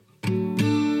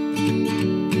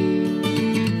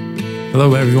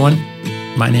Hello, everyone.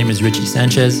 My name is Richie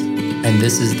Sanchez, and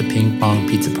this is the Ping Pong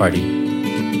Pizza Party,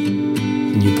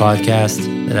 a new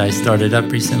podcast that I started up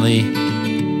recently,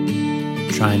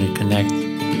 trying to connect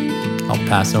El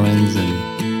Pasoans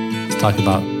and just talk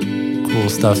about cool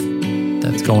stuff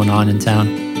that's going on in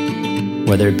town,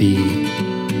 whether it be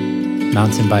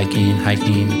mountain biking,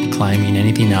 hiking, climbing,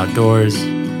 anything outdoors,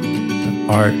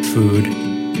 art, food,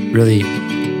 really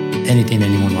anything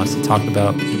anyone wants to talk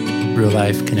about, real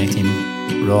life, connecting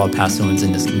real El Pasoans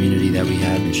in this community that we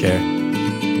have and share.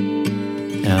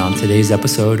 And on today's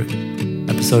episode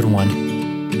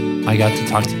 1, I got to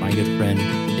talk to my good friend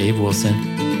Dave Wilson,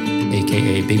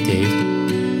 aka Big Dave,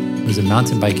 who's a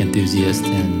mountain bike enthusiast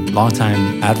and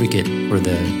longtime advocate for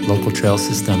the local trail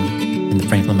system in the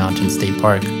Franklin Mountain State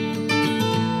Park.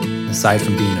 Aside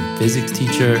from being a physics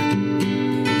teacher,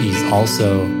 he's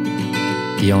also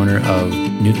the owner of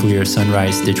Nuclear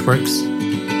Sunrise Stitchworks,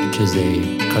 which is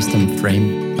a custom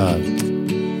frame,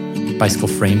 bicycle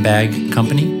frame bag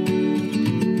company.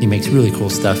 He makes really cool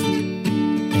stuff,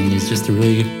 and he's just a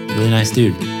really, really nice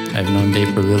dude. I've known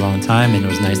Dave for a really long time, and it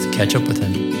was nice to catch up with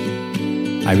him.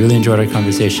 I really enjoyed our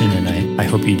conversation, and I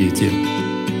hope you do too.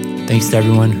 Thanks to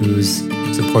everyone who's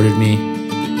supported me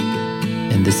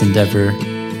in this endeavor.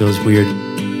 Feels weird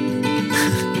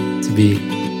to be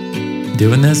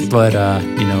doing this, but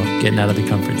getting out of the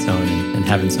comfort zone and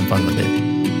having some fun with it.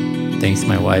 Thanks to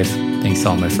my wife, thanks to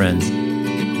all my friends,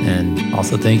 and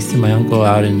also thanks to my uncle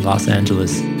out in Los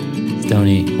Angeles,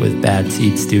 Stoney with Bad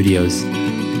Seed Studios,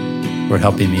 for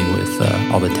helping me with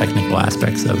all the technical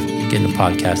aspects of getting the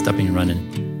podcast up and running.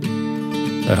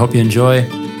 So I hope you enjoy.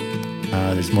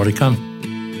 There's more to come.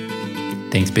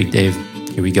 Thanks, Big Dave.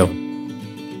 Here we go.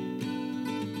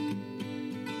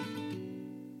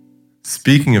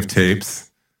 Speaking of tapes,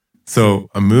 so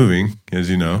I'm moving, as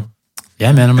you know.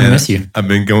 Yeah, man, I'm going to miss you. I've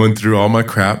been going through all my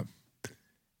crap,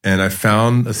 and I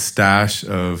found a stash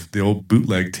of the old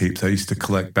bootleg tapes I used to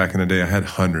collect back in the day. I had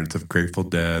hundreds of Grateful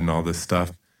Dead and all this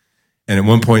stuff. And at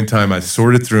one point in time, I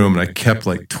sorted through them, and I kept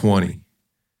like 20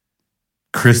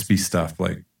 crispy stuff,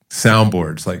 like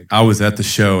soundboards. Like I was at the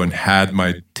show and had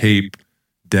my tape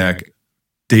deck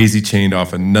daisy-chained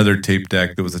off another tape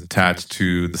deck that was attached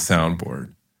to the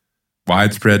soundboard.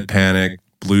 Widespread Panic,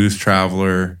 Blues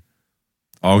Traveler,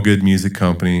 All Good Music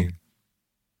Company.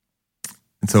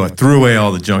 And so I threw away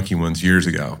all the junky ones years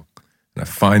ago. And I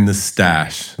find this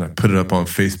stash and I put it up on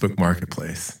Facebook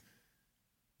Marketplace.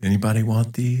 Anybody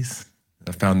want these?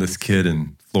 I found this kid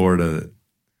in Florida that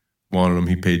wanted them.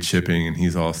 He paid shipping and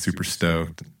he's all super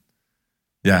stoked.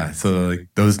 Yeah, so like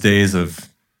those days of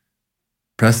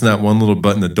pressing that one little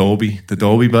button, the Dolby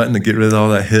button to get rid of all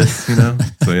that hiss, you know?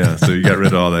 So you got rid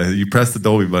of all that. You press the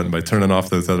Dolby button by turning off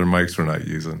those other mics we're not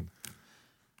using.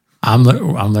 I'm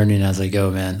learning as I go,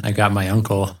 man. I got my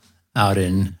uncle out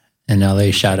in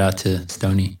LA. Shout out to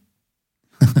Stoney.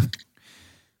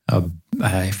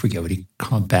 I forget what he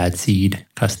called, Bad Seed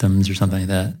Customs or something like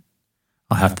that.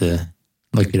 I'll have to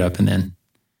look it up and then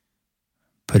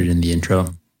put it in the intro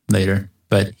later.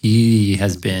 But he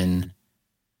has been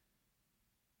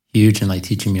huge in like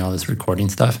teaching me all this recording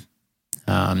stuff.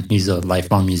 He's a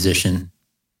lifelong musician,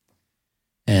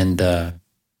 and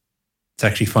it's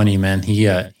actually funny, man.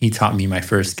 He taught me my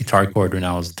first guitar chord when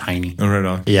I was tiny. Oh, right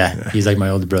on. Yeah. He's like my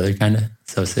older brother, kind of.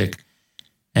 So sick.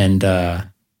 And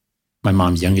my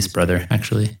mom's youngest brother,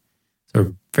 actually. So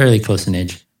we're fairly close in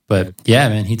age. But yeah,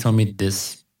 man, he told me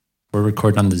this. We're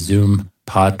recording on the Zoom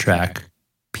PodTrack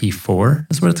P4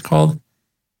 is what it's called.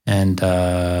 And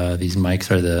these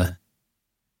mics are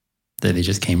they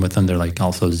just came with them. They're like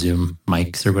also Zoom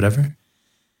mics or whatever.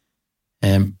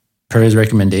 And per his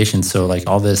recommendation, so like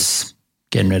all this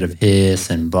getting rid of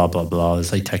hiss and blah, blah, blah,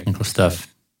 this like technical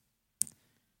stuff,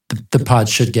 the pod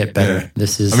should get better. Yeah.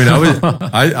 This is...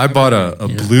 I bought a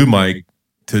blue mic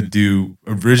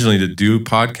originally to do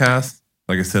podcasts.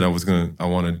 Like I said, I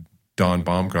wanted Don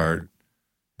Baumgart,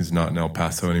 who's not in El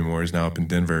Paso anymore. He's now up in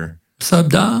Denver. What's up,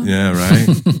 Don? Yeah, right?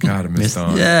 God, I miss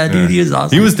Don. Yeah, dude, he is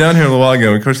awesome. He was down here a little while ago.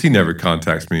 And of course, he never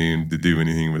contacts me to do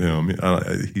anything with him.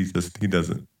 He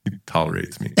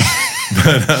tolerates me.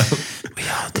 But, we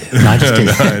all do. Not just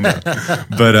kidding. I know.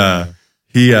 But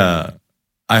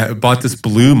I bought this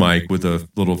blue mic with a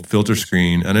little filter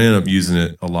screen, and I ended up using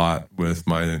it a lot with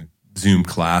my Zoom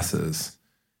classes.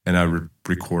 And I would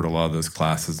record a lot of those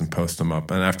classes and post them up.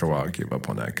 And after a while, I gave up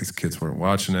on that because kids weren't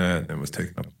watching it and it was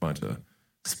taking up a bunch of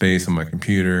space on my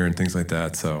computer and things like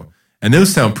that. So, and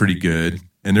those sound pretty good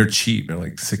and they're cheap. They're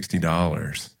like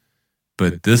 $60.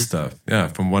 But this stuff, yeah,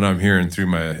 from what I'm hearing through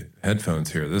my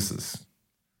headphones here, this is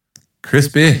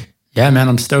crispy. Yeah, man,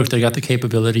 I'm stoked. I got the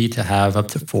capability to have up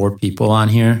to 4 people on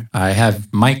here. I have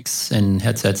mics and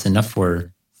headsets enough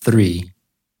for 3,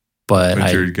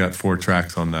 but you got 4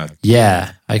 tracks on that.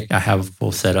 Yeah, I have a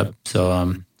full setup. So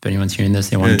if anyone's hearing this,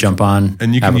 they want to jump on.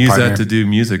 And you can use that to do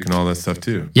music and all that stuff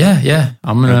too. Yeah.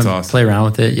 I'm gonna play around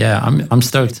with it. Yeah, I'm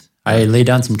stoked. I laid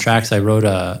down some tracks. I wrote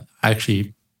I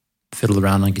actually fiddled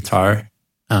around on guitar.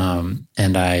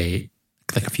 And I,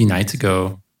 like a few nights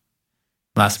ago,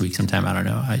 last week sometime, I don't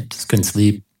know, I just couldn't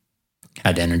sleep,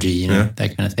 had energy, that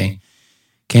kind of thing.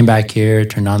 Came back here,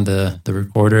 turned on the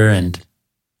recorder and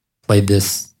played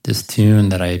this tune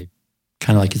that I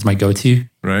kind of like is my go-to.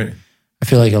 Right. I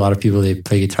feel like a lot of people, they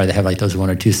play guitar, they have like those 1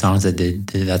 or 2 songs that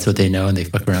that's what they know and they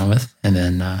fuck around with. And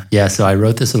then, so I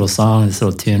wrote this little song, this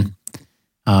little tune.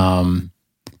 And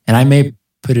I may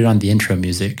put it on the intro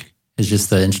music. It's just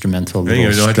the instrumental.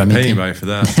 You don't have to pay anybody for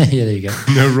that. Yeah, there you go.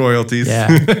 No royalties. Yeah.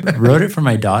 Wrote it for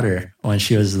my daughter when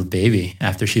she was a baby,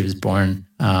 after she was born.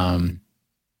 And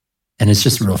it's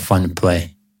just real fun to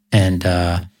play. And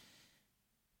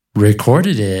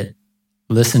recorded it,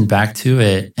 listened back to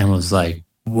it, and was like,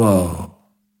 whoa,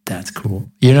 that's cool.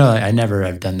 I never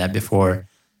have done that before.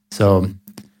 So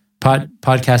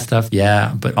podcast stuff,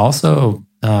 yeah. But also,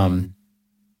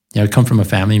 I come from a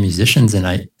family of musicians, and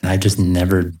I just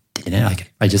never did it.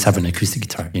 Like, I just have an acoustic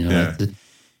guitar, Yeah.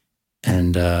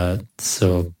 And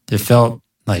so it felt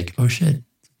like, oh shit,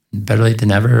 better late than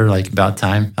never. Like, about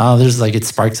time. Oh, it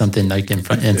sparked something like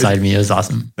inside me. It was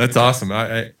awesome. That's awesome.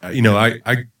 I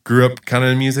grew up kind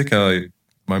of in music.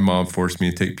 My mom forced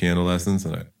me to take piano lessons,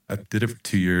 and I did it for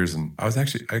 2 years, and I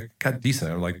got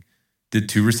decent. I did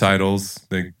 2 recitals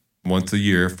like once a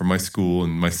year for my school,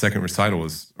 and my second recital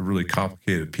was a really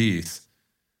complicated piece.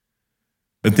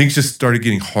 And things just started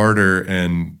getting harder,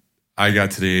 and I got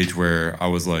to the age where I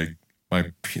was like,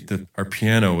 our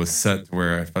piano was set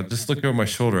where if I just looked over my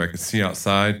shoulder, I could see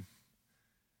outside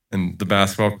and the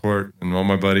basketball court and all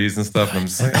my buddies and stuff. And I'm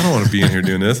just like, I don't want to be in here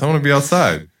doing this. I want to be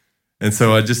outside. And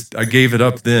so I gave it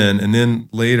up then. And then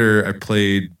later I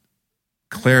played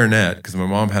clarinet because my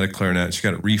mom had a clarinet. She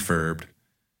got it refurbed.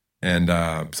 And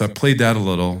so I played that a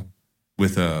little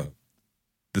with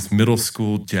this middle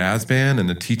school jazz band, and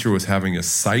the teacher was having a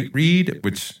sight read,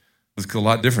 which was a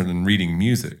lot different than reading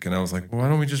music. And I was like, well, why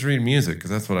don't we just read music?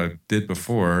 Because that's what I did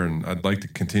before, and I'd like to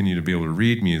continue to be able to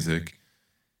read music.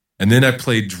 And then I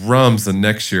played drums the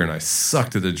next year, and I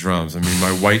sucked at the drums. I mean,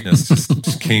 my whiteness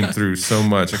just came through so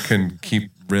much. I couldn't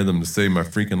keep rhythm to save my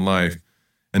freaking life.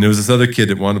 And there was this other kid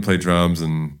that wanted to play drums,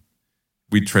 and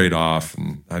we'd trade off,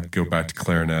 and I'd go back to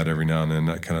clarinet every now and then,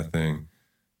 that kind of thing.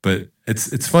 But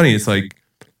it's funny. It's like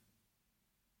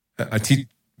I've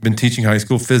been teaching high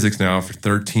school physics now for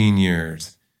 13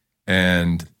 years,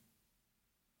 and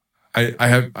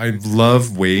I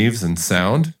love waves and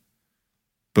sound.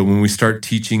 But when we start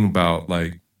teaching about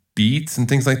like beats and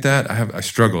things like that, I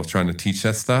struggle trying to teach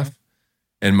that stuff.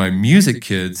 And my music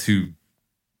kids who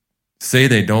say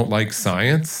they don't like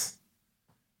science,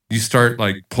 you start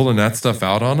like pulling that stuff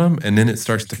out on them, and then it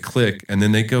starts to click. And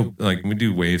then they go, like, we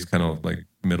do waves kind of like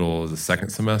middle of the second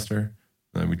semester.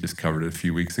 And we just covered it a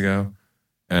few weeks ago.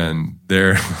 And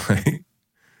they're like,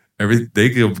 they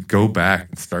go back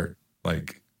and start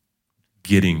like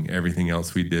getting everything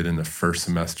else we did in the first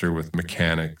semester with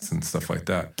mechanics and stuff like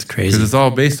that. It's crazy. Because it's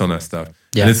all based on that stuff.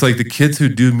 Yeah. And it's like the kids who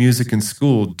do music in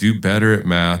school do better at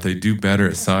math. They do better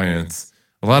at science.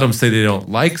 A lot of them say they don't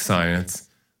like science.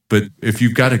 But if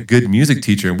you've got a good music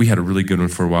teacher, and we had a really good one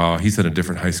for a while. He's at a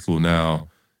different high school now.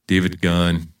 David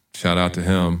Gunn, shout out to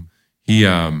him. He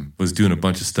was doing a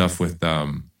bunch of stuff with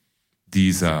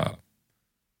these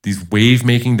wave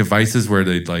making devices where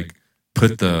they'd like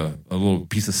put a little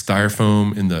piece of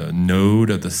styrofoam in the node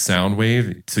of the sound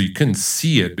wave, so you couldn't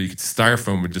see it, but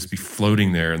styrofoam would just be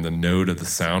floating there in the node of the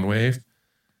sound wave.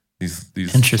 These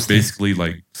basically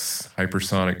like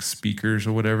hypersonic speakers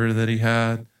or whatever that he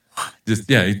had. He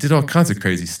did all kinds of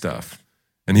crazy stuff,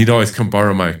 and he'd always come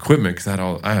borrow my equipment because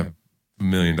I have $1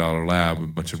 million lab with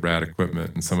a bunch of rad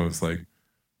equipment, and some of it's like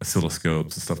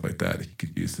oscilloscopes and stuff like that he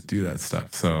could use to do that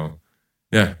stuff. So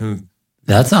yeah,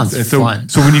 that sounds fun.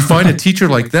 So when you find a teacher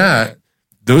like that,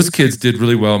 those kids did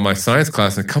really well in my science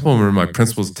class, and a couple of them were in my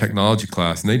principles of technology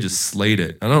class, and they just slayed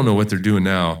it. I don't know what they're doing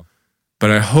now,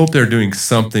 but I hope they're doing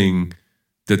something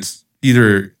that's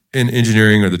either in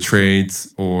engineering or the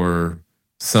trades or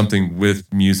something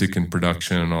with music and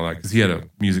production and all that, because he had a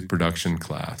music production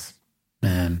class.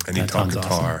 Man, and he taught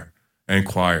guitar and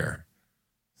choir.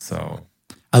 So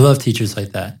I love teachers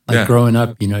like that. Like growing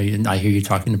up, I hear you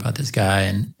talking about this guy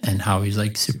and how he's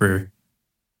like super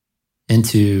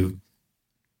into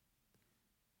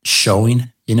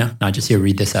showing not just here,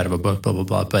 read this out of a book, blah, blah,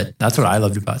 blah. But that's what I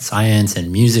loved about science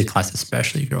and music class,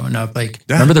 especially growing up. Like,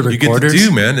 remember the recorders? You get to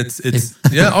do, man. It's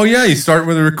yeah. Oh yeah, you start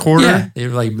with a recorder. Yeah, they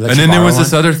were like, and then there was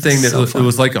this other thing that it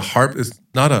was like a harp. It's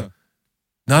not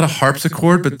a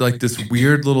harpsichord, but like this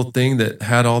weird little thing that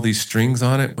had all these strings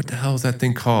on it. What the hell is that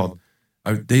thing called?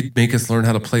 They'd make us learn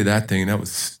how to play that thing. That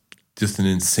was just an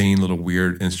insane little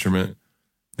weird instrument.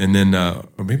 And then,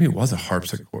 or maybe it was a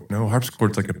harpsichord. No,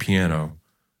 harpsichord's like a piano.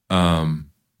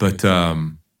 But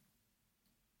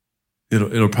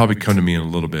it'll probably come to me in a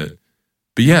little bit.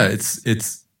 But yeah,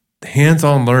 it's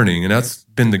hands-on learning, and that's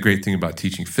been the great thing about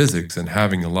teaching physics and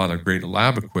having a lot of great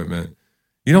lab equipment.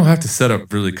 You don't have to set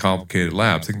up really complicated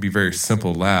labs. It can be very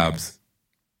simple labs,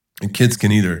 and kids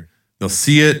can they'll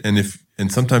see it,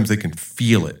 and sometimes they can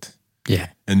feel it. Yeah.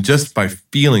 And just by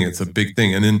feeling it's a big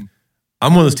thing. And then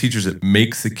I'm one of those teachers that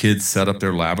makes the kids set up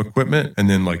their lab equipment, and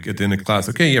then like at the end of class,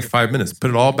 okay, you have 5 minutes, put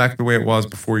it all back the way it was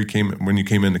when you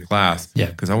came into class. Yeah.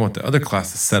 Because I want the other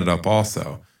class to set it up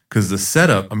also. Because the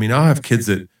setup, I'll have kids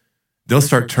that they'll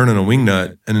start turning a wing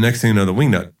nut, and the next thing you know, the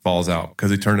wing nut falls out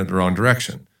because they turned it the wrong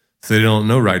direction. So they don't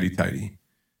know righty-tighty.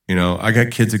 I got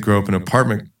kids that grow up in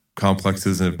apartment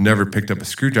complexes and have never picked up a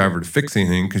screwdriver to fix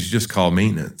anything because you just call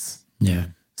maintenance. Yeah.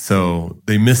 So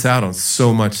they miss out on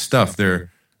so much stuff.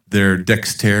 Their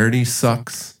dexterity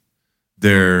sucks.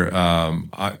 Their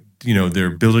their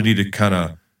ability to kind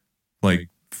of like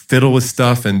fiddle with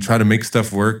stuff and try to make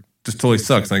stuff work just totally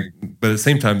sucks. Like, but at the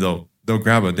same time, they'll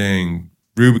grab a dang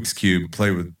Rubik's Cube, and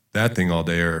play with that thing all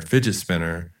day, or a fidget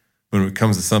spinner. When it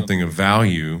comes to something of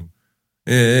value,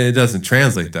 it doesn't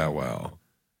translate that well.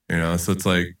 So it's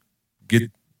like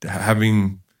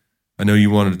I know you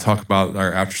wanted to talk about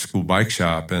our after-school bike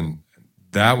shop, and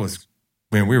that was,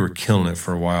 man, we were killing it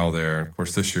for a while there. Of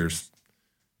course, this year's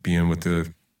being with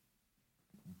the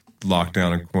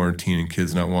lockdown and quarantine and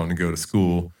kids not wanting to go to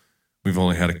school, we've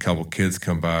only had a couple kids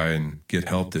come by and get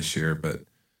help this year. But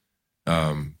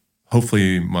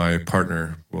hopefully my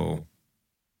partner will,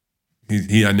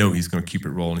 I know he's going to keep it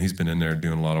rolling. He's been in there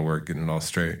doing a lot of work, getting it all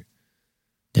straight.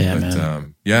 Yeah,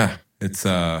 man. It's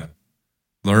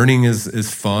learning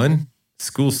is fun.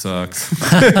 School sucks.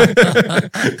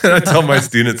 And I tell my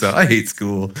students that I hate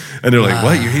school, and they're like,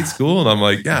 "What? You hate school?" And I'm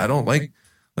like, "Yeah, I don't like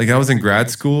I was in grad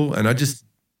school, and I just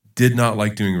did not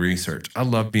like doing research. I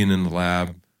love being in the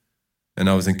lab, and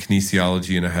I was in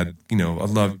kinesiology, and I had I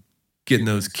loved getting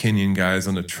those Kenyan guys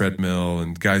on the treadmill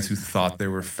and guys who thought they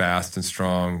were fast and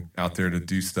strong out there to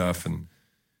do stuff,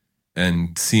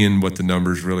 and seeing what the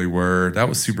numbers really were. That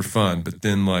was super fun. But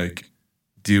then like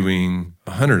doing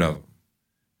 100 of them,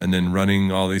 and then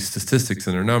running all these statistics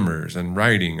and their numbers and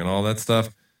writing and all that stuff.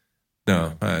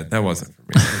 No, that wasn't for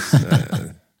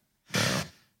me.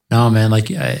 No, man.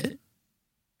 Like I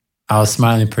was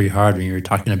smiling pretty hard when you were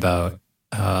talking about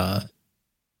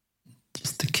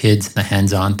just the kids and the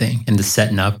hands-on thing and the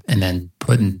setting up and then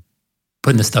putting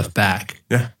the stuff back.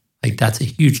 Yeah, like that's a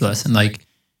huge lesson. Like,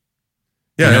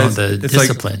 the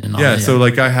discipline like, and all. Yeah, that. So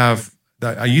like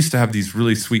I used to have these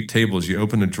really sweet tables. You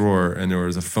open a drawer and there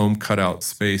was a foam cutout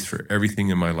space for everything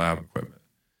in my lab equipment.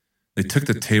 They took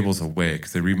the tables away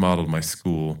because they remodeled my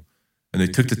school, and they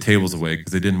took the tables away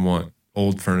because they didn't want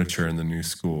old furniture in the new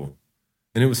school.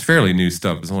 And it was fairly new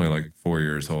stuff. It was only like 4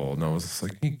 years old. And I was just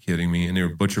like, are you kidding me? And they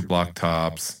were butcher block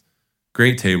tops,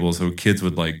 great tables. So kids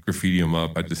would like graffiti them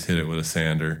up. I just hit it with a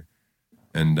sander,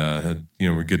 and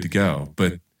we're good to go.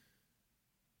 But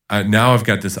now I've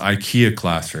got this IKEA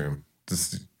classroom,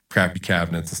 just crappy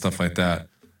cabinets and stuff like that.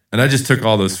 And I just took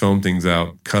all those foam things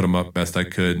out, cut them up best I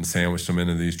could, and sandwiched them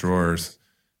into these drawers.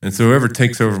 And so whoever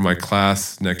takes over my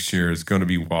class next year is going to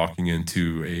be walking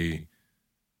into a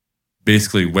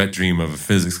basically wet dream of a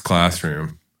physics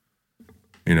classroom,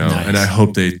 Nice. And I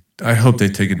hope they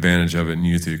take advantage of it and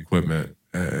use the equipment.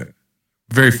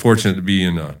 Very fortunate to be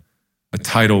in a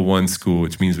Title I school,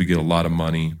 which means we get a lot of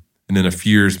money. And then a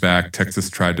few years back, Texas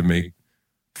tried to make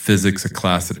physics a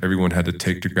class that everyone had to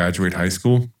take to graduate high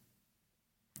school.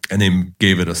 And they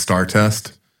gave it a STAR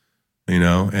test,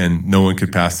 and no one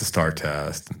could pass the STAR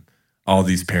test. And all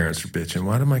these parents are bitching,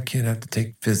 why do my kid have to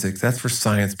take physics? That's for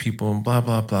science people and blah,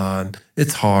 blah, blah. And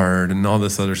it's hard and all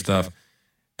this other stuff.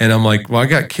 And I'm like, well, I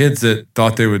got kids that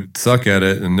thought they would suck at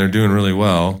it and they're doing really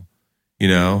well,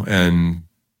 And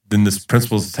then this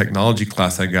principles of technology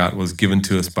class I got was given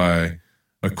to us by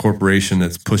a corporation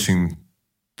that's pushing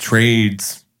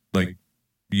trades like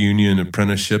union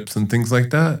apprenticeships and things like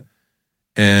that.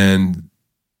 And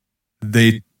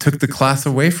they took the class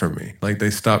away from me. Like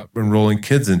they stopped enrolling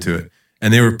kids into it.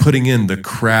 And they were putting in the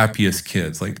crappiest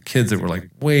kids, like the kids that were like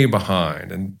way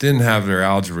behind and didn't have their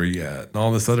algebra yet and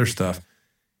all this other stuff.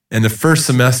 And the first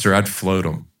semester, I'd float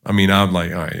them. I mean, I'm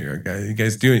like, all right, you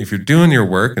guys doing, if you're doing your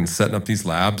work and setting up these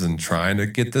labs and trying to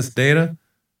get this data,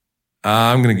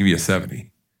 I'm going to give you a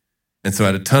 70. And so I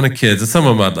had a ton of kids, and some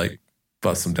of them I'd like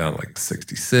bust them down like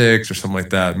 66 or something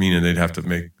like that, meaning they'd have to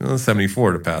make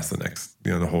 74 to pass the next,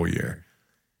 the whole year.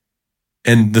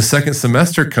 And the second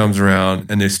semester comes around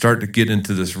and they start to get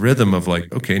into this rhythm of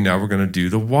like, okay, now we're going to do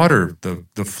the water,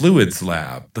 the fluids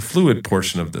lab, the fluid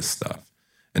portion of this stuff.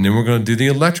 And then we're going to do the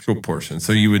electrical portion.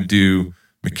 So you would do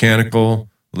mechanical,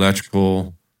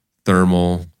 electrical,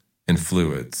 thermal, and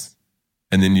fluids.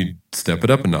 And then you step it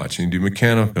up a notch and you do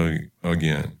mechanical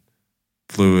again,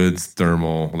 fluids,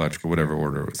 thermal, electrical, whatever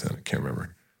order it was in. I can't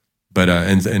remember. But,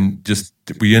 and just,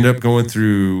 we end up going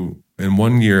through, in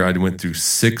 1 year, I went through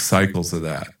 6 cycles of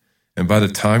that. And by the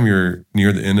time you're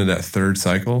near the end of that third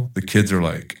cycle, the kids are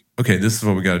like, okay, this is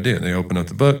what we got to do. And they open up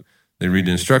the book, they read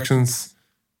the instructions.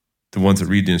 The ones that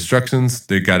read the instructions,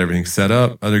 they got everything set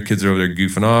up. Other kids are over there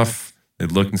goofing off. They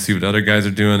look and see what other guys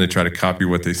are doing. They try to copy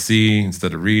what they see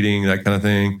instead of reading, that kind of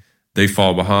thing. They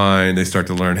fall behind. They start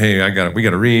to learn, hey, we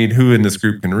got to read. Who in this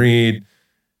group can read?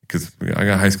 Because I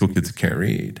got high school kids that can't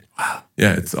read. Wow.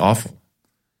 Yeah, it's awful.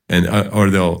 And or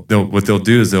what they'll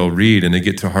do is they'll read and they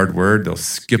get to a hard word, they'll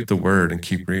skip the word and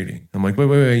keep reading. I'm like,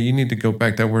 wait, you need to go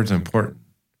back. That word's important.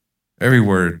 Every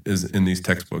word is in these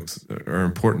textbooks are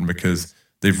important because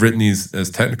they've written these as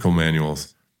technical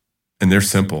manuals and they're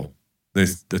simple.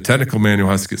 The technical manual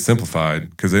has to get simplified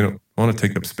because they don't want to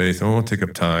take up space. They don't want to take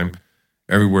up time.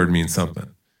 Every word means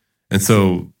something. And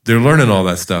so they're learning all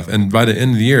that stuff. And by the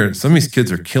end of the year, some of these kids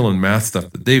are killing math stuff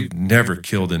that they've never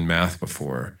killed in math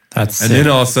before. That's sick. Then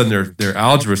all of a sudden their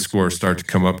algebra scores start to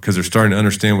come up because they're starting to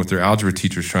understand what their algebra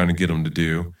teacher's trying to get them to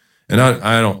do. And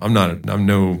I'm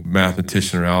no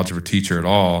mathematician or algebra teacher at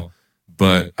all,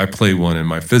 but I play one in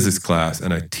my physics class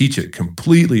and I teach it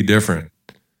completely different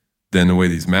than the way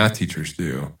these math teachers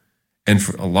do. And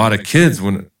for a lot of kids,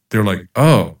 when they're like,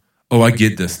 oh, I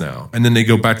get this now. And then they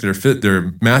go back to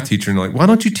their math teacher and they're like, why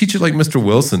don't you teach it like Mr.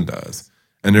 Wilson does?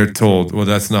 And they're told, well,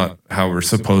 that's not how we're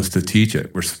supposed to teach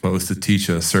it. We're supposed to teach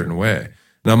it a certain way.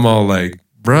 And I'm all like,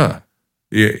 bruh,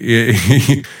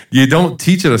 you don't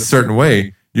teach it a certain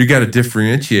way. You got to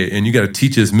differentiate and you got to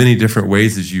teach as many different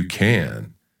ways as you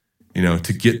can,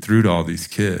 to get through to all these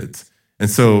kids. And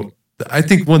so I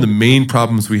think one of the main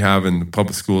problems we have in the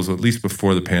public schools, at least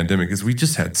before the pandemic, is we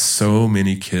just had so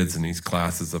many kids in these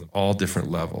classes of all different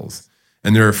levels.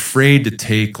 And they're afraid to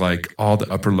take like all the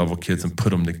upper level kids and put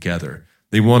them together.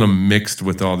 They want them mixed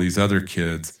with all these other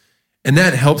kids. And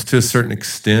that helps to a certain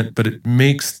extent, but it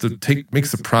makes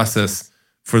the process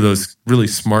for those really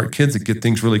smart kids that get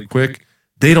things really quick.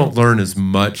 They don't learn as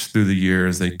much through the year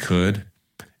as they could.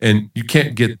 And you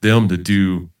can't get them to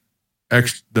do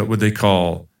what they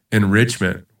call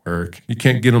enrichment work. You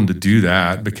can't get them to do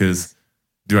that because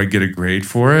do I get a grade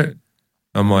for it?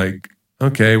 I'm like,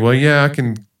 okay, well, yeah, I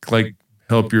can like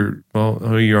help you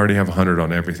already have 100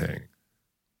 on everything.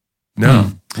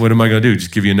 No, What am I going to do?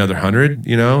 Just give you another 100?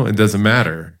 It doesn't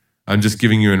matter. I'm just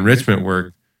giving you enrichment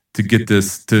work to get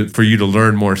for you to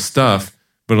learn more stuff.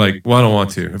 But like, well, I don't want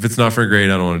to. If it's not for a grade,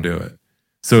 I don't want to do it.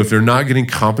 So if they're not getting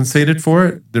compensated for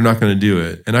it, they're not going to do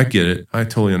it. And I get it. I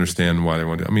totally understand why they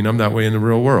want to. I mean, I'm that way in the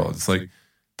real world. It's like,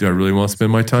 do I really want to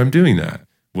spend my time doing that?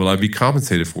 Will I be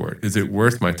compensated for it? Is it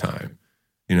worth my time?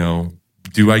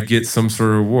 Do I get some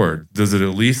sort of reward? Does it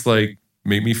at least like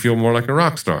make me feel more like a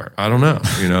rock star? I don't know.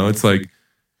 It's like,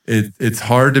 it's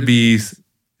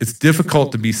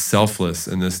difficult to be selfless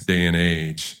in this day and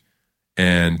age.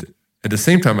 And at the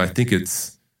same time, I think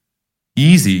it's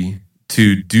easy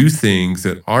to do things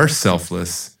that are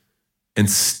selfless and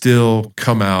still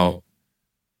come out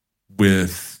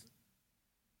with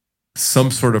some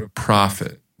sort of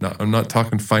profit. Now, I'm not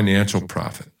talking financial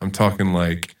profit. I'm talking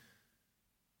like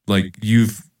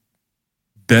you've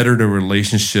bettered a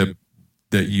relationship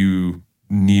that you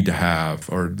need to have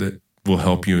or that will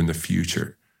help you in the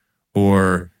future.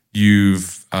 Or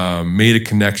you've made a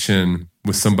connection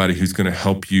with somebody who's going to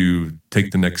help you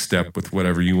take the next step with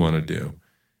whatever you want to do.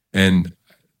 And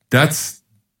that's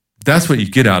what you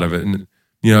get out of it. And,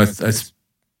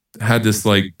 I had this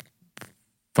like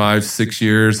 5-6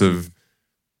 years of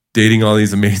dating all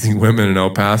these amazing women in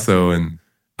El Paso. And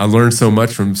I learned so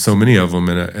much from so many of them.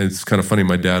 And it's kind of funny.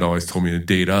 My dad always told me to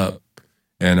date up.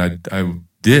 And I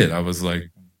did. I was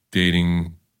like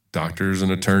dating doctors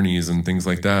and attorneys and things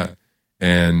like that.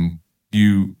 And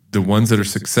the ones that are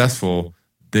successful,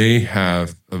 they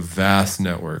have a vast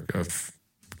network of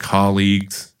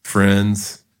colleagues,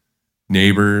 friends,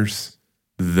 neighbors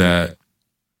that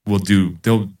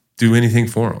they'll do anything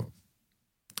for them.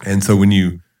 And so when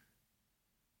you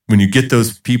when you get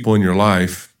those people in your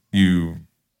life, you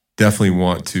definitely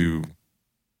want to,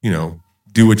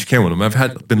 do what you can with them.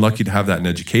 I've been lucky to have that in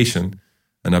education,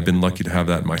 and I've been lucky to have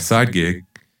that in my side gig.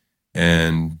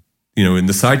 And, in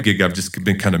the side gig, I've just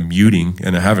been kind of muting,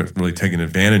 and I haven't really taken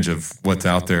advantage of what's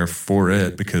out there for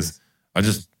it because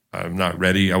I'm not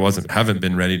ready. Haven't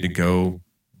been ready to go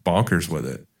bonkers with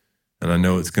it. And I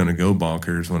know it's going to go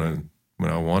bonkers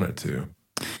when I want it to.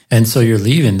 And so you're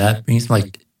leaving. That means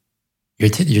like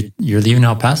you're leaving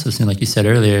El Paso soon, like you said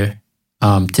earlier,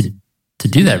 to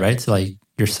do that, right? So like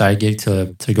your side gig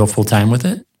to go full time with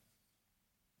it.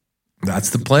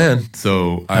 That's the plan.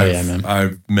 So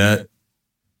I met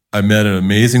an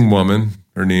amazing woman.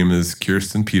 Her name is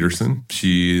Kirsten Peterson.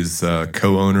 She's a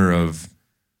co-owner of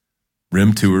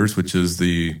Rim Tours, which is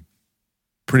the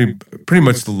pretty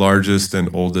much the largest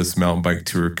and oldest mountain bike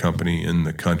tour company in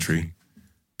the country,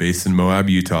 based in Moab,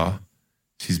 Utah.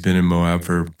 She's been in Moab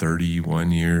for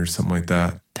 31 years, something like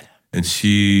that. And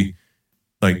she's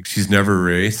never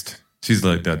raced. She's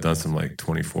like that, done some like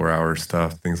 24-hour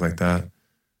stuff, things like that.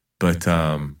 But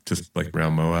just like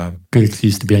around Moab. Good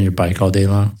excuse to be on your bike all day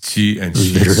long.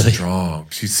 She's strong.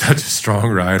 She's such a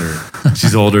strong rider.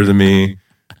 She's older than me.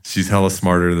 She's hella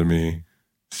smarter than me.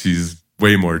 She's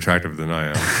way more attractive than I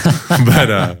am.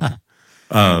 But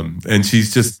and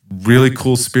she's just really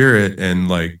cool spirit, and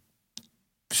like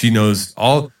she knows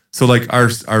all. So like our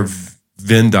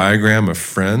Venn diagram of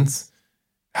friends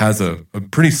has a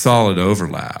pretty solid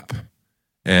overlap.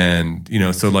 And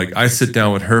so like I sit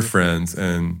down with her friends,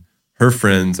 and her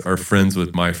friends are friends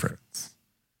with my friends.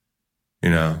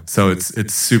 So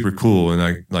it's super cool. And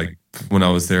I like when I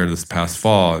was there this past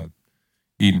fall,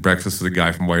 eating breakfast with a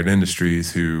guy from White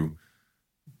Industries who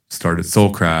started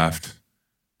Soulcraft,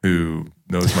 who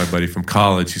knows my buddy from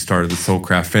college who started the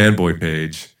Soulcraft fanboy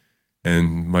page.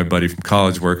 And my buddy from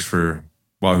college works for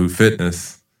Wahoo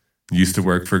Fitness, used to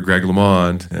work for Greg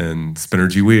LeMond and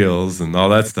Spinergy Wheels and all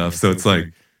that stuff. So it's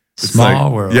like,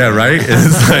 small world. Yeah, right?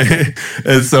 And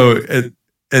it's like,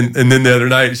 and then the other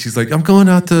night she's like, I'm going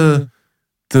out to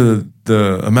the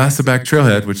Amasaback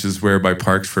Trailhead, which is where by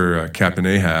parks for Captain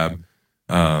Ahab.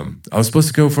 I was supposed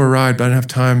to go for a ride, but I didn't have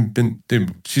time.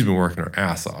 She's been working her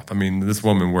ass off. I mean, this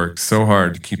woman worked so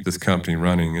hard to keep this company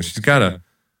running, and she's got a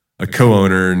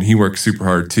co-owner, and he works super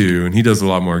hard too, and he does a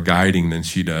lot more guiding than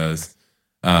she does.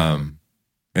 And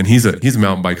he's a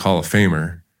mountain bike Hall of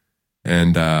Famer,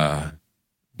 and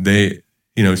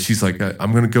she's like,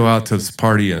 I'm going to go out to this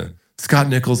party, and Scott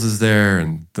Nichols is there,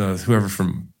 and whoever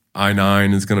from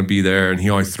I-9 is going to be there, and he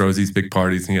always throws these big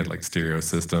parties, and he had like stereo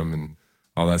system and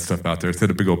all that stuff out there. So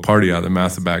had a big old party out at the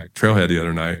Massiback Trailhead the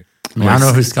other night. I don't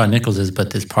know who Scott Nichols is,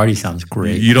 but this party sounds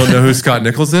great. You don't know who Scott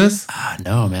Nichols is?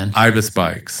 No, man. Ibis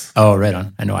Bikes. Oh, right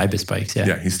on. I know Ibis Bikes, yeah.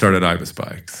 Yeah, he started Ibis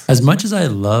Bikes. As much as I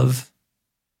love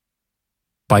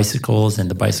bicycles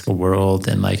and the bicycle world,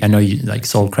 and like I know you like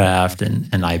Soulcraft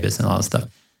and Ibis and all that stuff,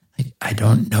 like I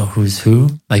don't know who's who.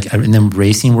 Like in the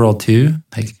racing world too,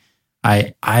 like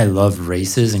I love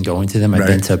races and going to them. I've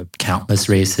been to countless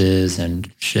races and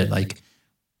shit. Like,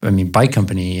 I mean, bike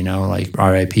company, like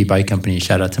RIP Bike Company,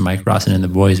 shout out to Mike Rawson and the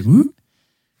boys. Woo.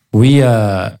 We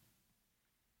were,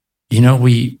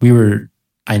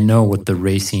 I know what the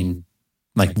racing,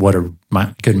 like what a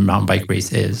good mountain bike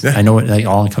race is. Yeah. I know it like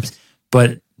all encompasses,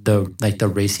 but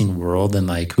the racing world and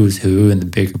like who's who and the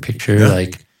bigger picture,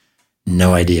 like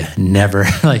no idea, never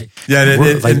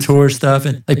tour stuff.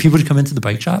 And like people would come into the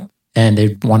bike shop and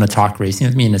they want to talk racing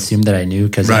with me and assume that I knew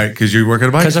because you work at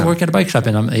a bike shop. Because I work at a bike shop,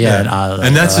 and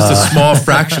and that's just a small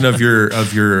fraction of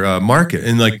your market.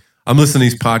 And like I'm listening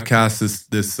to these podcasts,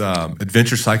 this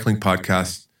adventure cycling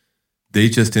podcast. They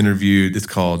just interviewed. It's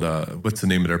called what's the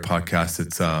name of their podcast?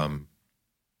 It's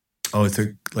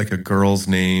like a girl's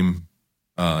name.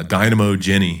 Dynamo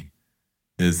Jenny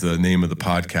is the name of the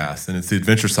podcast, and it's the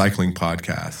adventure cycling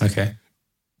podcast. Okay.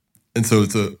 And so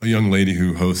it's a young lady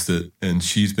who hosts it, and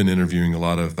she's been interviewing a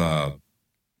lot of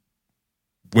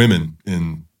women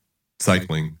in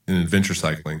cycling, in adventure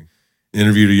cycling.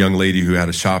 Interviewed a young lady who had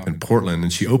a shop in Portland,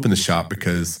 and she opened the shop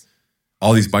because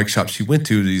all these bike shops she went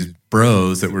to, these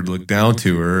bros that would look down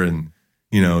to her and,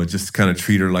 just kind of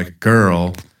treat her like a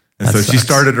girl. And so she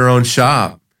started her own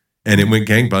shop, and it went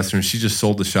gangbuster, and she just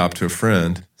sold the shop to a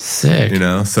friend. Sick.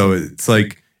 So it's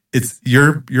like, it's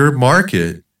your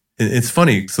market. It's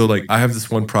funny. So like I have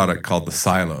this one product called the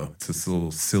Silo. It's this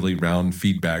little silly round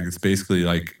feed bag. It's basically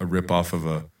like a ripoff of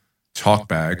a chalk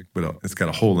bag, but it's got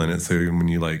a hole in it. So when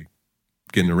you like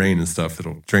get in the rain and stuff,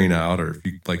 it'll drain out. Or if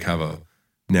you like have a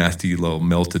nasty little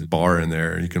melted bar in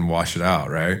there, you can wash it out,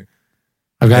 right?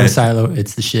 I've got a silo.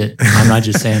 It's the shit. I'm not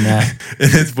just saying that.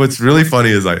 And what's really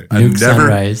funny is I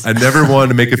never wanted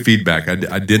to make a feedback.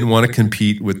 I didn't want to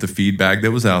compete with the feedback that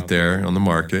was out there on the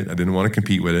market. I didn't want to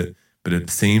compete with it. But at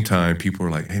the same time, people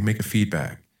were like, hey, make a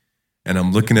feedback. And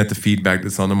I'm looking at the feedback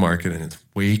that's on the market, and it's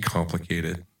way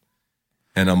complicated.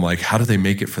 And I'm like, how do they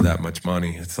make it for that much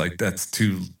money? It's like, that's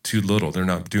too little. They're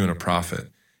not doing a profit.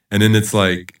 And then it's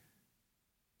like,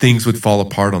 things would fall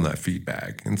apart on that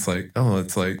feedback. And it's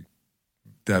like,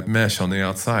 that mesh on the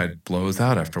outside blows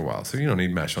out after a while. So you don't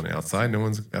need mesh on the outside.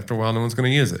 After a while, no one's going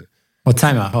to use it. Well,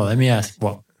 time out. Hold on, let me ask.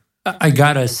 Well, I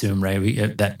got to assume,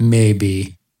 right, that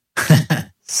maybe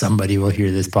somebody will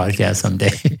hear this podcast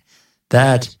someday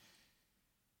that,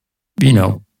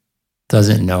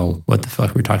 doesn't know what the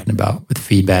fuck we're talking about with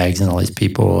feedbacks and all these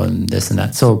people and this and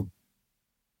that. So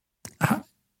I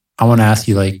want to ask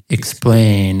you,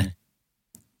 explain,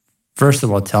 first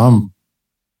of all, tell them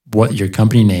what your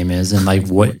company name is and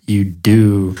what you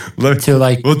do we'll do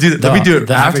that. Let me do it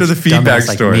after the feedback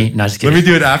story. Let me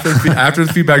do it after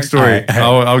the feedback story.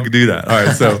 All right. I'll do that. All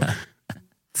right.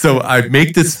 So I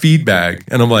make this feedback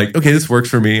and I'm like, okay, this works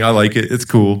for me. I like it. It's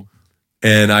cool.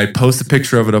 And I post a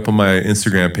picture of it up on my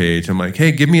Instagram page. I'm like,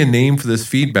 hey, give me a name for this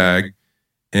feedback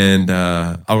and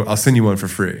I'll send you one for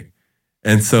free.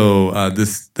 And so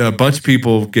a bunch of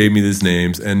people gave me these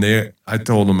names, and I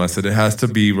told them, I said, it has to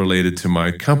be related to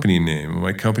my company name.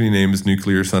 My company name is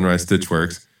Nuclear Sunrise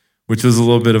Stitchworks, which was a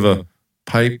little bit of a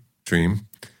pipe dream.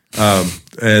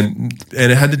 And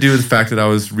it had to do with the fact that I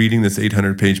was reading this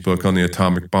 800-page book on the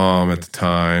atomic bomb at the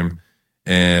time,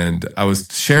 and I was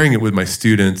sharing it with my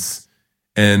students.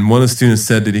 And one of the students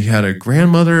said that he had a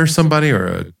grandmother or somebody,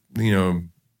 or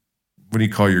what do you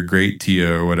call your great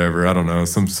tia or whatever? I don't know,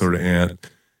 some sort of aunt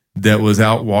that was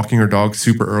out walking her dog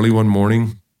super early one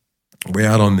morning, way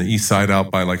out on the east side, out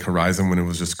by Horizon, when it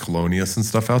was just Colonius and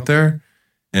stuff out there.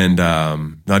 And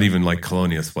not even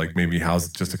Colonius, maybe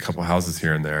just a couple houses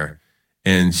here and there.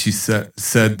 And she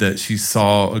said that she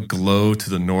saw a glow to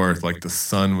the north, like the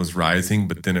sun was rising,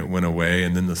 but then it went away,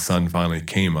 and then the sun finally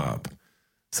came up.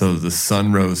 So the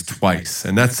sun rose twice.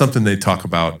 And that's something they talk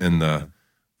about in the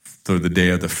day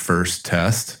of the first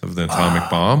test of the atomic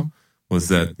bomb, was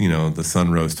that, the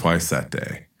sun rose twice that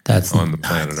day. That's on the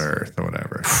planet Earth or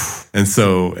whatever. And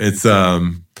so it's,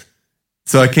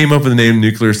 so I came up with the name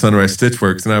Nuclear Sunrise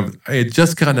Stitchworks, and I had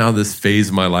just gotten out of this phase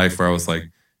of my life where I was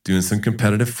doing some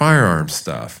competitive firearms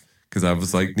stuff, because I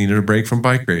was needed a break from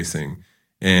bike racing.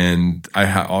 And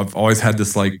I've always had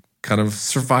this kind of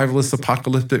survivalist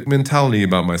apocalyptic mentality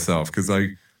about myself, because I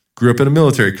grew up in a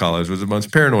military college with a bunch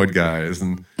of paranoid guys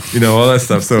and, all that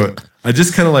stuff. So I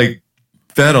just kind of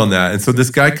fed on that. And so this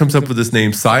guy comes up with this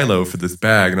name Silo for this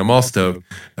bag, and I'm all stoked.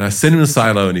 And I send him a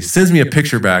Silo, and he sends me a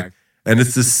picture back, and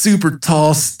it's this super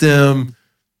tall stem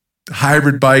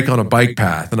hybrid bike on a bike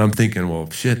path. And I'm thinking, well,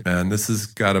 shit, man, this has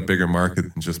got a bigger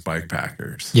market than just bike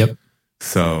packers. Yep.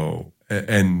 So,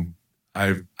 and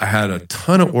I had a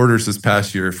ton of orders this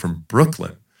past year from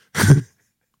Brooklyn. Hell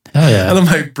yeah. And I'm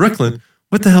like, Brooklyn?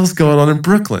 What the hell's going on in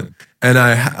Brooklyn? And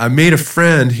I made a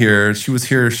friend here. She was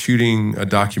here shooting a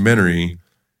documentary,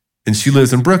 and she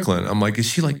lives in Brooklyn. I'm like, is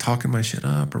she talking my shit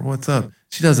up, or what's up?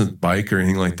 She doesn't bike or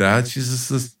anything like that. She's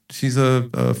just she's a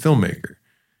filmmaker.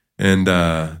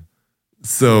 And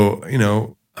so,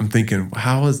 I'm thinking,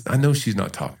 I know she's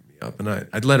not talking me up. And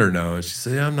I'd let her know. And she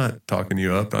said, yeah, I'm not talking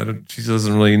you up. She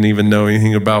doesn't really even know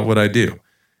anything about what I do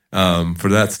for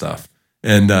that stuff.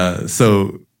 And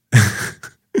so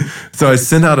I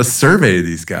sent out a survey to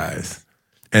these guys,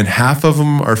 and half of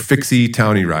them are fixie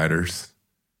townie riders,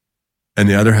 and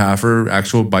the other half are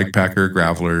actual bike packer,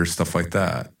 gravelers, stuff like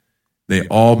that. They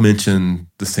all mention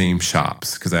the same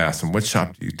shops, because I asked them, what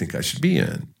shop do you think I should be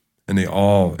in? And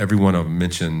every one of them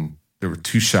mentioned, there were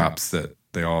 2 shops that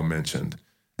they all mentioned,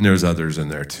 and there was others in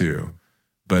there too.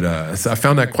 But so I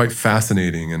found that quite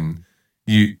fascinating. And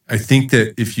I think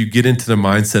that if you get into the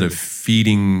mindset of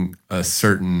feeding a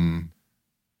certain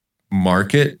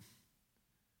market,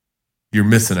 you're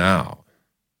missing out.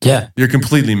 Yeah. You're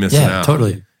completely missing out.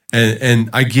 Totally. And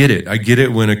I get it. I get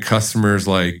it when a customer's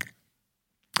I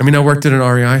worked at an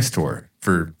REI store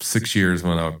for 6 years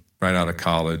when I was right out of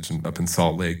college, and up in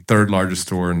Salt Lake, 3rd largest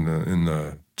store in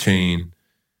the chain,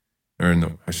 or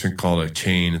I shouldn't call it a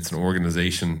chain. It's an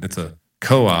organization. It's a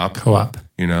co-op.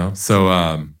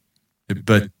 So,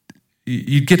 but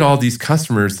you get all these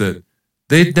customers that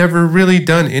they'd never really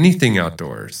done anything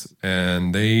outdoors,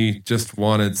 and they just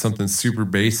wanted something super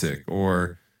basic,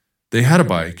 or they had a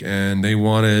bike and they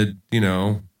wanted,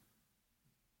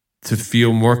 to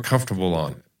feel more comfortable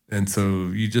on it. And so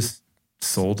you just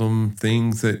sold them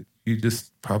things that you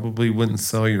just probably wouldn't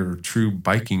sell your true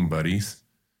biking buddies.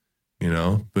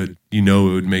 but it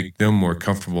would make them more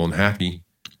comfortable and happy.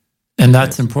 And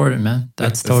that's important, man.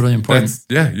 That's totally important.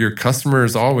 Your customer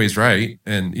is always right.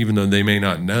 And even though they may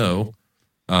not know,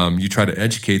 you try to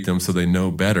educate them so they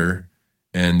know better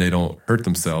and they don't hurt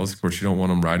themselves. Of course, you don't want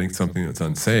them riding something that's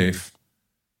unsafe.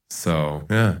 So,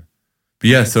 yeah. But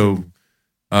yeah, so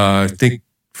I think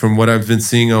from what I've been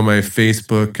seeing on my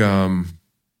Facebook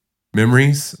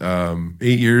memories, 8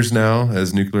 years now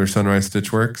as Nuclear Sunrise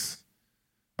Stitchworks.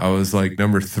 I was like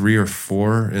number 3 or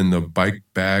 4 in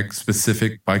the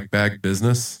specific bike bag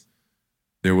business.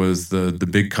 There was the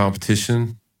big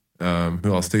competition,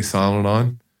 who I'll stay silent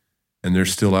on, and they're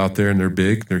still out there and they're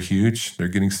big, they're huge, they're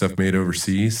getting stuff made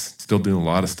overseas, still doing a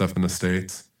lot of stuff in the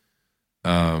States.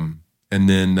 And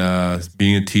then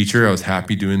being a teacher, I was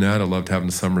happy doing that. I loved having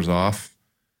the summers off,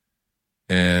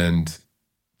 and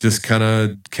just kind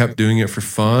of kept doing it for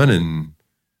fun and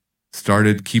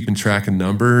started keeping track of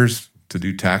numbers to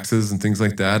do taxes and things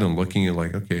like that, and looking at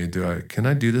like, okay, can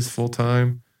I do this full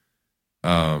time?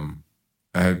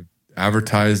 I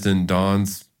advertised in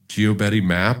Don's GeoBetty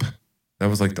map. That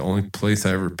was like the only place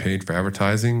I ever paid for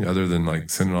advertising, other than like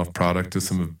sending off product to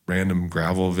some random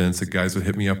gravel events that guys would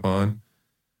hit me up on.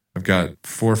 I've got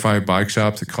 4 or 5 bike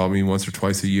shops that call me once or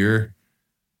twice a year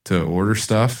to order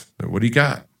stuff. What do you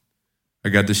got? I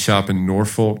got this shop in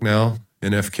Norfolk now,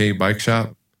 NFK Bike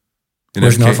Shop.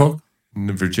 Where's Norfolk?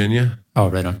 In Virginia. Oh,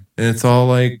 right on. And it's all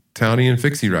like Townie and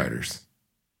Fixie riders.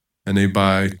 And they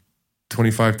buy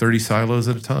 25, 30 silos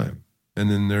at a time.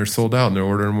 And then they're sold out and they're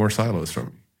ordering more silos from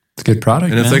me. It's a good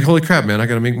product, and it's like, holy crap, man, I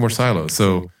got to make more silos.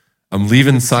 So I'm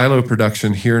leaving silo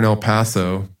production here in El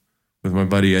Paso with my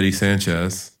buddy Eddie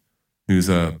Sanchez, who's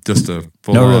just a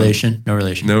full no relation,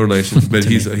 but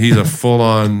he's a full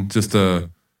on just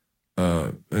an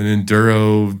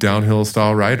enduro downhill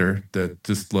style rider that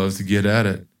just loves to get at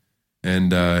it.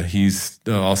 And he's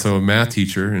also a math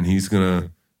teacher, and he's going to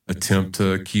attempt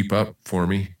to keep up for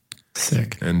me.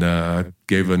 Sick. And I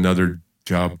gave another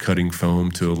job cutting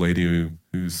foam to a lady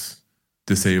who's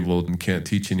disabled and can't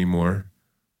teach anymore.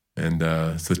 And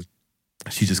so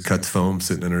she just cuts foam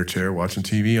sitting in her chair watching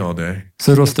TV all day.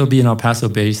 So it'll still be an El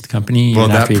Paso-based company? Well,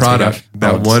 that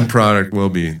product will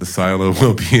be. The silo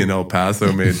will be an El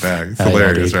Paso-made bag. It's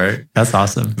hilarious, right? That's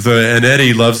awesome. So, and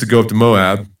Eddie loves to go up to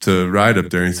Moab to ride up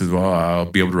there. And he says, well, I'll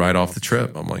be able to ride off the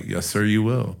trip. I'm like, yes, sir, you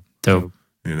will. Dope.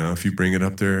 If you bring it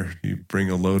up there, you bring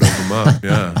a load of them up.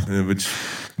 Yeah. Which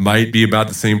might be about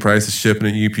the same price as shipping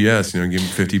at UPS. Give them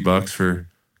 $50 for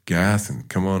gas and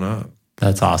come on up.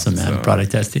 That's awesome, man. So.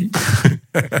 Product testing.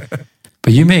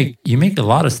 But you make a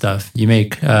lot of stuff. You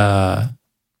make not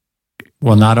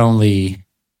only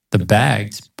the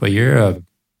bags, but you're a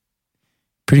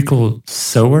pretty cool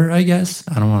sewer, I guess.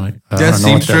 I don't want to.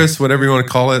 Seamstress, whatever you want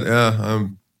to call it.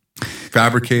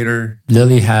 Fabricator.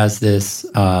 Lily has this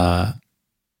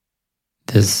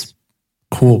this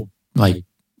cool like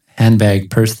handbag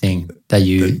purse thing that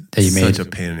you made. Such a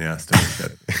pain in the ass to make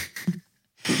that.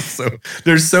 So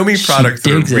there's so many products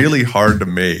that are really hard to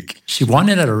make. She won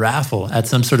it at a raffle at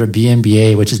some sort of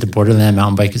BMBA, which is the Borderland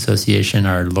Mountain Bike Association,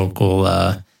 our local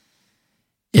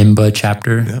IMBA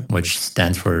chapter, which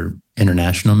stands for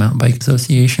International Mountain Bike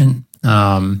Association.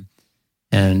 But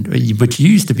you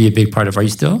used to be a big part of. Are you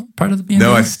still part of the BMBA?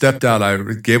 No, I stepped out. I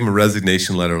gave him a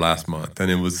resignation letter last month, and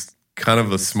it was kind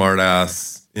of a smart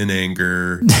ass in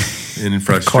anger, in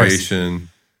frustration.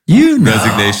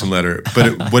 Resignation letter.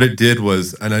 But what it did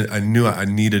was, and I knew I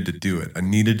needed to do it. I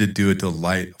needed to do it to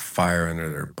light a fire under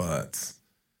their butts.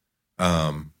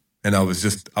 And I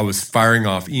was firing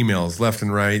off emails left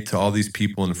and right to all these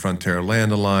people in the Frontera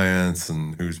Land Alliance,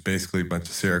 and who's basically a bunch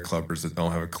of Sierra Clubbers that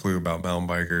don't have a clue about mountain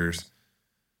bikers.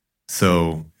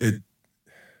 So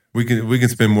we can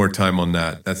spend more time on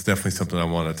that. That's definitely something I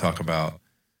want to talk about.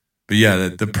 But yeah,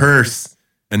 the purse,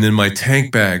 and then my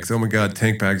tank bags. Oh my God,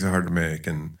 tank bags are hard to make.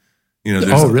 And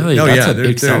really? That's a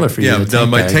big seller for you. Yeah,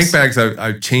 my tank bags,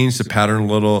 I've changed the pattern a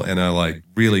little, and I like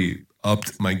really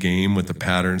upped my game with the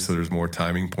pattern, so there's more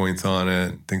timing points on it,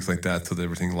 and things like that, so that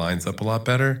everything lines up a lot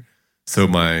better. So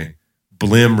my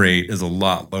blim rate is a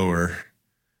lot lower.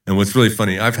 And what's really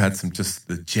funny, I've had some just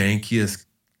the jankiest,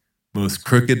 most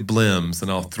crooked blims, and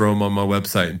I'll throw them on my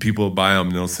website, and people will buy them,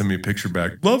 and they'll send me a picture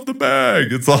back. Love the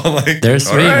bag. It's all like, they're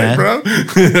sweet, man. Bro.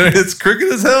 It's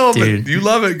crooked as hell, dude. But you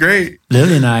love it. Great.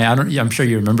 Lily and I'm sure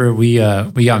you remember, we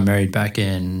got married back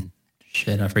in,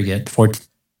 I forget,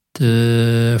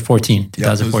 2014.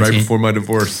 Yeah, it was right before my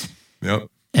divorce. Yep.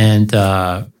 And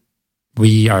our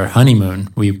honeymoon,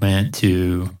 we went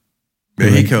to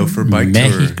Mexico for bike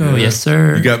tour. Mexico, yes,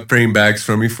 sir. You got frame bags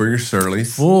from me for your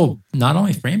Surleys. Full, not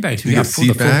only frame bags, we got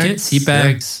full kit. Seat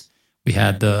bags. We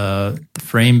had the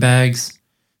frame bags.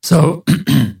 So,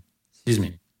 excuse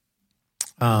me.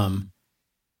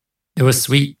 It was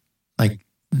sweet, like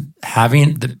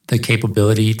having the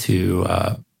capability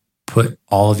to put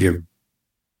all of your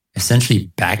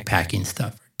essentially backpacking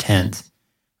stuff, tent,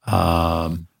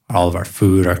 all of our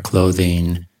food, our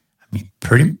clothing. I mean,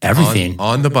 pretty everything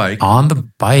on the bike. On the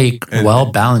bike, And-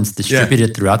 well balanced,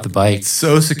 distributed throughout the bike.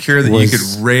 So secure that you could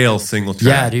rail single track.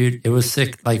 Yeah, dude, it was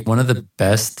sick. Like one of the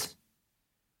best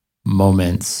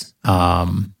moments.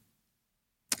 Well,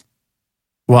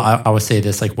 I would say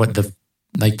this, like the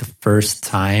first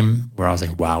time where I was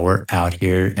like, wow, we're out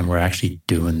here and we're actually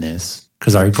doing this.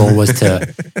 Because our goal was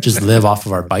to just live off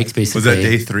of our bikes, basically. Was that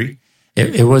day 3?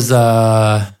 It was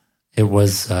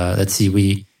let's see,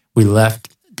 we left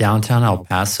downtown El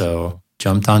Paso,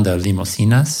 jumped on the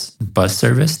Limosinas bus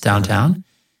service downtown,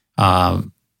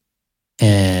 and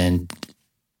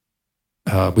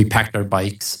we packed our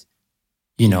bikes,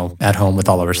 at home with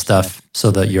all of our stuff,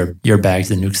 so that your bags,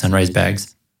 the Nuke Sunrise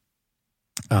bags,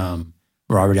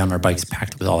 were already on our bikes,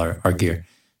 packed with all our gear.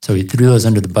 So we threw those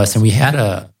under the bus, and we had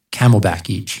a Camelback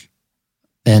each.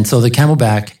 And so the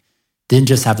Camelback didn't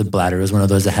just have the bladder. It was one of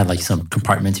those that had like some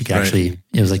compartments you could actually,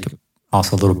 it was like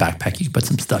also a little backpack you could put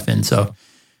some stuff in. So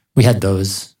we had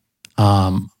those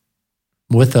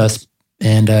with us.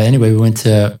 And anyway, we went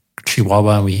to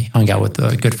Chihuahua and we hung out with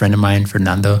a good friend of mine,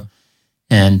 Fernando.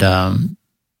 And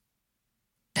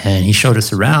he showed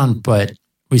us around, but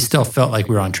we still felt like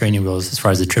we were on training wheels as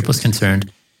far as the trip was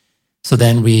concerned. So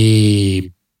then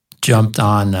we jumped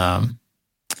on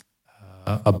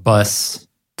a bus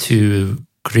to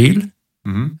Creel,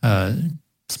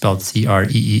 spelled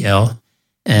Creel,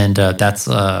 and that's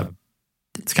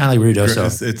it's kind of like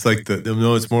Ruidoso. It's like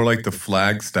it's more like the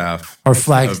Flagstaff or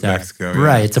Flagstaff, of Mexico,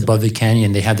 right? Yeah. It's above the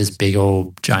canyon. They have this big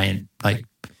old giant, like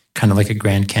kind of like a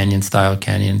Grand Canyon style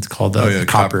canyon. It's called the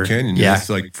Copper Canyon. Yeah, it's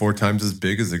like 4 times as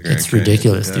big as the Grand. It's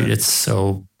ridiculous, Canyon. dude. It's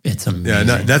amazing.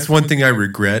 Yeah, that's one thing I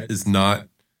regret is not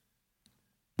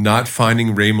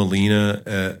finding Ray Molina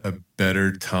at a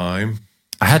better time.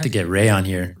 I had to get Ray on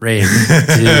here. Ray,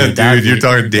 dude, you're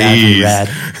talking days.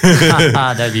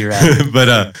 That'd be rad.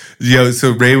 But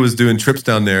so Ray was doing trips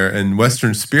down there, and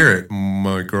Western Spirit,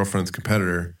 my girlfriend's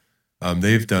competitor,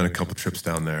 they've done a couple trips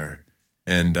down there,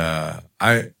 and I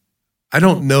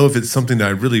don't know if it's something that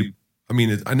I really. I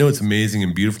mean, I know it's amazing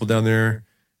and beautiful down there,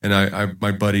 and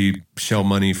my buddy Shell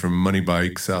Money from Money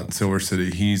Bikes out in Silver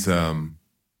City, he's down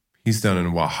in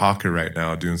Oaxaca right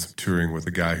now doing some touring with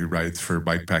a guy who writes for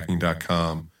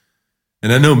bikepacking.com.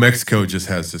 And I know Mexico just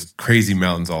has just crazy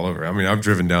mountains all over. I mean, I've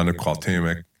driven down to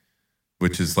Cuauhtemoc,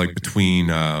 which is like between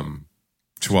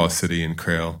Chihuahua City and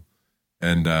Creel,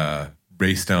 and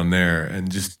raced down there.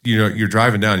 And just, you're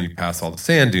driving down and you pass all the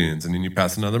sand dunes, and then you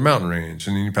pass another mountain range,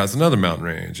 and then you pass another mountain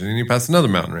range, and then you pass another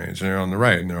mountain range, and they're on the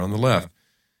right and they're on the left.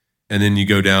 And then you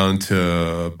go down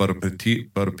to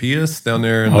Batopilas down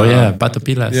there.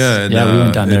 Batopilas. Yeah, we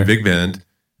went down there. Big Bend,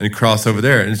 and you cross over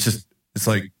there. And it's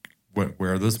like,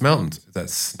 where are those mountains? Is that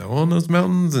snow on those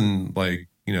mountains? And like,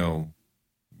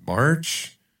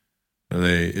 March? Or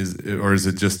is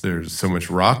it just there's so much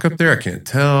rock up there? I can't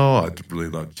tell. I'd really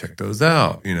love to check those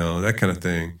out, that kind of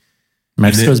thing.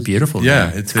 Mexico's beautiful. Yeah,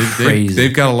 man. it's crazy.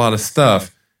 They've got a lot of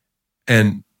stuff.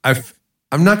 And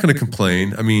I'm not going to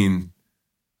complain. I mean,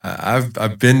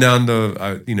 I've been down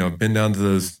to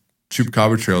those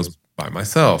Chupacabra trails by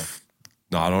myself,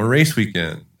 not on a race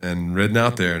weekend, and ridden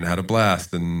out there and had a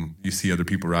blast. And you see other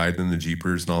people riding in the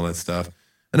Jeepers and all that stuff.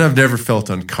 And I've never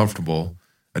felt uncomfortable.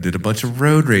 I did a bunch of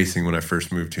road racing when I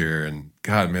first moved here, and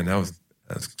God, man, that was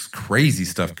crazy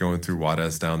stuff going through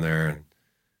Juarez down there and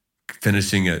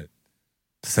finishing at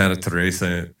Santa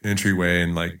Teresa entryway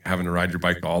and like having to ride your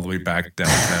bike all the way back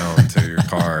downtown to your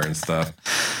car and stuff.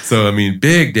 So, I mean,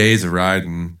 big days of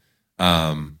riding.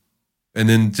 And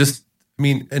then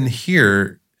and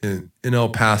here in El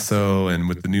Paso and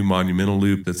with the new Monumental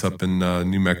Loop that's up in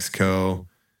New Mexico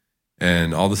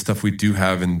and all the stuff we do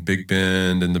have in Big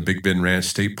Bend and the Big Bend Ranch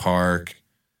State Park,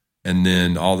 and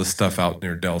then all the stuff out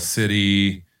near Del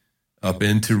City, up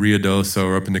into Ruidoso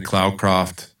or up into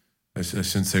Cloudcroft. I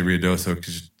shouldn't say Ruidoso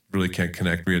because you really can't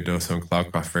connect Ruidoso and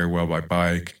Cloudcroft very well by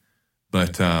bike.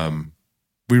 But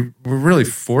we're really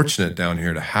fortunate down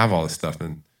here to have all this stuff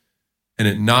and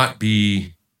it not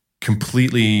be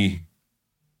completely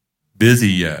busy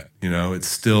yet. It's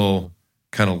still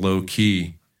kind of low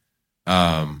key.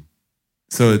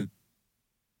 So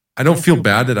I don't feel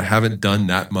bad that I haven't done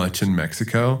that much in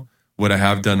Mexico. What I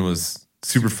have done was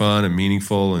super fun and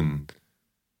meaningful, and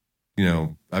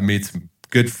I made some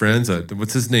good friends.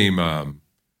 What's his name?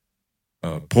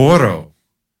 Porro.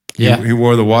 Yeah. He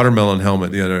wore the watermelon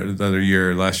helmet the other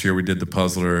year. Last year we did the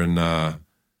Puzzler, and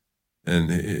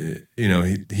you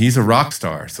know, he's a rock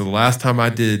star. So the last time I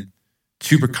did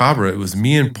Chupacabra, it was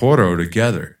me and Porro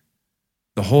together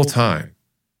the whole time.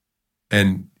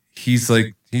 And he's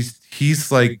like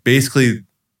basically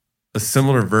a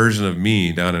similar version of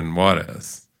me down in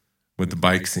Juarez with the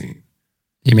bike scene.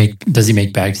 Does he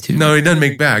make bags too? No, he doesn't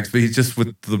make bags, but he's just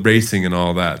with the racing and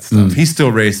all that stuff. He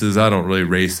still races. I don't really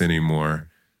race anymore.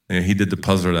 And he did the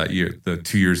Puzzler that year,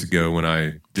 2 years ago when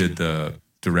I did the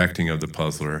directing of the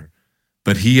Puzzler.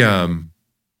 But he, you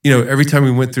know, every time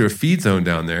we went through a feed zone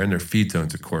down there, and their feed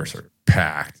zones, of course, are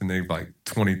packed, and they've like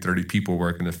 20, 30 people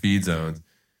working the feed zones,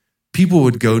 people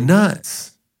would go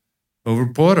nuts over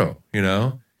Porro, you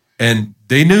know? And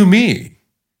they knew me,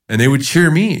 and they would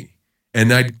cheer me.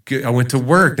 And I went to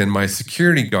work, and my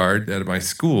security guard at my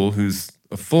school, who's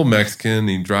a full Mexican,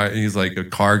 he's like a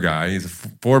car guy. He's a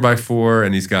 4x4,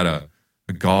 and he's got a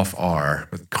Golf R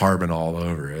with carbon all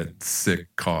over it. Sick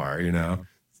car, you know,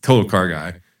 total car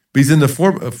guy. But he's in the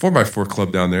 4x4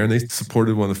 club down there, and they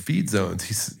supported one of the feed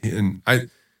zones.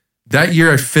 That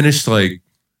year I finished like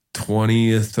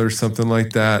 20th or something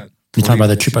like that. You talking about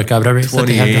the Chupacabra race that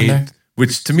they have down there?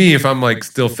 Which to me, if I'm like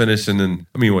still finishing, and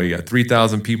I mean, you got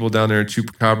 3,000 people down there at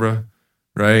Chupacabra,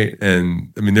 right?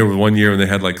 And I mean, there was one year when they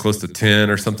had like close to 10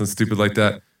 or something stupid like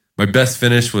that. My best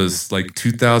finish was like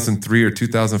 2003 or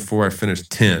 2004. I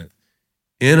finished 10th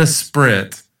in a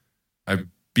sprint. I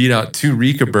beat out 2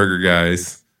 Rika Burger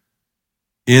guys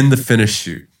in the finish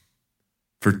chute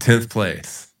for 10th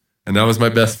place. And that was my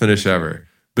best finish ever.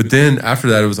 But then after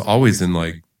that, it was always in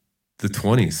like the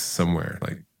 20s somewhere,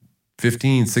 like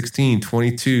 15, 16,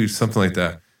 22, something like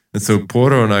that. And so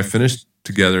Porro and I finished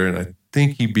together, and I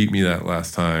think he beat me that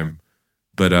last time.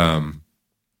 But, and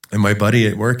my buddy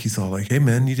at work, he's all like, "Hey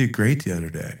man, you did great the other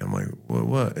day." I'm like,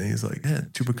 what? And he's like, "Yeah,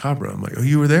 Chupacabra." I'm like, "Oh,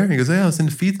 you were there?" And he goes, "Yeah, I was in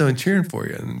the feed zone cheering for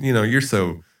you." And you know, you're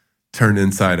so turned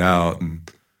inside out. And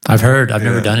I've heard, I've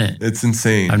never done it. It's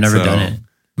insane. I've never done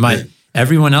it.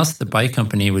 Everyone else at the bike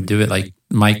company would do it. Like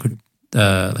Mike would,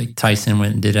 like Tyson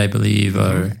went and did, I believe,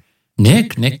 or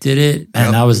Nick did it.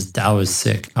 And I was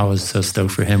sick. I was so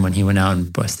stoked for him when he went out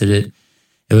and busted it.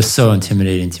 It was so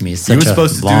intimidating to me. He was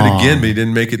supposed to do it again, but he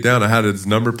didn't make it down. I had his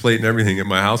number plate and everything at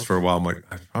my house for a while. I'm like,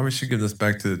 I probably should give this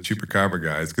back to the Chupacabra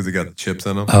guys because they got the chips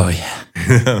in them. Oh, yeah.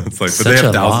 It's like, but they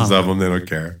have thousands of them. They don't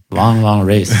care. Long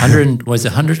race. 100, was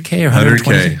it 100K or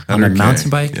 120? 100K. On a mountain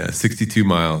bike? Yeah, 62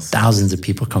 miles. Thousands of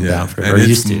people come down for it. And or it's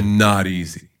used to. Not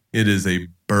easy. It is a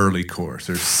burly course.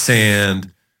 There's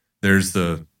sand. There's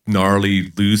the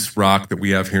gnarly loose rock that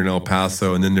we have here in El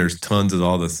Paso. And then there's tons of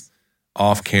all this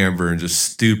off camber and just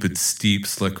stupid steep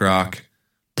slick rock,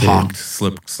 pocked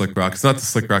slick rock. It's not the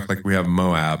slick rock like we have in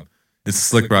Moab. It's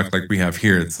slick rock like we have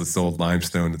here. It's this old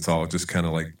limestone. It's all just kind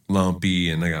of like lumpy,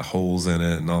 and they got holes in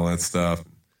it and all that stuff.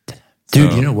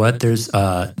 Dude, you know what? There's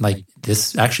like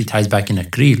this actually ties back into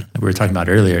Krill that we were talking about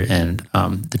earlier, and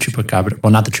the Chupacabra.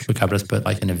 Well, not the Chupacabras, but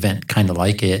like an event kind of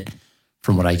like it,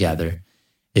 from what I gather,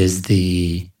 is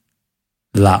the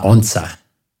La Onza.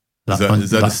 Is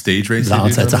that a stage race? La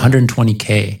Onza. It's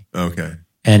 120K. Okay.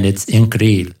 And it's in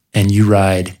Krill, and you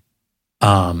ride,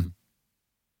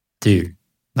 dude,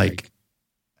 like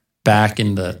back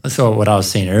in so what I was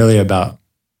saying earlier about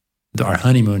our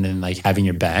honeymoon and like having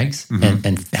your bags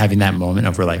and having that moment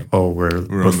of we're like, oh,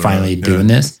 we're finally doing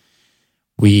this.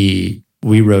 We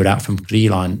rode out from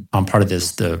Krill on part of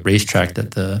the racetrack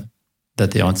that the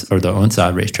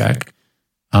Onza racetrack.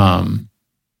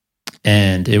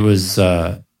 And it was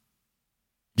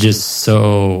just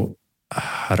so,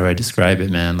 how do I describe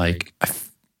it, man? Like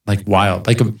wild,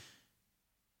 like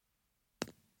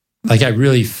I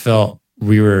really felt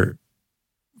we were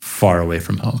far away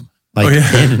from home, like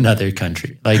in another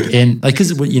country,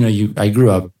 because I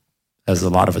grew up, as a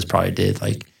lot of us probably did,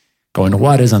 like going to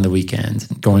Juarez on the weekends,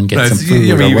 go and get some food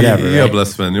or whatever. You habla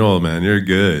español, man. You're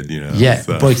good, you know. Yeah,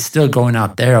 so. But still going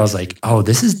out there, I was like, oh,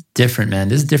 this is different, man.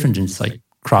 This is different than just like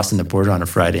crossing the border on a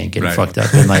Friday and getting fucked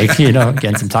up and like,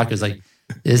 getting some tacos. Like,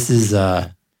 this is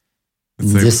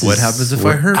what happens if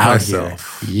I hurt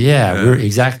myself? Yeah, we're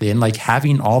exactly. And like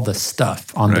having all the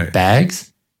stuff on the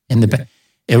bags in the bag,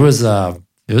 it was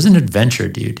an adventure,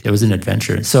 dude. It was an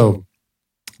adventure. So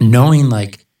knowing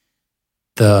like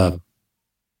the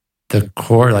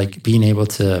core, like being able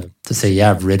to say, yeah,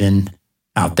 I've ridden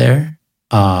out there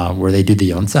where they do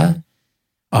the Onza.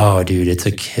 Oh, dude, it's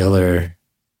a killer.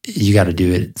 You got to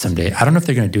do it someday. I don't know if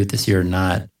they're going to do it this year or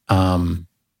not.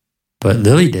 But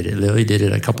Lily did it. Lily did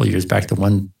it a couple of years back,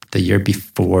 the year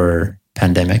before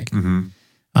pandemic,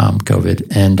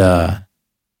 COVID. And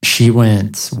she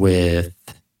went with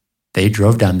they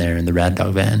drove down there in the Rad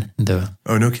Dog van,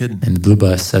 Oh, no kidding. in the blue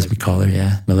bus, as we call her.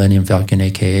 Yeah, Millennium Falcon,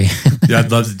 aka. Yeah,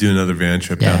 I'd love to do another van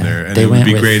trip down there. And they it would went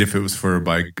be with- great if it was for a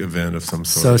bike event of some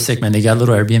sort. So sick, man. They got a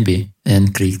little Airbnb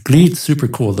and Greed, super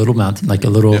cool. Little mountain, like a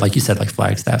little, like you said, like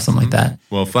Flagstaff, something like that.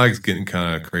 Well, Flag's getting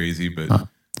kind of crazy, but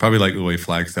probably like the way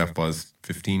Flagstaff was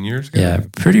 15 years ago. Yeah,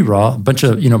 pretty raw. Bunch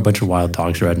of wild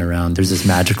dogs riding around. There's this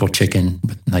magical chicken,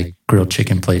 like grilled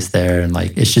chicken place there, and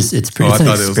like it's pretty. Oh, I it's an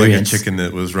thought it was like a experience. chicken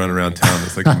that was running around town.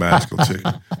 It's like a magical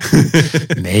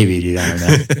chicken. Maybe, dude, I don't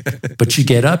know. But you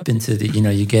get up into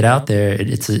you get out there.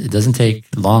 It doesn't take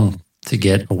long to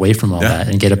get away from all that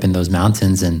and get up in those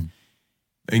mountains and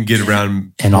get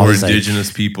around and all more these, like-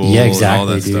 indigenous people. yeah, and exactly, all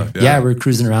that dude. stuff. Yeah, we're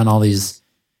cruising around all these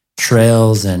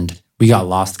trails, and we got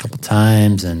lost a couple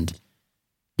times, and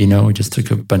we just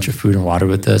took a bunch of food and water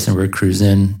with us, and we're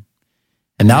cruising,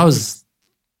 and that was,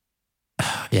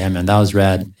 yeah, man, that was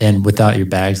rad. And without your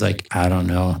bags, like I don't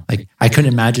know, like I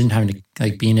couldn't imagine having to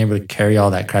like being able to carry all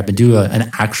that crap and do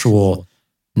an actual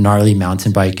gnarly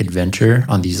mountain bike adventure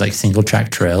on these like single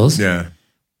track trails. Yeah.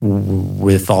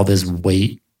 With all this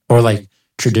weight or like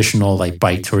traditional like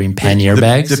bike touring pannier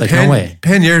bags. Like no way.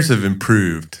 Panniers have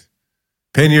improved.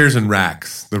 Panniers and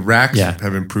racks. The racks Yeah.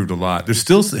 have improved a lot. They're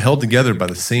still held together by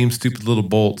the same stupid little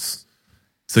bolts.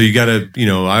 So you got to,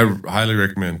 I highly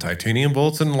recommend titanium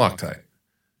bolts and Loctite.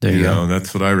 There you go.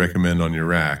 That's what I recommend on your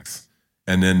racks.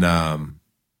 And then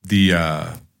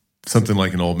the something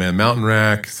like an Old Man Mountain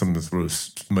rack, something that's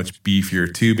much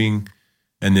beefier tubing,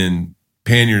 and then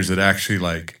panniers that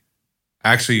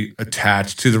actually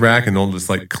attach to the rack and don't just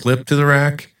like clip to the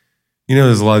rack.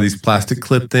 There's a lot of these plastic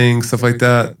clip things, stuff like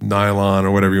that, nylon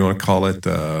or whatever you want to call it,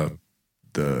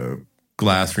 the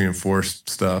glass reinforced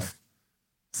stuff.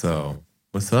 So,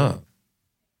 what's up?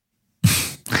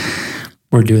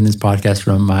 We're doing this podcast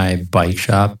from my bike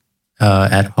shop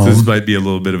at home. So this might be a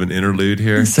little bit of an interlude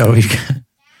here. So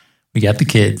we got the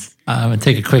kids. I'm gonna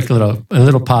take a quick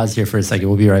little pause here for a second.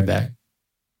 We'll be right back.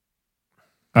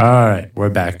 All right, we're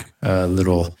back. A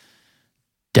little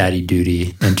daddy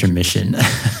duty intermission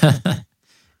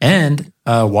and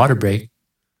water break.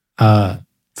 So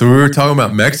we were talking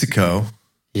about Mexico.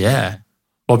 Yeah.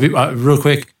 Well, real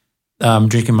quick, I'm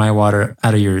drinking my water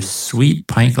out of your sweet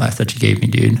pint glass that you gave me,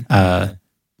 dude.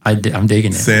 I'm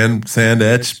digging it. Sand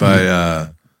etched by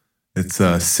it's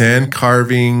sand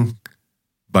carving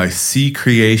by C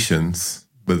Creations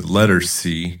with letter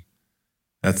C.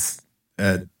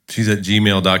 She's at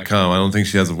gmail.com. I don't think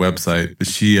she has a website, but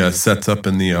she sets up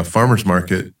in the farmer's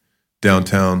market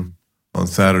downtown on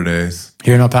Saturdays.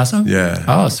 Here in El Paso? Yeah.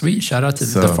 Oh, sweet. Shout out to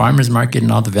the farmers market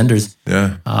and all the vendors.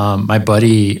 Yeah. My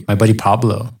buddy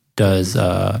Pablo does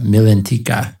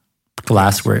Milentica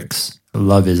Glassworks. I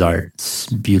love his art. It's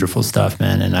beautiful stuff,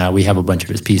 man. And we have a bunch of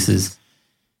his pieces.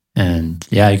 And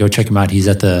yeah, go check him out. He's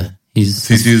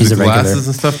using glasses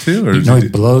and stuff too? Or he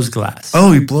blows glass.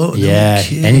 Oh, he blows. Yeah.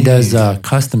 No And he does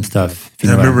custom stuff. I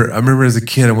remember as a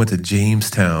kid, I went to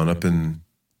Jamestown up in,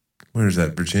 where is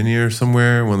that, Virginia or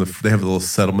somewhere? They have a little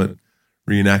settlement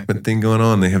reenactment thing going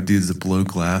on. They have dudes that blow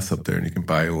glass up there, and you can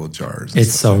buy little jars.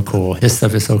 It's so cool. His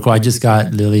stuff is so cool. I just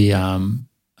got Lily for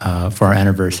our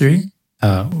anniversary.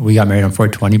 We got married on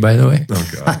 420, by the way.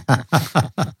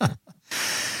 Oh, God.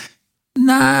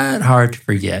 Not hard to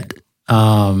forget.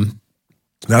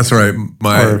 That's right.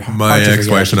 My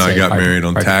ex-wife and I got hard- married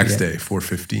on hard to tax forget. day,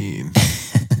 4/15.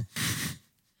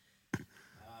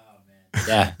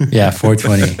 Yeah,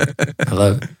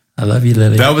 420. I love you,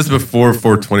 Lily. That was before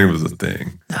 420 was a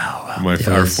thing. Oh, wow. Or It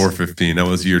was- 415. That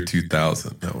was year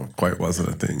 2000. That quite wasn't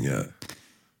a thing yet.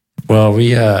 Well,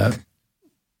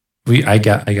 I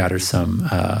got her some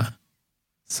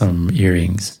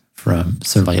earrings from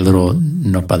some like little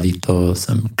nopalito,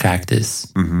 some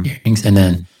cactus earrings, and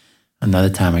then another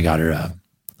time I got her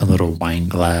a little wine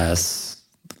glass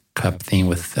cup thing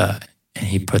with, and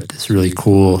he put this really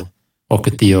cool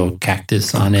Ocotillo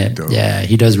cactus on it. Dope. Yeah,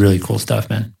 he does really cool stuff,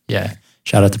 man. Yeah,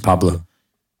 shout out to Pablo.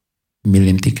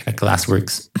 Milentica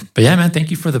Glassworks. But yeah, man,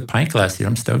 thank you for the pint glass, dude.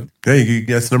 I'm stoked. Hey,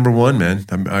 that's number one, man.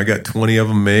 I got 20 of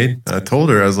them made. I told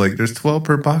her, I was like, there's 12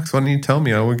 per box. Why didn't you tell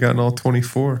me? I would have gotten all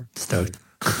 24. Stoked.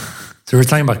 So we're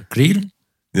talking about grill?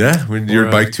 Yeah, when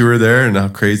your bike tour there and how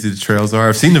crazy the trails are.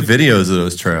 I've seen the videos of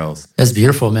those trails. That's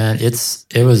beautiful, man.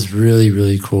 It was really,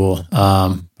 really cool.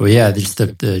 But yeah, just the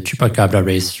Chupacabra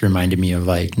race reminded me of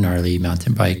like gnarly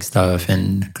mountain bike stuff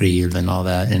and grill and all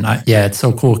that. And it's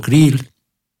so cool. Grill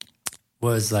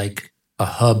was like a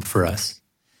hub for us.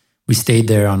 We stayed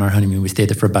there on our honeymoon. We stayed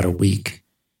there for about a week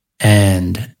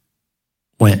and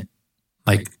went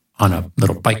like on a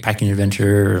little bike packing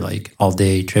adventure, like all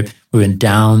day trip. We went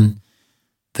down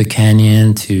the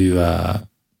canyon to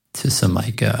to some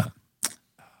like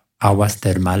aguas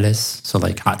termales, so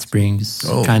like hot springs,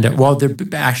 Oh. kind of. Well, they're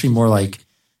actually more like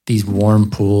these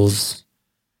warm pools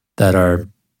that are,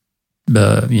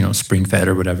 spring fed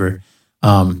or whatever.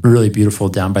 Really beautiful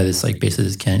down by this like base of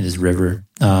this canyon, this river.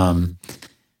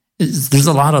 There's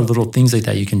a lot of little things like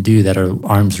that you can do that are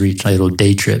arm's reach, like little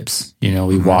day trips.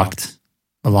 We walked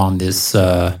along this, we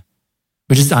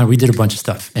did a bunch of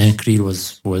stuff, and Creel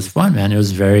was fun, man. It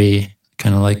was very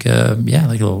kind of like like a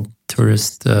little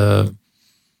tourist, little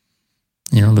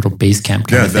base camp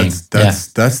kind of thing.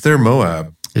 That's their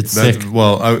Moab. It's sick.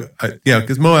 Well,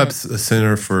 because Moab's a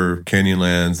center for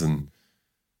Canyonlands and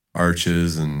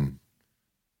Arches and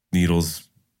Needles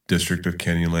district of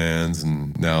Canyonlands,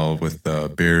 and now with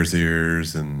Bears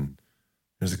Ears, and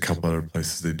there's a couple other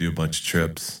places they do a bunch of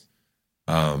trips.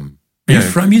 Are you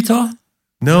from Utah?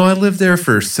 No, I lived there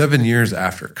for 7 years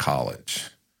after college.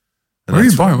 And Where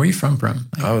were you born? Where are you from?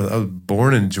 I was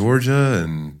born in Georgia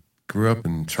and grew up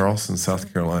in Charleston,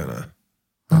 South Carolina.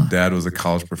 My dad was a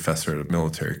college professor at a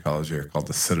military college here called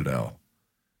the Citadel.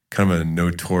 Kind of a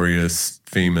notorious,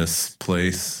 famous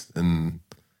place in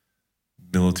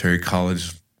military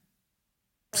college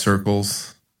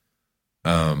circles,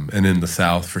 and in the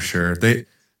South for sure.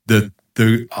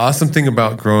 The awesome thing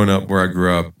about growing up where I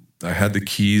grew up, I had the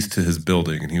keys to his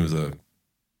building, and he was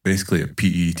basically a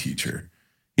PE teacher.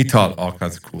 He taught all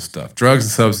kinds of cool stuff: drugs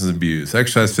and substance abuse,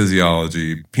 exercise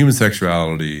physiology, human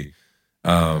sexuality.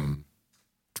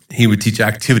 He would teach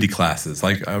activity classes.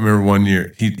 Like I remember one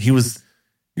year,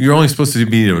 you're only supposed to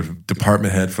be a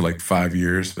department head for like 5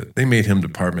 years, but they made him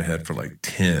department head for like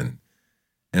 10.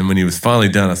 And when he was finally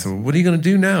done, I said, well, what are you going to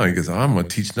do now? He goes, I'm going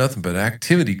to teach nothing but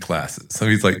activity classes. So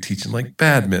he's like teaching like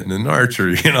badminton and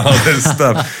archery and all this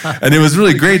stuff. And it was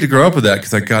really great to grow up with that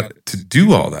because I got to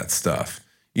do all that stuff,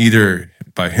 either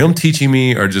by him teaching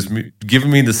me or just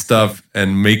giving me the stuff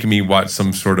and making me watch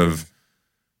some sort of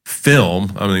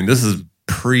film. I mean, this is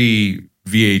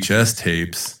pre-VHS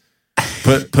tapes.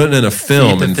 Putting in a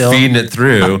film and feeding it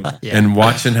through and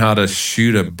watching how to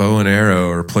shoot a bow and arrow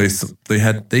or place. I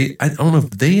don't know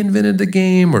if they invented the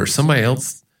game or somebody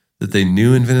else that they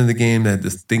knew invented the game. They had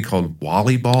this thing called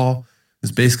volleyball.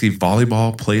 It's basically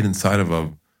volleyball played inside of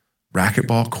a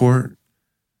racquetball court.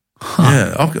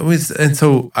 Yeah. And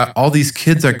so all these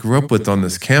kids I grew up with on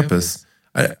this campus,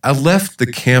 I left the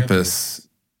campus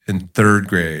in 3rd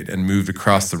grade and moved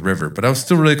across the river, but I was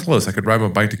still really close. I could ride my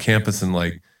bike to campus in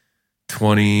like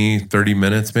 20, 30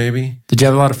 minutes maybe. Did you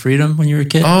have a lot of freedom when you were a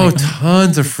kid? Oh,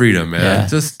 tons of freedom, man. Yeah,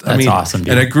 that's awesome,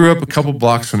 dude. And I grew up a couple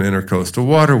blocks from the Intercoastal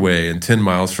Waterway and 10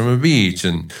 miles from a beach.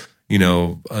 And,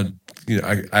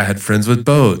 I had friends with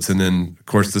boats. And then, of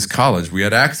course, this college, we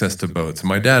had access to boats. And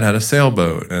my dad had a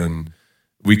sailboat. And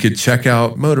we could check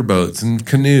out motorboats and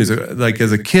canoes. Like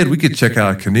as a kid, we could check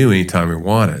out a canoe anytime we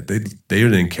wanted. They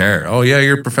didn't care. Oh, yeah,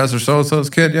 you're Professor So-and-so's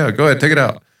kid? Yeah, go ahead, take it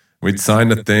out. We'd sign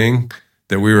the thing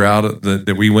that we were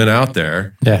that we went out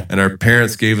there, and our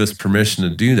parents gave us permission to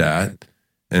do that,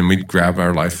 and we'd grab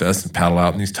our life vests and paddle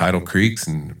out in these tidal creeks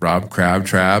and rob crab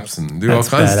traps and do all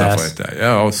kinds of stuff like that.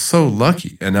 Yeah, I was so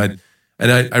lucky, and I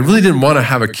really didn't want to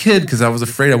have a kid because I was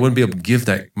afraid I wouldn't be able to give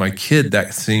my kid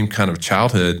that same kind of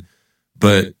childhood.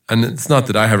 And it's not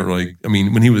that I haven't really. I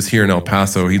mean, when he was here in El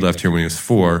Paso, he left here when he was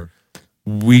 4.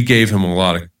 We gave him a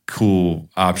lot of cool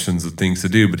options of things to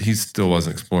do, but he still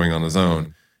wasn't exploring on his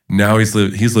own. Now he's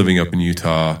living up in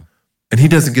Utah, and he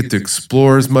doesn't get to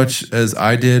explore as much as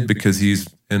I did because he's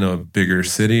in a bigger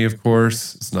city, of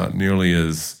course. It's not nearly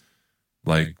as,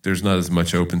 there's not as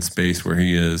much open space where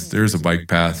he is. There's a bike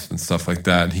path and stuff like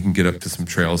that, and he can get up to some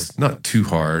trails. Not too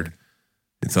hard.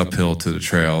 It's uphill to the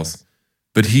trails.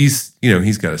 But he's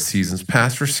got a season's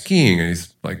pass for skiing, and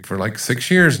he's for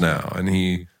 6 years now, and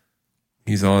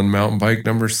he's on mountain bike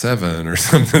number 7 or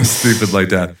something stupid like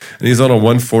that. And he's on a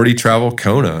 140 travel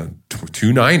Kona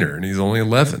 2.9er, and he's only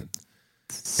 11.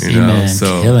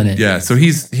 Killing it. Yeah, so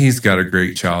he's got a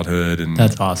great childhood, and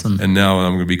that's awesome. And now when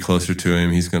I'm going to be closer to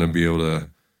him, he's going to be able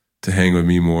to hang with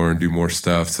me more and do more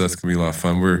stuff. So that's going to be a lot of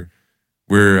fun.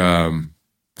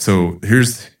 So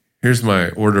here's my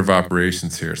order of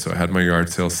operations here. So I had my yard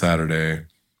sale Saturday.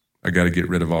 I got to get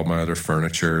rid of all my other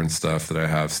furniture and stuff that I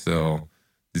have still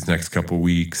these next couple of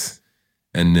weeks.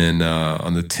 And then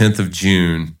on the 10th of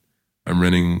June, I'm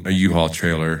renting a U-Haul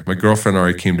trailer. My girlfriend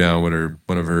already came down with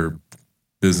one of her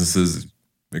businesses,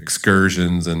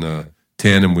 excursions, and a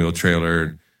tandem wheel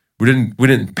trailer. We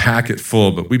didn't pack it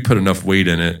full, but we put enough weight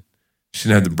in it. She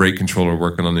didn't have the brake controller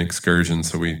working on the excursion,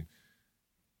 so we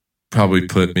probably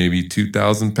put maybe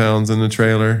 2,000 pounds in the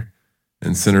trailer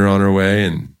and sent her on her way.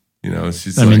 And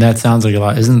she's. I mean, that sounds like a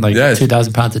lot. Isn't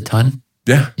 2,000 pounds a ton?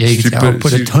 Yeah. Yeah, you can say, I'll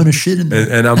put a ton of shit in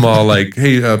there. And I'm all like,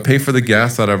 hey, pay for the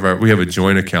gas out of we have a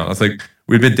joint account. I was like,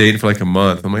 we'd been dating for like a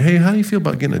month. I'm like, hey, how do you feel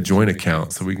about getting a joint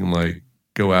account so we can like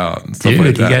go out and stuff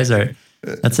like that? You guys are,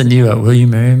 that's a new, will you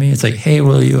marry me? It's like, hey,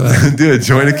 will you do a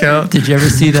joint account? Did you ever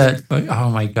see that?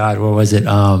 Oh my God, what was it?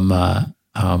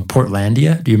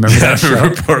 Portlandia? Do you remember that show? I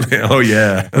remember Portlandia. Oh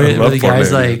yeah. Where the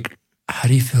guy's like, how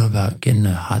do you feel about getting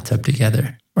a hot tub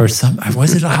together? Or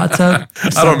was it a hot tub?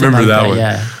 I don't remember that one.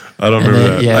 Yeah. I don't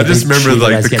remember that. I just remember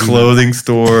like the clothing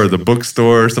store or the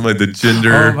bookstore or something like the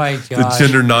gender, the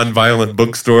gender nonviolent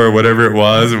bookstore or whatever it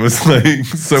was. It was like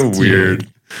so weird.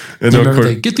 And of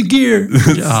course, get the gear.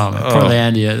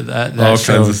 Portlandia, that all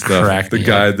kinds of stuff. The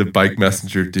guy, the bike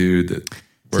messenger dude that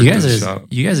worked in the shop.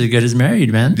 You guys are good as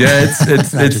married, man. Yeah,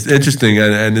 it's interesting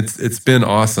and it's been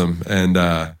awesome. And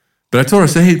but I told her,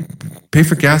 say, hey, pay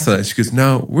for gas on it. She goes,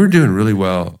 no, we're doing really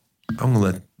well. I'm gonna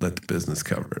let the business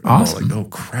cover it. Awesome. I'm like, oh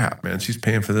crap, man, she's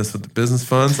paying for this with the business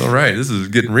funds. All right, this is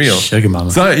getting real. Sugar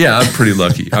mama. So yeah, I'm pretty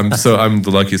lucky. I'm the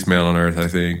luckiest man on earth, I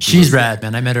think. She's rad,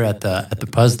 man. I met her at the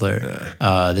Puzzler.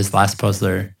 This last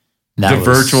Puzzler. The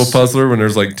virtual Puzzler when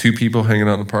there's like 2 people hanging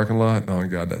out in the parking lot. Oh my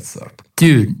God, that sucked.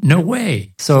 Dude, no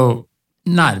way. So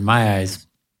not in my eyes.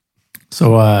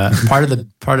 So part of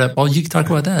well, you can talk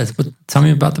about that. Tell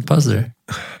me about the Puzzler.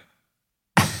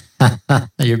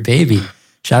 Your baby.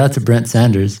 Shout out to Brent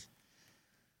Sanders.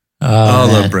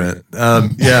 I love Brent.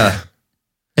 Yeah.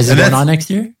 Is it going on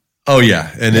next year? Oh yeah,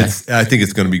 and I think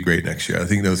it's going to be great next year. I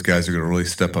think those guys are going to really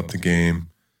step up the game.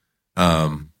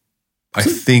 I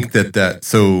think that.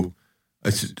 So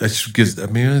let's do a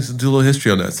little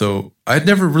history on that. So I'd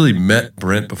never really met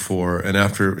Brent before, and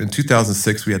in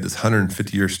 2006 we had this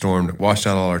 150-year storm that washed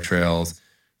out all our trails,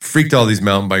 freaked all these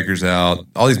mountain bikers out.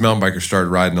 All these mountain bikers started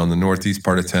riding on the northeast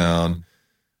part of town.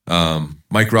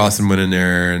 Mike Rawson went in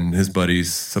there and his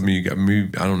buddies, some of you got me,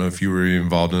 I don't know if you were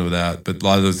involved in that, but a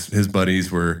lot of his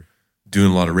buddies were doing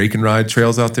a lot of rake and ride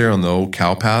trails out there on the old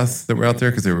cow paths that were out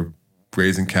there because they were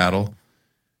grazing cattle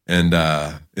and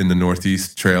in the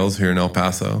northeast trails here in El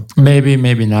Paso. Maybe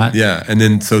not. Yeah. And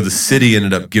then so the city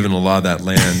ended up giving a lot of that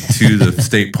land to the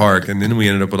state park. And then we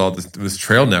ended up with all this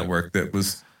trail network that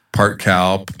was part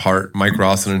cow, part Mike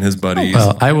Rawson and his buddies.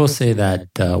 Well, I will say that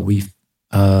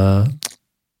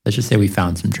let's just say we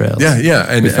found some trails. Yeah.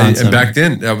 And back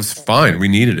then, that was fine. We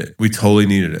needed it. We totally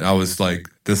needed it. I was like,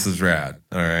 this is rad.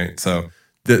 All right. So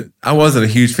I wasn't a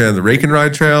huge fan of the rake and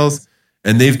ride trails,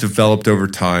 and they've developed over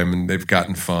time and they've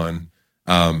gotten fun.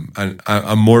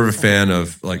 I'm more of a fan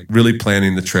of like really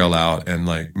planning the trail out and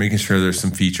like making sure there's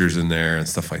some features in there and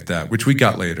stuff like that, which we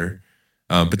got later.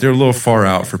 But they're a little far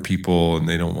out for people and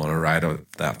they don't want to ride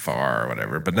that far or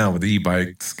whatever. But now with the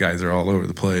e-bikes, guys are all over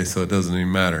the place, so it doesn't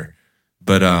even matter.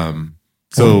 But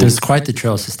there's quite the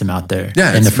trail system out there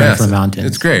in the Franklin Mountains.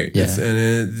 It's great. Yeah.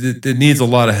 It needs a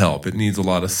lot of help. It needs a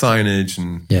lot of signage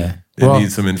and it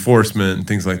needs some enforcement and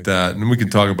things like that. And we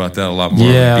can talk about that a lot more.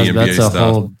 Yeah, that's a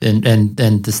whole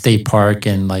and the state park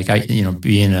and like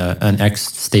being an ex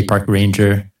state park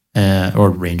ranger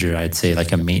I'd say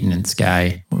like a maintenance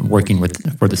guy working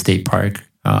for the state park.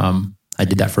 I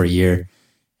did that for a year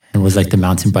and was like the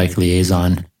mountain bike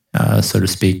liaison, so to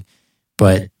speak.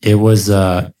 But it was,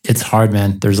 it's hard,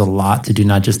 man. There's a lot to do,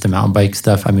 not just the mountain bike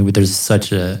stuff. I mean, there's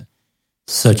such a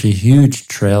huge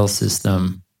trail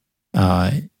system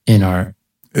in our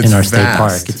state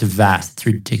park. It's vast. It's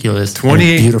ridiculous.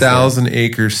 28,000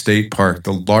 acre state park,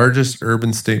 the largest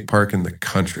urban state park in the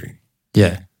country.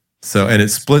 Yeah. So, and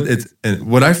it's split. And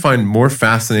what I find more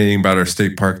fascinating about our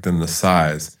state park than the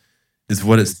size is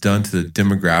what it's done to the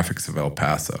demographics of El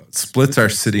Paso. It splits our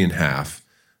city in half.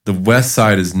 The west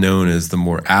side is known as the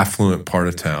more affluent part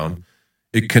of town.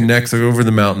 It connects over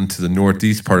the mountain to the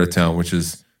northeast part of town, which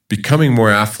is becoming more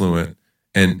affluent.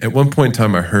 And at one point in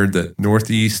time, I heard that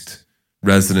northeast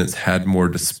residents had more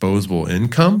disposable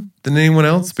income than anyone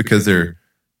else because their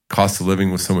cost of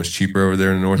living was so much cheaper over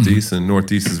there in the northeast. And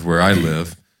northeast is where I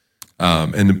live.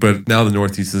 But now the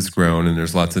northeast has grown and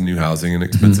there's lots of new housing and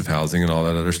expensive housing and all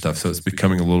that other stuff. So it's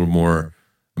becoming a little more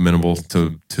amenable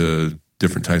to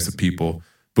different types of people.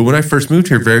 But when I first moved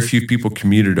here, very few people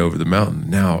commuted over the mountain.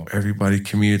 Now everybody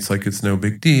commutes like it's no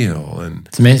big deal. And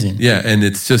it's amazing. Yeah. And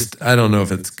it's just, I don't know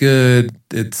if it's good.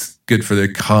 It's good for the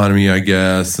economy, I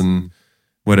guess, and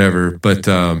whatever. But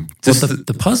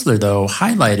the Puzzler, though,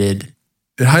 highlighted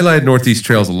Northeast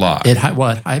Trails a lot.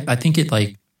 I think it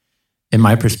like, in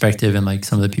my perspective and like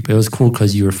some of the people, it was cool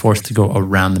because you were forced to go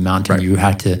around the mountain. Right. You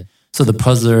had to, so the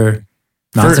Puzzler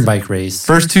mountain bike race.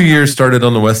 First 2 years started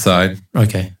on the west side.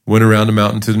 Okay. Went around the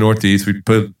mountain to the northeast. We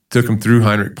took them through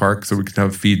Heinrich Park so we could have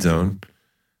a feed zone.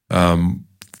 A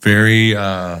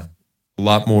a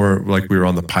lot more like we were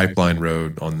on the Pipeline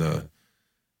Road on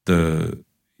the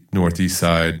northeast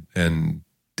side and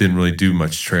didn't really do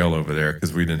much trail over there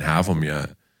because we didn't have them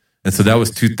yet. And so that was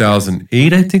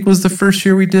 2008, I think, was the first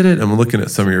year we did it. I'm looking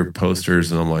at some of your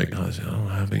posters, and I'm like, oh, I don't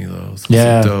have any of those.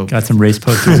 Yeah, so got some race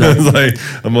posters.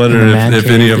 I'm wondering if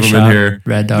any of them in here.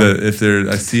 Red Dog. I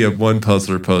see one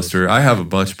puzzler poster. I have a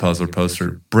bunch of puzzler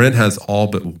posters. Brent has all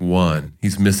but one.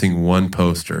 He's missing one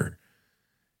poster.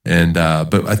 And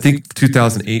but I think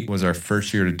 2008 was our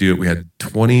first year to do it. We had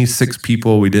 26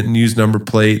 people. We didn't use number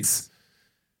plates.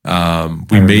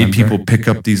 We made people pick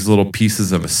up these little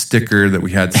pieces of a sticker that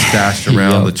we had stashed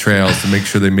around the trails to make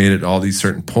sure they made it to all these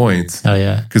certain points. Oh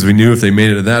yeah, because we knew if they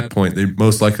made it to that point, they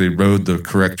most likely rode the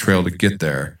correct trail to get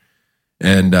there.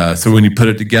 And so when you put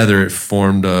it together, it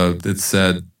formed. It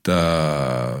said,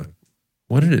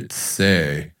 what did it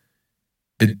say?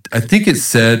 I think it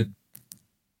said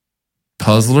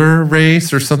puzzler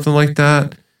race or something like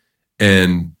that,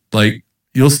 and like.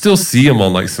 You'll still see them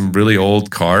on like some really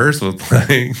old cars with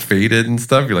like faded and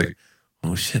stuff. You're like,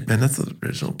 oh shit, man, that's the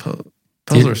original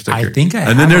puzzler sticker. I think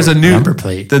and then there's a new number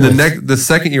plate. Then the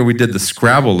second year we did the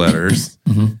Scrabble letters,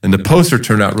 and the poster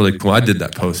turned out really cool. I did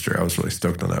that poster. I was really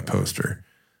stoked on that poster.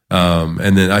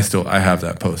 And then I have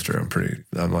that poster.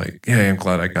 I'm like, yeah, I'm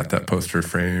glad I got that poster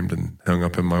framed and hung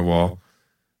up in my wall.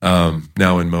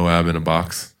 Now in Moab in a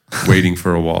box, waiting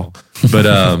for a wall. But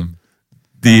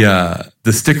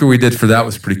the sticker we did for that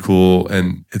was pretty cool,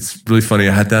 and it's really funny.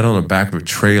 I had that on the back of a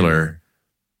trailer,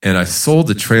 and I sold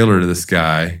the trailer to this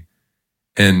guy.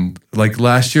 And like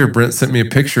last year, Brent sent me a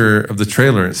picture of the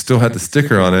trailer, and it still had the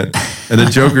sticker on it, and the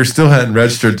Joker still hadn't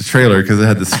registered the trailer because it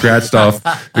had the scratched off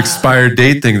expired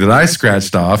date thing that I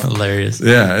scratched off. Hilarious.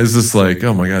 Yeah, it's just like,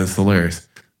 oh my god, it's hilarious.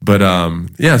 But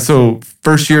yeah, so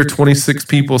first year 26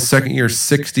 people, second year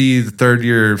 60, the third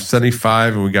year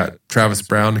 75, and we got Travis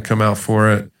Brown to come out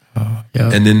for it. Oh, yeah.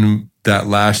 And then that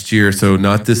last year, so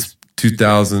not this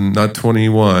 2000, not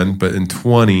 21, but in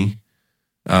 20,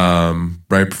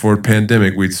 right before the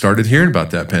pandemic, we'd started hearing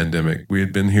about that pandemic. We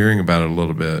had been hearing about it a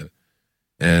little bit.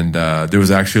 And there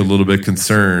was actually a little bit of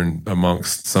concern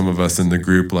amongst some of us in the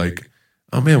group, like,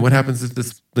 oh man, what happens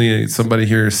if somebody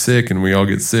here is sick and we all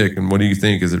get sick? And what do you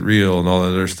think? Is it real? And all that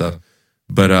other stuff.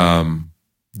 But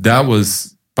that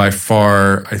was by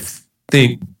far, I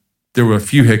think there were a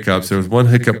few hiccups. There was one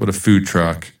hiccup with a food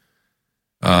truck.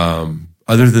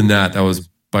 Other than that, that was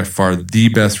by far the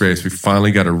best race. We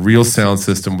finally got a real sound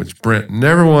system, which Brent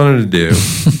never wanted to do.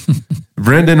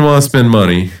 Brent didn't want to spend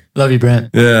money. Love you,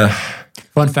 Brent. Yeah.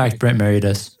 Fun fact, Brent married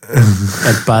us.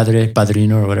 Like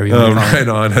padrino or whatever you want to call it. Right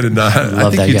on. I did not. I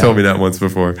think you guy. told me that once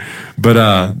before.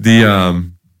 But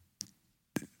the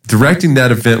directing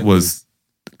that event was,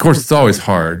 of course, it's always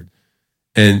hard.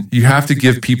 And you have to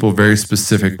give people very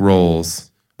specific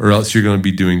roles, or else you're going to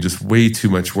be doing just way too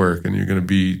much work and you're going to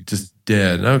be just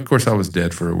dead. And of course, I was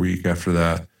dead for a week after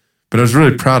that. But I was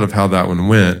really proud of how that one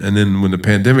went. And then when the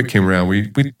pandemic came around, we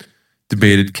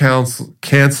debated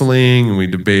canceling, and we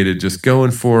debated just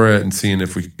going for it and seeing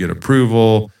if we could get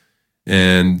approval.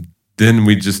 And then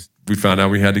we found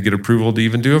out we had to get approval to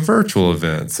even do a virtual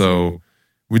event. So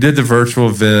we did the virtual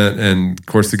event, and of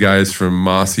course the guys from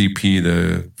Moss EP,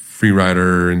 the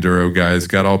freerider enduro guys,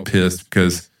 got all pissed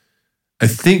because I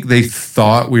think they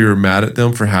thought we were mad at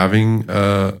them for having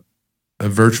a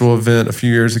virtual event a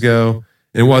few years ago.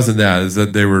 It wasn't that. It's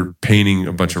that they were painting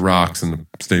a bunch of rocks in the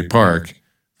state park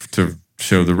to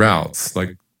show the routes,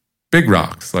 like big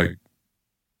rocks, like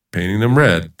painting them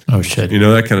red. Oh, shit. You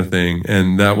know, that kind of thing.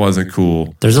 And that wasn't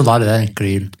cool. There's a lot of that in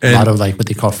Creel. A lot of like what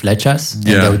they call flechas. And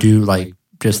they'll do like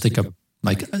just like a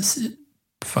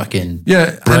fucking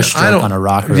brush stroke on a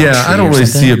rock or a tree I don't or really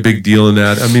something. see a big deal in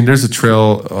that. I mean, there's a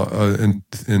trail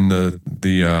in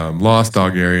the Lost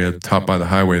Dog area, top by the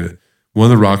highway, that one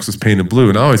of the rocks was painted blue,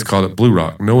 and I always called it Blue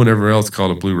Rock. No one ever else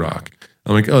called it Blue Rock.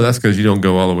 I'm like, oh, that's because you don't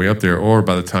go all the way up there, or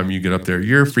by the time you get up there,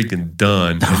 you're freaking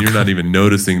done, and you're not even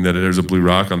noticing that there's a blue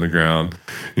rock on the ground,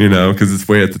 you know, because it's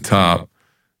way at the top.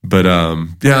 But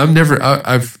yeah,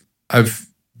 I've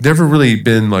never really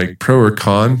been like pro or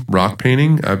con rock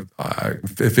painting.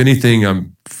 If anything,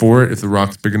 I'm for it if the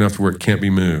rock's big enough to where it can't be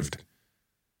moved.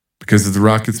 Because if the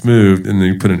rock gets moved and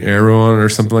then you put an arrow on it or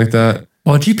something like that.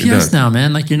 Well, GPS now,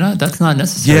 man, like that's not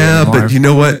necessary anymore. But you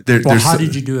know what? How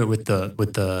did you do it with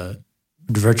the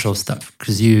virtual stuff?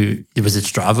 Because was it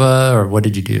Strava or what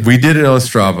did you do? We did it on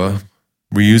Strava.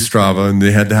 We used Strava, and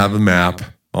they had to have a map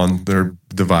on their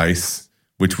device,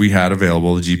 which we had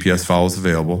available. The GPS file was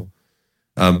available.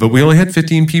 But we only had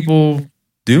 15 people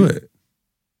do it.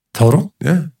 Total?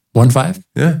 Yeah. 15?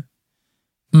 Yeah.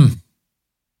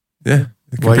 Yeah.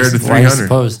 Compared to 300. Why I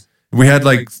suppose? We had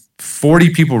like 40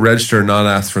 people register and not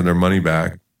ask for their money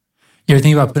back. You ever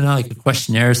think about putting out like a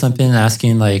questionnaire or something,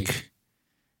 asking like,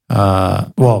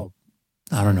 well,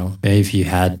 I don't know, maybe if you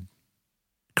had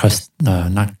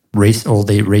not old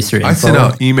day racer info. I sent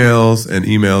out emails and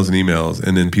emails and emails,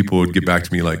 and then people would get back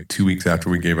to me like 2 weeks after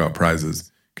we gave out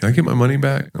prizes. Can I get my money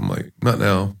back? I'm like, not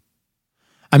now.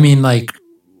 I mean, like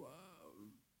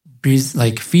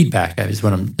feedback is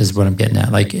what I'm getting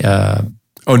at. Like,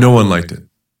 oh, no one liked it.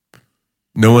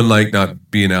 No one liked not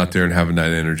being out there and having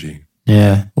that energy.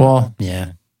 Yeah. Well,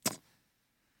 yeah.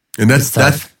 And that's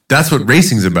what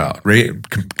racing's about.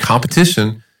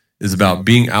 Competition is about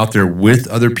being out there with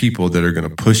other people that are going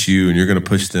to push you, and you're going to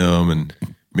push them, and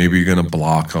maybe you're going to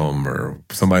block them, or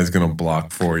somebody's going to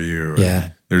block for you. Yeah.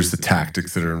 There's the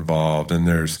tactics that are involved, and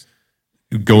there's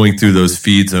going through those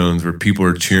feed zones where people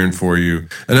are cheering for you.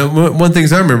 And one of the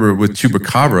things I remember with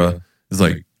Chupacabra is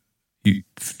like,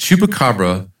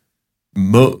 Chupacabra,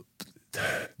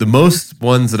 the most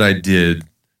ones that I did,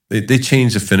 they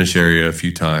changed the finish area a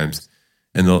few times.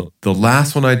 And the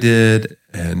last one I did,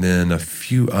 and then a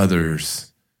few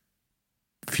others,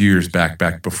 a few years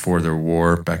back before their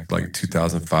war, back like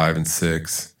 2005 and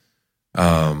 6,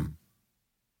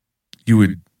 you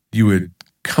would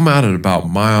come out at about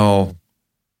mile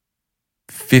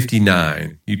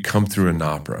 59. You'd come through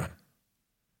Anapra,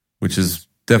 which is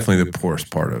definitely the poorest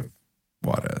part of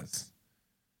Juarez.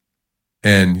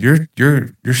 And you're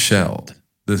shelled.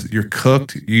 You're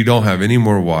cooked. You don't have any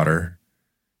more water.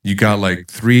 You got like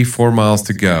 3-4 miles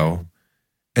to go.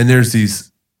 And there's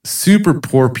these super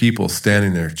poor people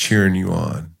standing there cheering you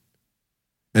on.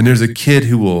 And there's a kid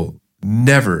who will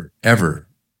never, ever,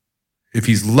 if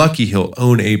he's lucky, he'll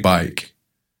own a bike.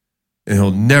 And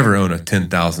he'll never own a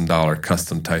 $10,000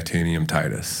 custom titanium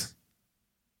Titus.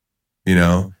 You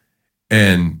know?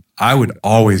 And I would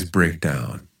always break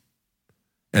down.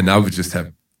 And I would just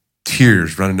have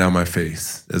tears running down my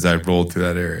face as I rolled through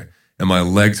that area. And my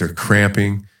legs are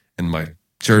cramping, and my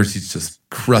jersey's just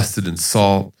crusted in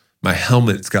salt. My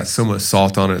helmet's got so much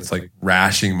salt on it, it's like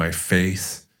rashing my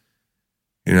face,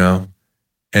 you know?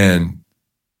 And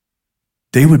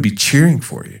they would be cheering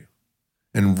for you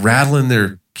and rattling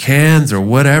their cans or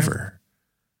whatever.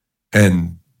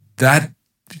 And that,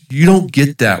 you don't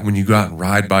get that when you go out and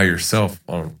ride by yourself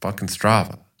on fucking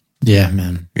Strava. Yeah,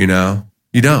 man. You know?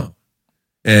 You don't.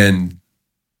 And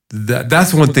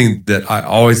that's one thing that I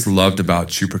always loved about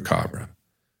Chupacabra.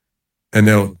 And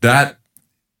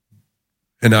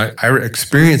I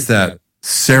experienced that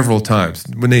several times.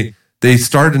 When they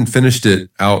started and finished it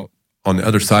out on the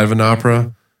other side of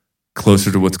Anapra, closer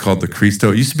to what's called the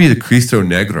Cristo. It used to be the Cristo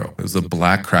Negro. It was the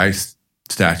Black Christ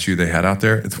statue they had out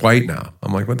there. It's white now.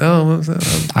 I'm like, what the hell was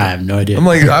that? I have no idea. I'm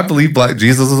like, I believe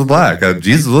Jesus was black.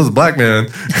 Jesus was a black man.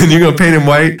 And you're going to paint him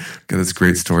white? Got this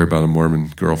great story about a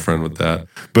Mormon girlfriend with that.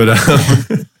 But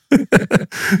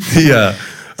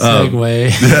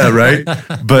segue. Yeah, right?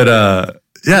 But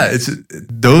yeah, it's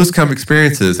those kind of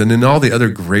experiences. And then all the other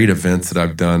great events that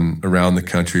I've done around the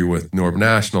country with Norb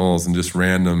Nationals and just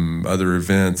random other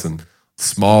events and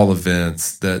small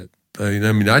events that,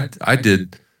 I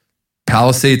did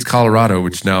Palisades, Colorado,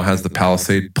 which now has the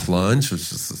Palisade Plunge,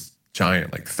 which is this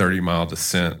giant, like 30-mile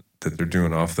descent that they're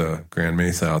doing off the Grand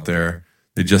Mesa out there.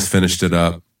 They just finished it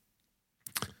up.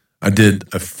 I did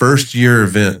a first-year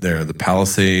event there, the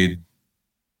Palisade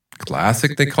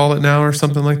Classic, they call it now, or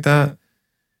something like that.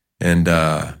 And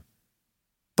a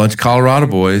bunch of Colorado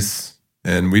boys,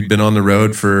 and we'd been on the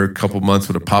road for a couple months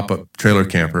with a pop-up trailer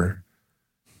camper.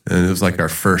 And it was like our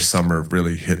first summer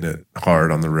really hitting it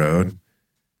hard on the road.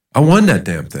 I won that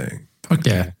damn thing. Fuck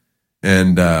yeah.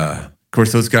 And of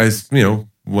course, those guys,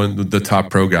 won the top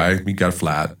pro guy. We got a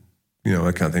flat,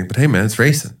 that kind of thing. But hey, man, it's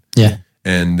racing. Yeah.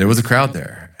 And there was a crowd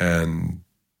there. And,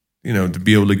 to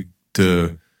be able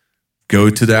to go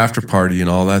to the after party and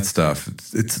all that stuff,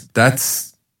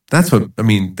 that's what,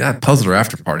 that Puzzler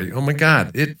after party, oh my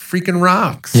God, it freaking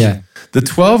rocks. Yeah. The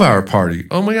 12-hour party,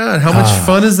 oh my God, how much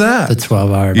fun is that? The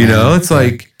 12-hour. It's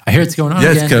like, I hear it's going on.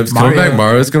 Yeah, again. it's coming back.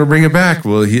 Mario's going to bring it back.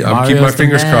 Well, I'm keeping my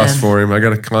fingers crossed for him. I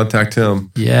got to contact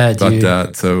him about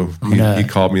that. So he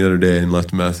called me the other day and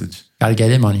left a message. Got to get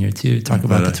him on here too. Talk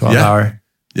about the 12-hour.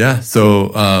 Yeah. So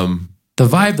the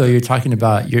vibe though you're talking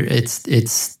about,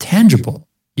 it's tangible.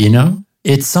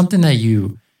 It's something that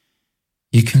you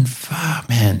can.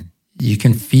 Man, you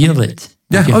can feel it.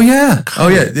 Yeah. Oh yeah.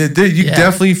 You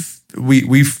definitely.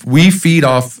 We feed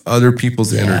off other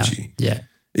people's energy. Yeah.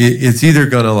 It's either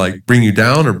going to like bring you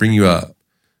down or bring you up.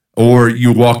 Or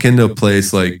you walk into a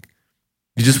place and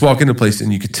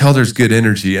you can tell there's good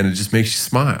energy and it just makes you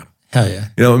smile. Hell yeah.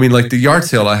 You know, I mean, like the yard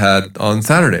sale I had on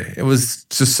Saturday, it was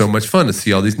just so much fun to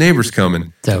see all these neighbors come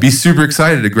and Dope. be super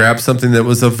excited to grab something that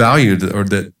was of value or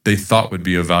that they thought would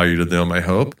be of value to them, I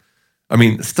hope. I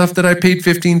mean, stuff that I paid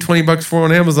 $15-$20 for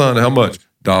on Amazon. How much?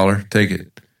 $1. Take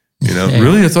it. You know,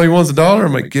 really? That's all you want is $1?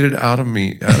 I'm like, get it out of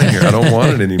here. I don't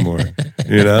want it anymore.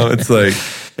 You know, it's like,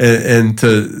 and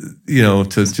to, you know,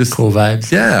 to just. Cool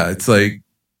vibes. Yeah. It's like,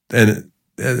 and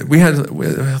we had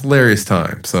a hilarious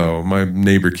time. So my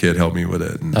neighbor kid helped me with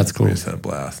it. And that's cool. We just had a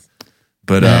blast.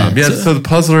 But so the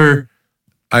Puzzler,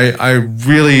 I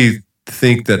really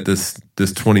think that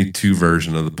this 22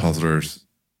 version of the Puzzlers,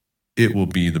 it will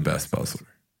be the best Puzzler.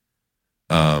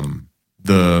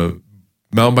 The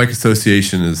Mountain Bike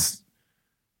Association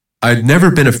I'd never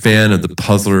been a fan of the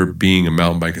Puzzler being a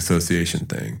mountain bike association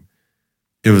thing.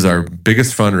 It was our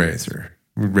biggest fundraiser.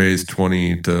 We raised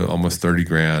 20 to almost 30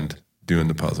 grand doing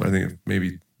the Puzzler. I think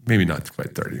maybe not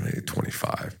quite 30, maybe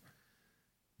 25.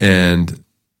 And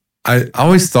I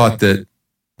always thought that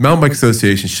Mountain Bike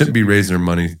Association shouldn't be raising their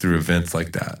money through events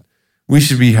like that. We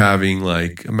should be having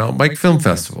like a mountain bike film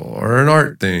festival or an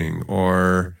art thing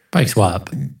or bike swap.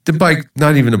 The bike,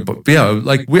 not even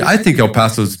I think El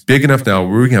Paso's big enough now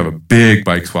where we can have a big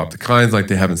bike swap, the kinds like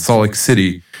they have in Salt Lake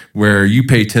City, where you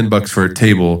pay $10 for a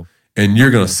table and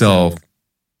you're going to sell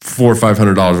 $400 or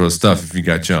 $500 worth of stuff if you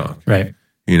got junk. Right.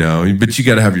 You know, but you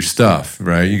got to have your stuff,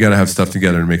 right? You got to have stuff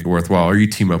together to make it worthwhile, or you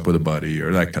team up with a buddy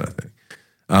or that kind of thing.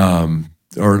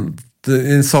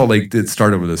 In Salt Lake, it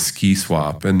started with a ski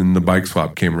swap, and then the bike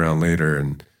swap came around later.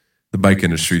 And the bike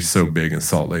industry is so big in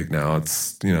Salt Lake now.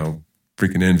 It's, you know,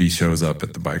 freaking Envy shows up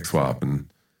at the bike swap and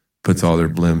puts all their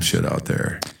blim shit out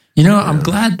there. You know, I'm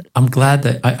glad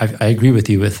that I agree with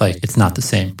you with like it's not the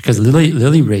same, because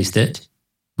Lily raced it.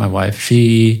 My wife,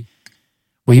 we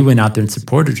went out there and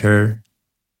supported her,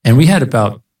 and we had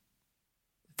about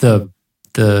the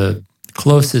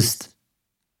closest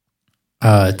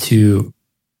to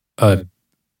a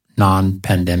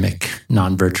non-pandemic,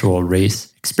 non-virtual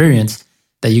race experience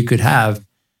that you could have,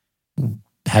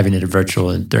 having it a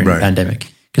virtual during the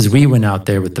pandemic. Because we went out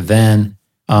there with the van,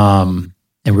 and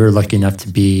we were lucky enough to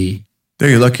be.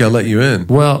 You're lucky I let you in.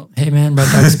 Well, hey man, my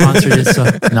dog sponsored it, so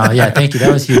no, yeah, thank you.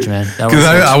 That was huge, man.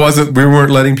 Because we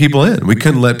weren't letting people in. We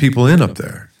couldn't let people in up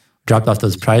there. Dropped off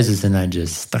those prizes and I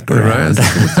just stuck around.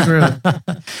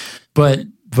 But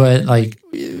like,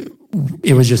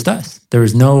 it was just us. There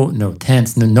was no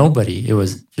tents, nobody. It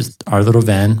was just our little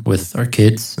van with our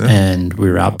kids, and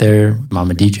we were out there.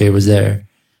 Mama DJ was there.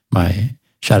 My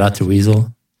shout out to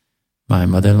Weasel, my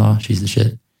mother-in-law. She's the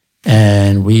shit.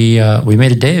 And we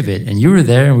made a day of it. And you were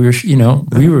there, and we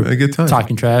were a good time,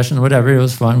 talking trash and whatever. It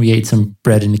was fun. We ate some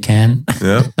bread in a can.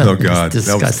 Yeah. Oh God,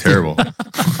 that was terrible. Is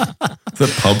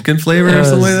that pumpkin flavor or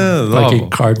something like that? Fucking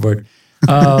cardboard.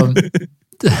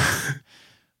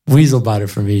 Weasel bought it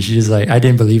for me. She was like, I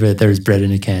didn't believe it. There was bread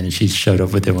in a can, and she showed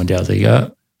up with it one day. I was like,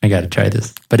 oh, I got to try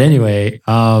this. But anyway,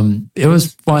 it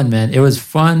was fun, man. It was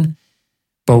fun,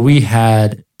 but we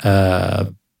had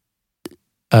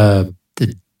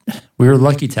we were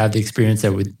lucky to have the experience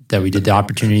that we did, the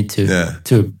opportunity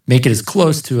to make it as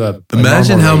close to a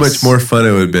Imagine how race. much more fun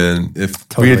it would have been if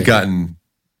we had gotten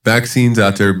vaccines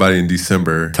out to everybody in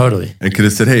December. Totally. And could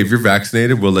have said, hey, if you're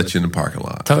vaccinated, we'll let you in the parking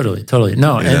lot. Totally.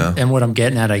 No, and what I'm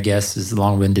getting at, I guess, is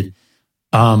long-winded.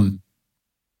 I'm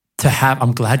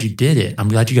glad you did it. I'm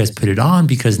glad you guys put it on,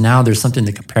 because now there's something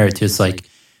to compare it to. It's like,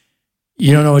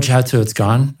 you don't know what you have till it's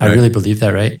gone. I really believe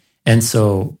that, right? And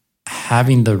so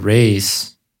having the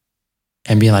race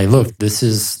and being like, look, this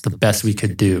is the best we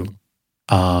could do.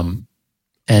 And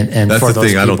that's for the those thing.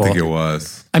 people, I don't think it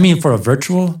was. I mean, for a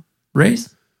virtual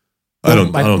race, I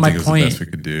don't think it was the best we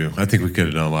could do. I think we could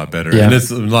have done a lot better. Yeah.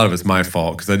 And a lot of it's my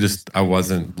fault, because I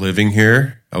wasn't living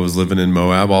here. I was living in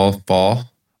Moab all fall.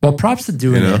 Well, props to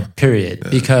doing it, period.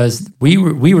 Yeah. Because we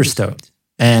were stoked.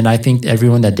 And I think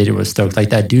everyone that did it was stoked. Like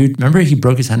that dude, remember he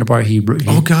broke his handlebar?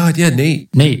 Oh God, yeah, Nate.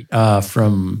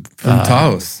 From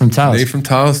Taos. From Taos. Nate from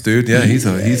Taos, dude. Yeah, he's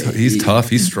tough.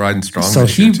 He's striding strong. So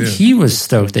he was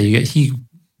stoked that he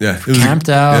camped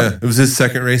out. Yeah, it was his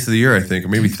second race of the year, I think, or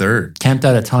maybe third. Camped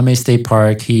out at Tomei State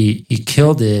Park. He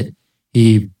killed it.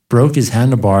 He broke his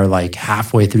handlebar like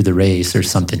halfway through the race or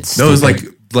something. No, it was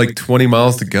like 20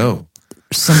 miles to go.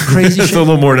 Some crazy shit. A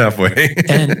little more than halfway.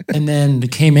 and then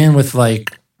came in with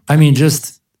like, I mean,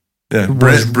 just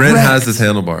Brent has his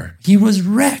handlebar. He was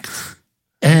wrecked.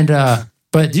 And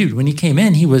but dude, when he came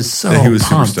in, he was pumped.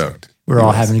 Super stoked. We were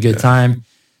all having a good time.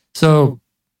 So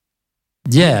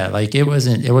yeah, like it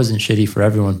wasn't shitty for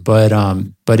everyone, but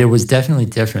it was definitely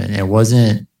different. It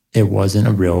wasn't a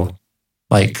real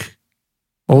like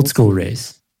old school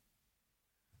race.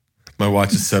 My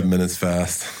watch is 7 minutes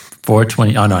fast.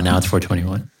 4:20. Oh no, now it's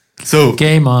 4:21. So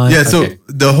game on. Yeah. So Okay.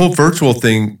 the whole virtual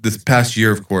thing this past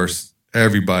year, of course,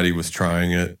 everybody was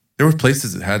trying it. There were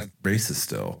places that had races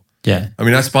still. Yeah. I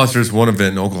mean, I sponsored this one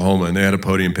event in Oklahoma, and they had a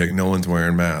podium pick. No one's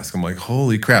wearing masks. I'm like,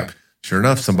 holy crap! Sure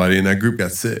enough, somebody in that group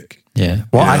got sick. Yeah.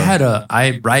 Well, Yeah.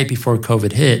 I right before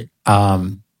COVID hit,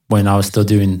 when I was still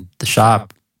doing the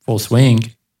shop full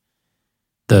swing,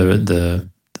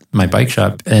 my bike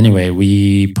shop. Anyway,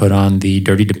 we put on the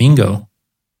Dirty Domingo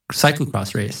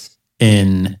cyclocross race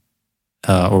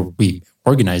or we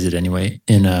organized it anyway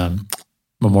in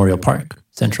Memorial Park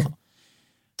Central.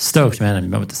 Stoked, man. I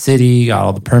met with the city, got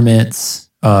all the permits,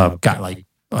 got like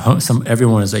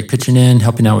everyone was like pitching in,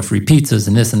 helping out with free pizzas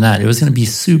and this and that. It was going to be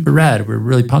super rad. We were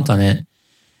really pumped on it.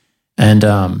 And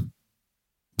then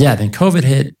COVID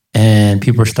hit and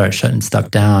people started shutting stuff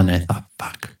down. And I thought,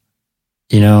 fuck,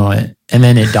 and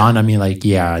then it dawned on me like,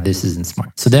 yeah, this isn't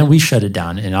smart. So then we shut it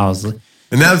down and I was like,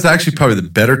 and that was actually probably the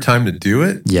better time to do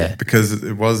it. Yeah. Because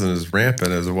it wasn't as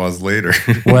rampant as it was later.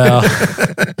 Well,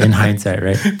 in hindsight,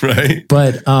 right? Right.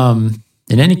 But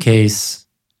in any case,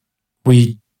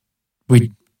 we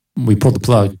pulled the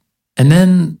plug. And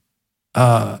then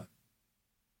I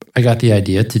got the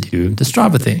idea to do the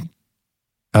Strava thing.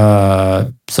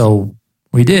 So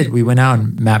we did. We went out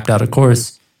and mapped out a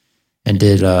course and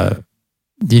did,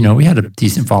 we had a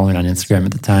decent following on Instagram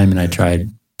at the time. And I tried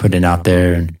putting it out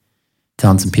there and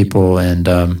telling some people. And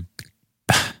I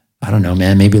don't know,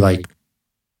 man, maybe like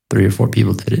 3 or 4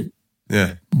 people did it.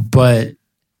 Yeah. But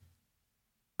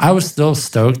I was still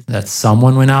stoked that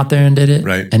someone went out there and did it,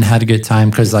 right, and had a good time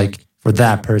because, like, for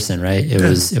that person, right, it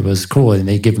was cool, and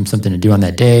they give them something to do on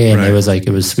that day, and it was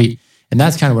sweet, and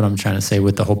that's kind of what I'm trying to say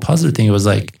with the whole puzzler thing. It was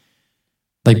like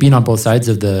being on both sides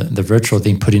of the virtual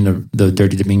thing, putting the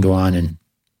Dirty Domingo on, and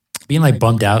being like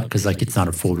bummed out because like it's not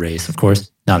a full race, of course,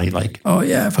 not like, oh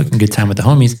yeah, fucking good time with the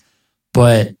homies,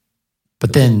 but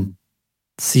then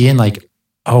seeing like,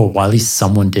 oh, well, at least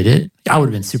someone did it. I would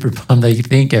have been super bummed, I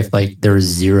think, if like there was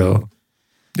 0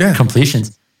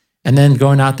 completions. And then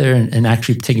going out there and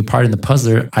actually taking part in the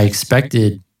puzzler, I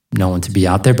expected no one to be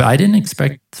out there, but I didn't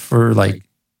expect for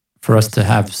us to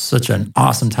have such an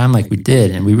awesome time like we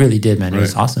did. And we really did, man. It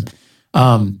was awesome.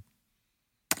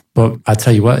 But I'll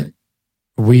tell you what,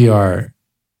 we are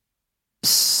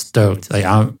stoked. Like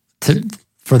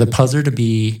for the puzzler to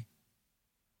be,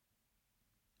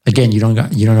 again, you don't know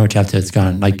what you have to. It's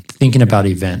gone. Like thinking about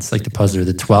events, like the puzzler,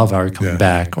 the 12-hour coming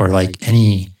back, or like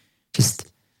any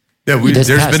just. Yeah, there's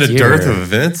been a dearth of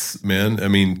events, man. I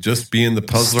mean, just being the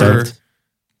puzzler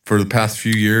for the past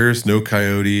few years, no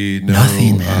coyote,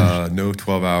 nothing, man. No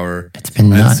 12-hour. It's been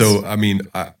nuts. And so, I mean,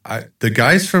 the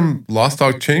guys from Lost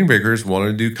Dog Chainbreakers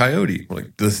wanted to do coyote. We're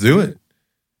like, let's do it.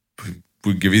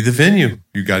 We give you the venue.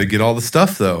 You got to get all the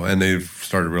stuff though, and they've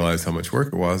started to realize how much work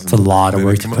it was. It's a lot of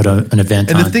work to put an event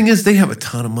on. And the thing is, they have a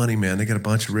ton of money, man. They got a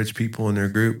bunch of rich people in their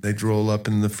group. They roll up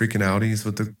in the freaking Audis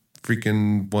with the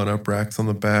freaking 1-up racks on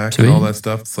the back and all that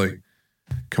stuff. It's like,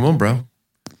 come on, bro.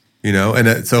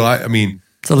 And so I mean,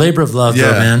 it's a labor of love,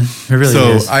 though, man. It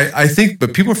really is. So I think,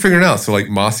 but people are figuring it out. So like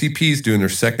Mossy P's doing their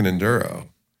second enduro,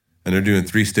 and they're doing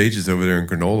 3 stages over there in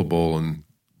Granola Bowl and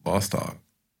Lost Dog.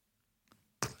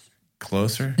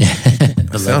 Closer?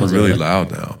 I sound really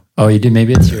loud now. Oh, you do?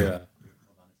 Maybe it's your...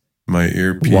 my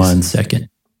earpiece. 1 second.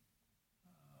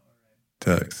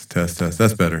 Test.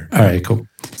 That's better. All right, cool.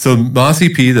 So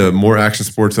Mossy P, the More Action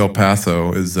Sports El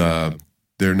Paso, is they're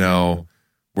now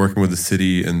working with the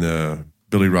city and the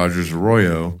Billy Rogers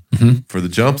Arroyo for the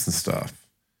jumps and stuff.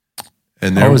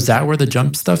 And is that where the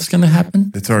jump stuff's going to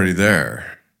happen? It's already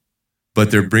there. But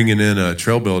they're bringing in a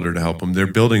trail builder to help them. They're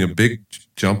building a big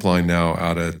jump line now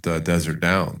out at Desert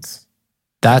Downs.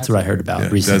 That's what I heard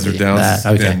about recently. Desert Downs.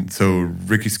 Okay. And so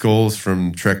Ricky Scholes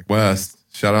from Trek West,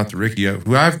 shout out to Ricky,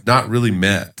 who I've not really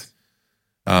met.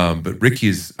 But Ricky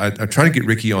is, I'm trying to get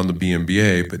Ricky on the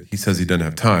BMBA, but he says he doesn't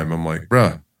have time. I'm like,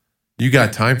 bruh, you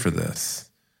got time for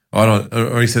this.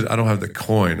 Or he said, I don't have the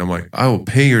coin. I'm like, I will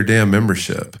pay your damn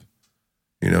membership.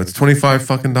 It's $25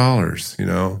 fucking dollars,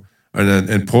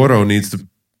 and Porras needs to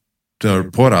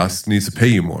pay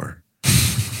you more.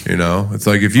 It's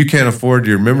like, if you can't afford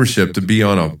your membership to be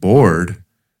on a board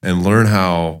and learn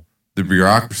how the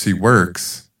bureaucracy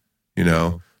works,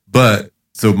 but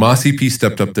so Mossy P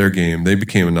stepped up their game. They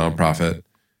became a nonprofit,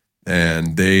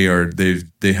 and they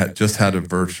had just had a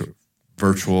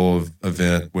virtual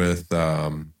event with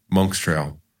Monk's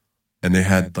Trail, and they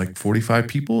had like 45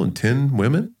 people and 10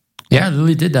 women. Yeah,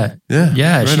 Lily did that.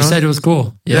 Yeah. Right, she said it was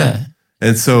cool. Yeah.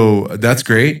 And so that's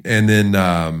great. And then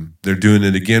they're doing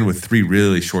it again with 3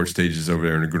 really short stages over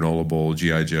there in the Granola Bowl,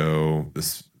 G.I. Joe,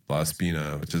 this La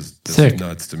Espina, which is just Sick.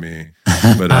 nuts to me.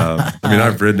 But I mean,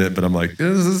 I've ridden it, but I'm like,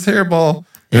 this is hairball.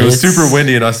 It was super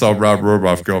windy, and I saw Rob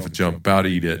Rohrbach go off a jump, about to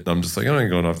eat it. And I'm just like, I ain't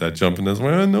going off that jump. And I was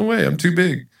like, no way, I'm too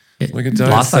big. Like a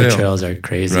giant Lost Lake sail. trails are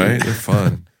crazy. Right? They're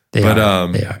fun. They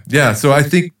are. Yeah, so I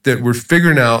think that we're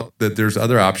figuring out that there's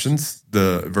other options.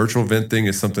 The virtual event thing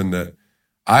is something that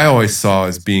I always saw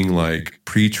as being like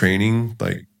pre-training,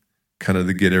 like kind of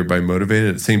to get everybody motivated.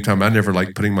 At the same time, I never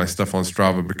liked putting my stuff on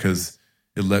Strava because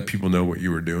it let people know what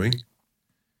you were doing.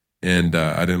 And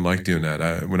I didn't like doing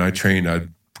that. When I trained, I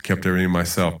kept everything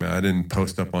myself, man. I didn't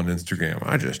post up on Instagram.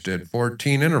 I just did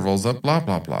 14 intervals up, blah,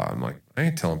 blah, blah. I'm like, I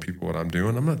ain't telling people what I'm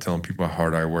doing. I'm not telling people how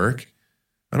hard I work.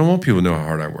 I don't want people to know how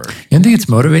hard I work. You don't think it's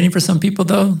motivating for some people,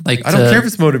 though? Like, I don't care if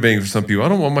it's motivating for some people. I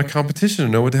don't want my competition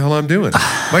to know what the hell I'm doing.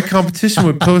 My competition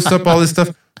would post up all this stuff,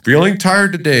 feeling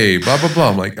tired today, blah, blah, blah.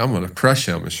 I'm like, I'm going to crush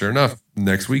them. And sure enough,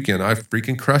 next weekend, I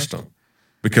freaking crushed them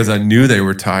because I knew they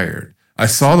were tired. I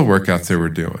saw the workouts they were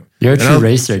doing. You're a true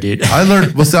racer, dude. I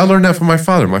learned that from my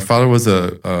father. My father was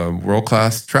a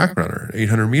world-class track runner,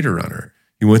 800-meter runner.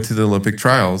 He went to the Olympic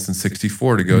trials in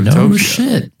 '64 to go to Tokyo. No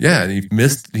shit. Yeah, and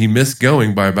he missed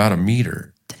going by about a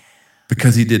meter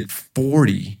because he did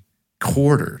 40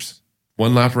 quarters,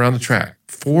 one lap around the track,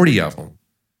 40 of them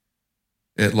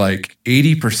at like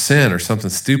 80% or something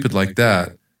stupid like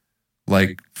that,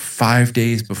 like 5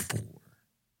 days before,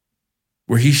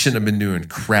 where he shouldn't have been doing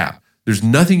crap. There's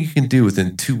nothing you can do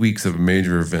within 2 weeks of a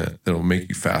major event that'll make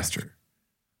you faster.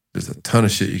 There's a ton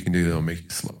of shit you can do that'll make you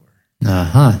slower.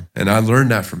 Uh-huh. And I learned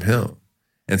that from him.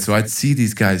 And so I'd see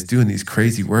these guys doing these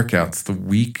crazy workouts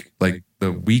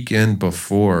the weekend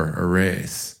before a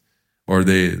race. Or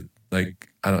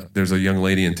there's a young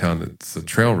lady in town that's a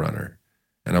trail runner.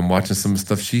 And I'm watching some of the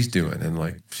stuff she's doing. And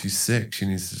like, she's sick. She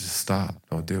needs to just stop.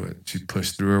 Don't do it. She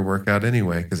pushed through her workout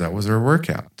anyway because that was her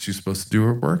workout. She was supposed to do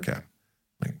her workout.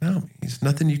 Like, no, there's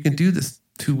nothing you can do this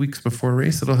 2 weeks before a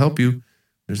race that'll help you.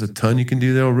 There's a ton you can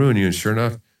do that'll ruin you. And sure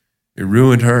enough, it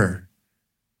ruined her.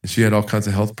 And she had all kinds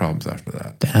of health problems after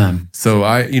that. Damn. So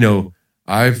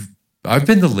I've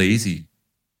been the lazy.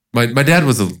 My dad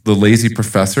was the lazy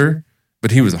professor,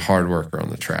 but he was a hard worker on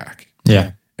the track.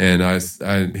 Yeah.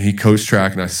 And he coached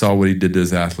track, and I saw what he did to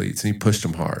his athletes, and he pushed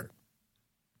them hard.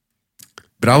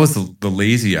 But I was the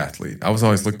lazy athlete. I was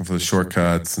always looking for the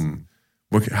shortcuts and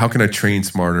how can I train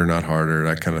smarter, not harder,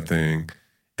 that kind of thing.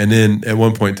 And then at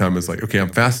one point in time, it's like, okay, I'm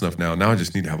fast enough now. Now I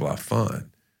just need to have a lot of fun.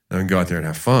 And I can go out there and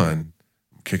have fun,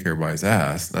 kick everybody's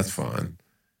ass. That's fun.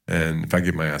 And if I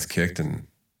get my ass kicked and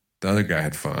the other guy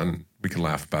had fun, we can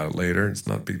laugh about it later. It's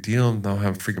not a big deal. I don't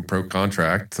have a freaking pro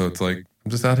contract. So it's like,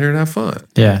 I'm just out here to have fun.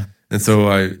 Yeah. And so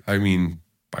I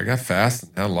got fast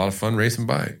and had a lot of fun racing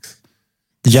bikes.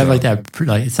 Did you have like that,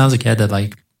 like, it sounds like you had that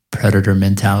like predator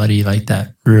mentality, like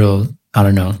that real, I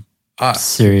don't know,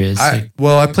 serious. I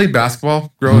played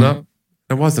basketball growing up.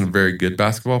 I wasn't a very good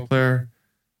basketball player.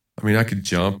 I mean, I could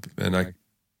jump and I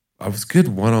was good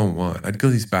one-on-one. I'd go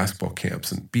to these basketball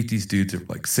camps and beat these dudes that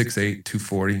were like 6'8",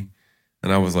 240.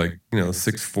 And I was like,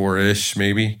 6'4"-ish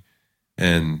maybe.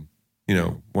 And,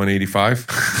 185.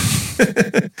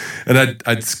 And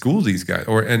I'd school these guys.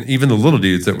 And even the little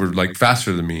dudes that were like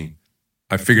faster than me,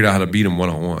 I figured out how to beat them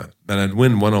one-on-one. And I'd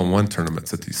win one-on-one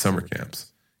tournaments at these summer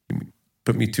camps.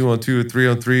 Put me 2-on-2,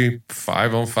 3-on-3,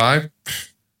 5-on-5,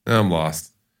 and I'm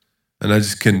lost. And I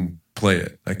just couldn't play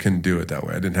it. I couldn't do it that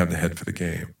way. I didn't have the head for the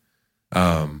game.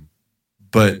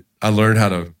 But I learned how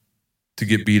to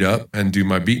get beat up and do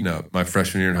my beating up. My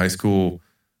freshman year in high school,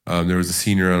 there was a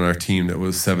senior on our team that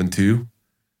was 7'2",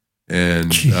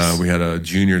 and we had a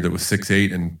junior that was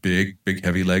 6'8" and big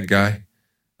heavy leg guy.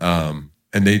 And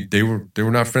they were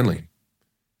not friendly,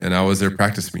 and I was their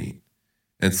practice meet.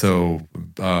 And so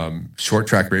short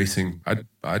track racing,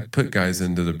 I'd put guys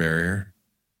into the barrier,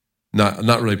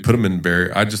 not really put them in the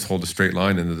barrier. I'd just hold a straight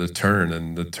line into the turn,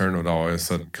 and the turn would all of a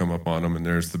sudden come up on them, and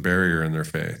there's the barrier in their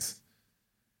face.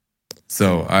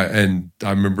 So I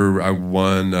remember I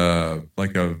won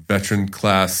like a veteran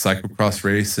class cyclocross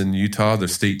race in Utah, the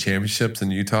state championships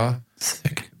in Utah.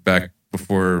 Sick. Back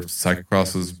before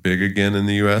cyclocross was big again in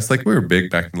the U.S. Like we were big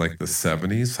back in like the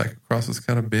 70s. Cyclocross was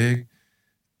kind of big.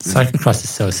 Cyclocross is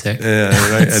so sick. Yeah,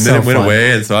 right. And then it went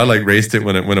away, and so I like raced it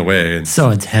when it went away. And so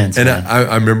intense. And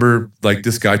I remember like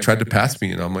this guy tried to pass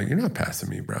me, and I'm like, "You're not passing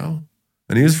me, bro."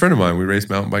 And he was a friend of mine. We raced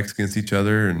mountain bikes against each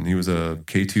other, and he was a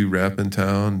K2 rep in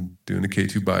town doing the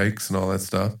K2 bikes and all that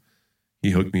stuff.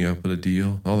 He hooked me up with a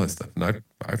deal, all that stuff, and I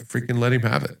freaking let him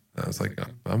have it. I was like,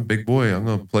 "I'm a big boy. I'm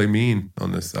gonna play mean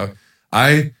on this."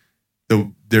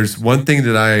 There's one thing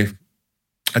that I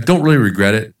don't really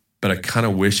regret it, but I kind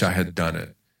of wish I had done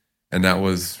it. And that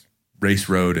was race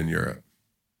road in Europe.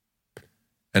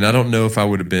 And I don't know if I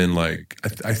would have been like,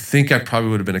 I think I probably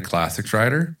would have been a classics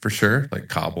rider for sure, like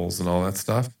cobbles and all that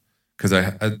stuff. Because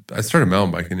I started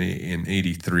mountain biking in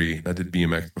 83. I did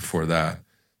BMX before that.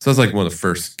 So I was like one of the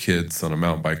first kids on a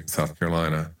mountain bike in South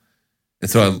Carolina. And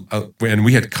so and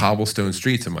we had cobblestone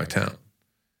streets in my town.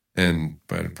 And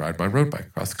I'd ride my road bike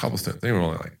across the cobblestone. They were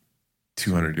only like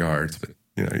 200 yards, but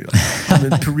you're like, I'm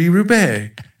in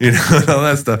Paris-Roubaix, and all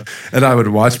that stuff. And I would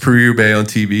watch Paris-Roubaix on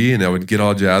TV, and I would get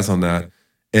all jazz on that.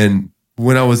 And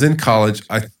when I was in college,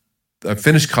 I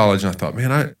finished college, and I thought,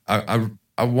 man,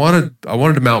 I wanted a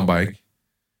mountain bike.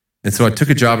 And so I took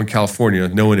a job in California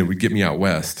knowing it would get me out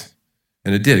west.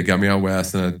 And it did. It got me out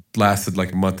west, and I lasted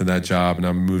like a month in that job, and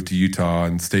I moved to Utah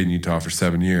and stayed in Utah for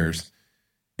 7 years,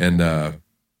 and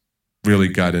really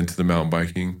got into the mountain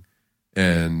biking.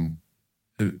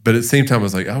 But at the same time, I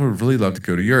was like, I would really love to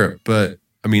go to Europe. But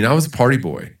I mean, I was a party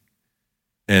boy,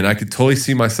 and I could totally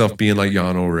see myself being like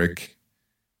Jan Ullrich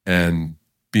and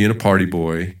being a party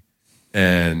boy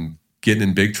and getting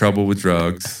in big trouble with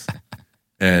drugs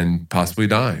and possibly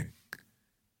dying.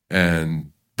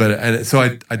 So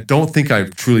I don't think I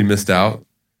truly missed out,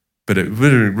 but it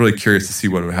would have been really curious to see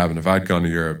what would happen if I'd gone to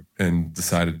Europe and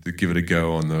decided to give it a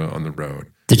go on the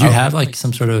road. Did you have like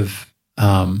some sort of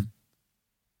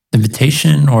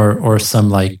invitation or some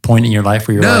like point in your life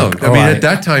where you're like, I mean, at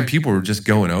that time, people were just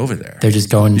going over there. They're just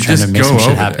going trying to make some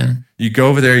shit happen. There. You go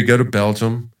over there, you go to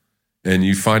Belgium, and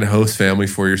you find a host family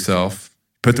for yourself.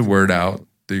 Put the word out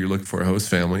that you're looking for a host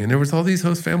family. And there was all these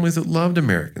host families that loved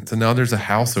Americans. And now there's a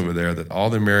house over there that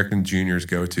all the American juniors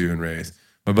go to and race.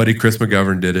 My buddy Chris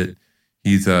McGovern did it.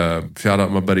 He's shout out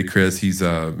my buddy Chris. He's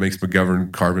makes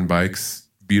McGovern carbon bikes,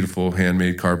 beautiful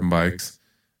handmade carbon bikes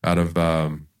out of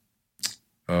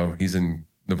he's in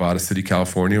Nevada City,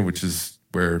 California, which is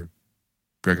where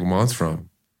Greg LeMond's from.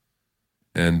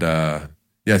 And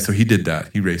so he did that.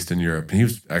 He raced in Europe, and he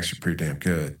was actually pretty damn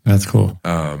good. That's cool.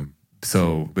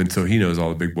 So he knows all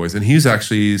the big boys, and he's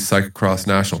actually cyclocross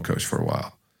national coach for a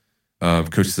while.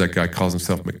 Coaches that guy calls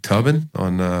himself McTubbin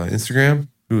on Instagram,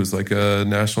 who was like a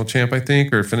national champ, I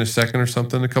think, or finished second or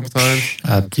something a couple times.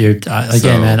 Man,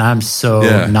 I'm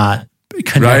not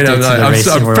connected to the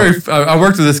racing world. I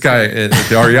worked with this guy at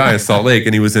the REI in Salt Lake,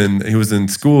 and he was in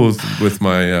school with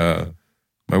my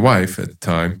wife at the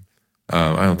time.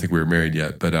 I don't think we were married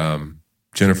yet, but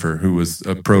Jennifer, who was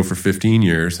a pro for 15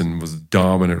 years and was a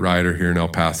dominant rider here in El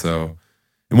Paso.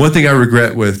 And one thing I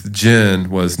regret with Jen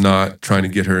was not trying to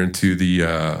get her into the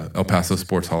El Paso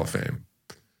Sports Hall of Fame.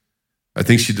 I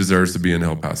think she deserves to be in the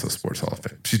El Paso Sports Hall of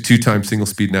Fame. She's 2-time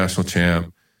single-speed national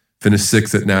champ, finished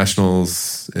 6th at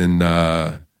nationals in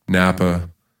Napa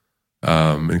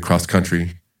in cross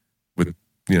country.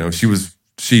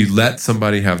 She let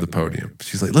somebody have the podium.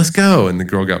 She's like, let's go. And the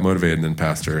girl got motivated and then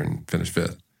passed her and finished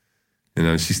 5th.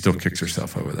 She still kicks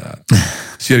herself over that.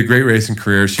 She had a great racing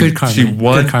career. She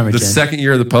won the second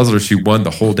year of the Puzzler. She won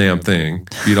the whole damn thing,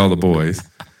 beat all the boys.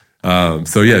 She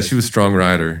was a strong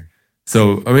rider.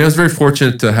 So, I mean, I was very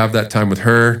fortunate to have that time with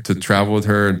her, to travel with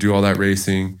her and do all that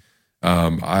racing.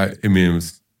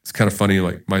 It's kind of funny.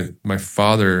 Like my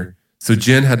father, so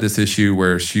Jen had this issue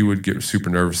where she would get super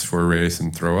nervous for a race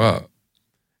and throw up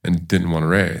and didn't want to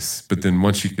race. But then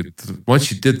once she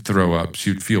did throw up, she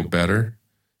would feel better.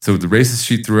 So the races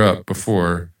she threw up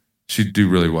before, she'd do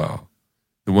really well.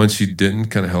 The ones she didn't,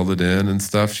 kind of held it in and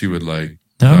stuff, she would do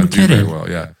very well.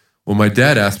 Yeah. Well, my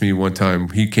dad asked me one time,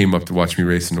 he came up to watch me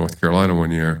race in North Carolina one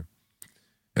year,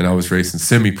 and I was racing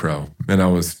semi-pro, and I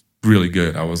was really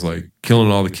good. I was like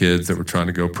killing all the kids that were trying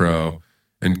to go pro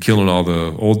and killing all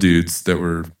the old dudes that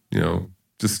were,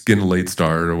 just getting a late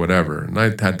start or whatever. And I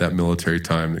had that military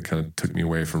time that kind of took me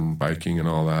away from biking and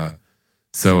all that.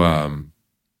 So,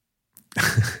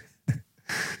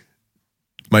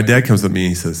 my dad comes up to me,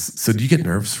 he says, so do you get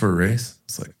nervous for a race?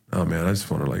 It's like, oh man, I just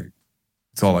want to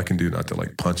it's all I can do not to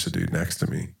punch the dude next to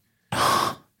me.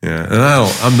 Yeah. And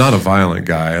I'm not a violent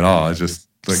guy at all. I just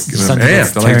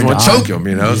amped. I want to choke him,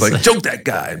 It's like, choke that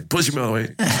guy and push him out of the way,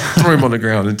 throw him on the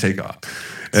ground and take off.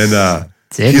 And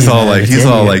he's all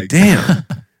like, damn.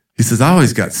 He says, I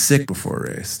always got sick before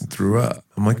a race and threw up.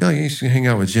 I'm like, oh, you should hang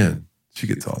out with Jen. She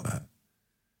gets all that.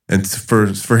 And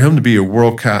for him to be a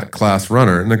world class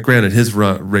runner, and granted, his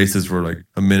races were like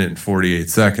 1 minute and 48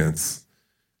 seconds.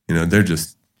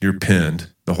 You're pinned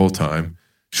the whole time.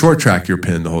 Short track, you're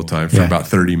pinned the whole time for about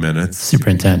 30 minutes.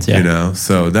 Super intense, yeah.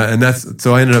 So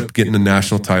I ended up getting a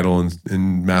national title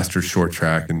in Masters short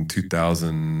track in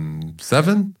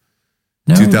 2007.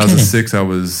 No 2006, kidding. I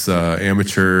was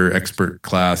amateur expert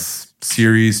class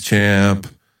series champ.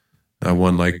 I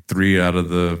won 3 out of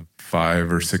the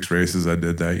 5 or 6 races I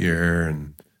did that year,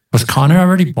 and Was Connor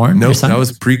already born? Nope, that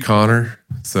was pre-Connor.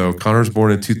 So Connor was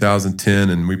born in 2010,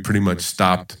 and we pretty much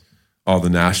stopped all the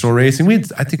national racing.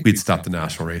 I think we'd stopped the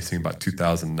national racing about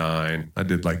 2009. I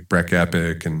did like Breck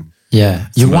Epic and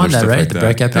you won that, right? Like the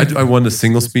Breck Epic. I won the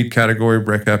single speed category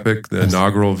Breck Epic, the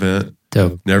inaugural event.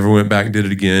 Dope. Never went back and did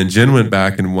it again. Jen went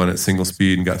back and won at single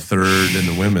speed and got third in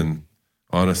the women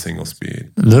on a single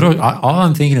speed. All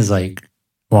I'm thinking is like,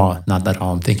 well, not that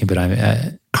all I'm thinking, but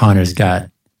Connor's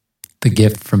got the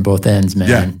gift from both ends,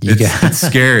 man. Yeah, it's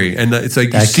scary, and it's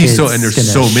like you see and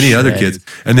there's so many other kids,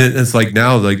 and then it's like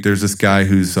now like there's this guy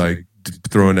who's like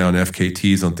throwing down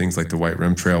FKTs on things like the White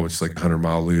Rim Trail, which is like a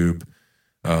 100-mile loop.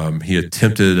 He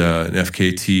attempted an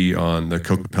FKT on the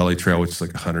Kokopelli Trail, which is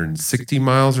like 160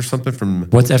 miles or something from.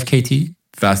 What's FKT?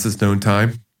 Fastest known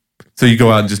time. So you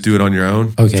go out and just do it on your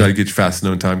own. Okay. Try to get your fastest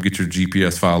known time, get your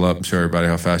GPS file up, and show everybody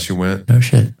how fast you went. No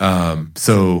shit.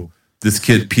 So this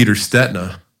kid, Peter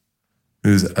Stetna,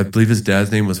 I believe his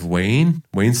dad's name was Wayne.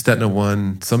 Wayne Stetna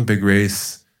won some big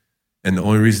race, and the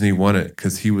only reason he won it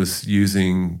because he was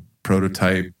using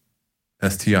prototype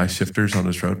STI shifters on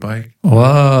his road bike.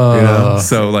 Whoa! You know?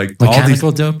 So like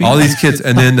mechanical doping? all these kids,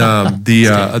 and then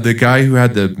the guy who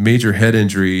had the major head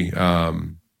injury,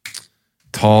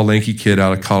 tall, lanky kid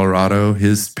out of Colorado.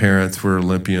 His parents were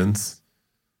Olympians,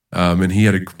 and he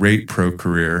had a great pro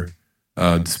career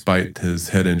despite his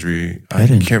head injury. I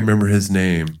can't remember his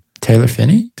name. Taylor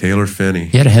Finney? Taylor Finney.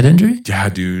 He had a head injury? Yeah,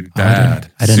 dude.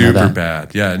 Bad. I didn't know Super that.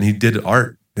 bad. Yeah, and he did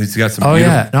art. He's got some he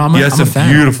has some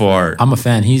beautiful art. I'm a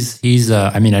fan. He's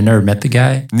I mean, I never met the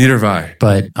guy. Neither have I.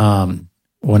 But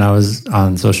when I was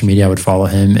on social media, I would follow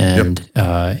him, and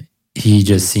he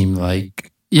just seemed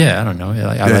like, I don't know.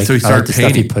 So he started the painting.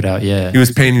 stuff he put out, He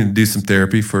was painting to do some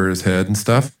therapy for his head and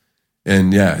stuff.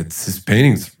 And his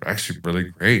paintings are actually really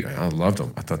great. I loved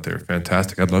them. I thought they were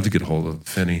fantastic. I'd love to get a hold of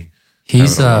Finney.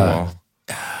 He's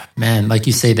man, like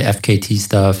you say, the FKT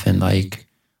stuff and like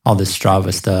all the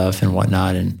Strava stuff and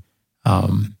whatnot, and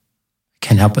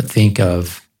can't help but think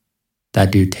of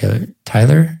that dude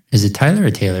Tyler. Is it Tyler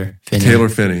or Taylor Finney? Taylor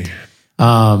Finney.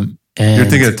 And you're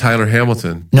thinking of Tyler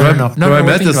Hamilton. No. I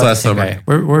met this last summer.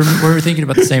 We're thinking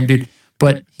about the same dude,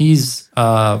 but he's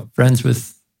friends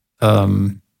with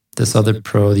this other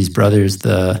pro. These brothers,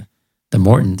 the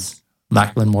Mortons.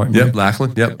 Lachlan Morton. Yep,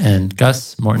 Lachlan. Yep. And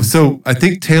Gus Morton. So I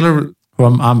think Taylor.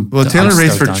 Taylor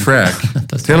raced for Trek.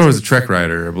 Taylor was a Trek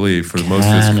rider, I believe, for most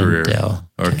of his career,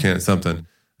 or something.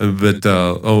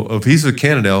 But he's with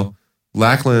Cannondale.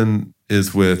 Lachlan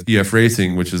is with EF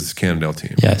Racing, which is Cannondale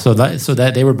team. Yeah. So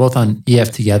that they were both on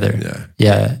EF together.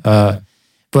 Yeah. Yeah.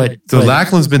 But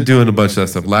Lachlan's been doing a bunch of that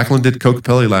stuff. Lachlan did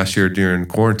Kokopelli last year during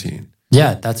quarantine.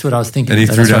 Yeah, that's what I was thinking. And he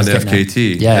threw down the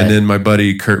FKT. Yeah. And then my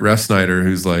buddy Kurt Refsnyder,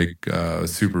 who's like a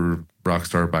super rock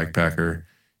star bike packer,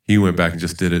 he went back and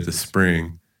just did it this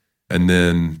spring. And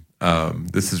then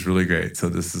this is really great. So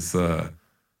this is a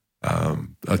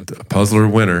puzzler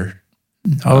winner.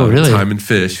 Oh, really? Timon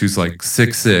Fish, who's like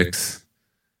 6'6"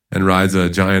 and rides a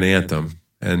giant Anthem.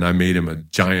 And I made him a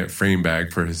giant frame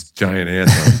bag for his giant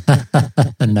Anthem.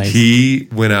 Nice. He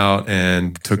went out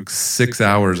and took 6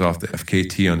 hours off the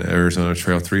FKT on the Arizona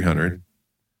Trail 300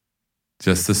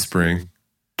 just this spring.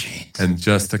 Jeez. And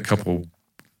just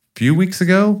few weeks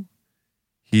ago,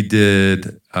 he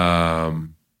did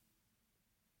an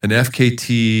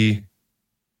FKT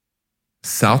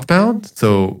southbound.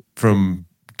 So from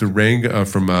Durango,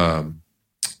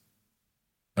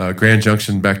 Grand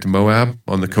Junction back to Moab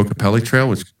on the Kokopelli Trail,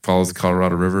 which follows the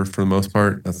Colorado River for the most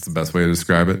part. That's the best way to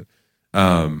describe it.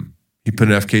 He put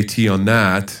an FKT on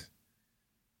that,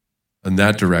 in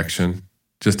that direction,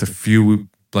 just a few,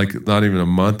 like not even a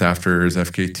month after his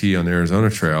FKT on the Arizona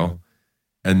Trail.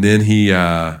 And then he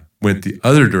went the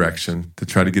other direction to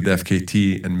try to get the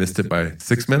FKT and missed it by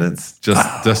 6 minutes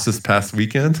just this past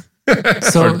weekend.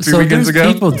 So there's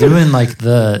ago. People doing like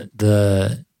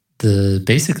the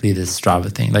basically this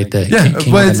Strava thing, like the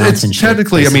King but of the it's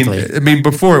technically. basically. I mean,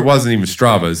 before it wasn't even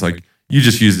Strava. It's like you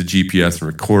just used the GPS and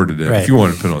recorded it. Right. If you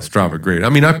wanted to put it on Strava, great. I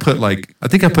mean, I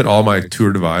think I put all my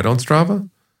Tour Divide on Strava.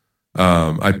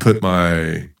 I put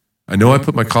my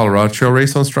Colorado Trail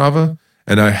race on Strava,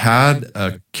 and I had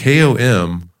a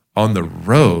KOM on the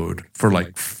road for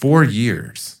like 4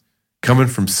 years, coming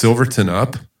from Silverton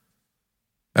up.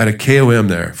 I had a KOM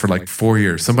there for like 4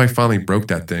 years. Somebody finally broke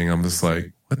that thing. I'm just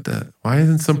like, why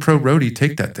didn't some pro roadie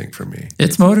take that thing from me?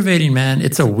 It's motivating, man.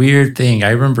 It's a weird thing. I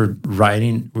remember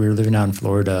riding, we were living out in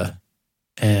Florida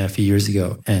a few years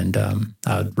ago, and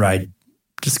I would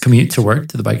just commute to work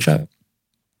to the bike shop.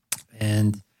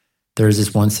 And there's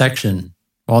this one section,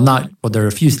 there are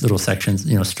a few little sections,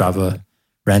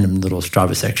 random little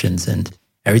Strava sections. And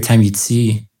every time you'd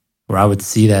see where I would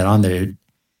see that on there.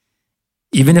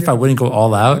 Even if I wouldn't go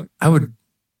all out, I would,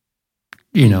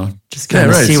 just kind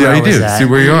of see where I was at. See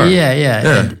where you are.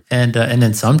 Yeah. And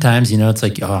then sometimes, it's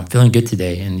like, oh, I'm feeling good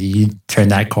today. And you turn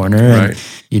that corner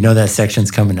and that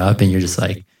section's coming up and you're just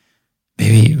like,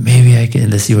 maybe I can,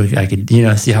 let's see what I could,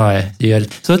 see how I do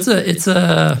it. So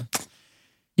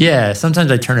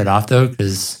sometimes I turn it off though,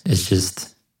 because it's just,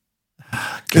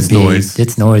 noise.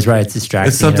 It's noise, right? It's distracting.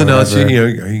 It's something else.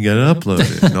 You got to upload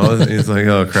it. It's like,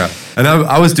 oh crap. And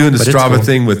I was doing the Strava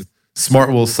thing with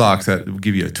Smart Wool socks that would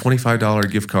give you a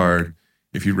 $25 gift card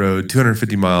if you rode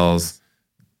 250 miles,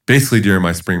 basically during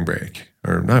my spring break.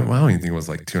 Or not. Well, I don't even think it was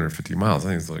like 250 miles. I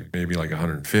think it's like maybe like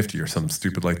 150 or something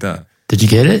stupid like that. Did you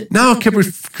get it? No, I kept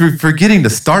forgetting to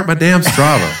start my damn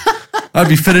Strava. I'd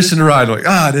be finishing the ride like,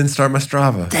 I didn't start my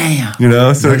Strava. Damn.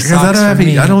 So because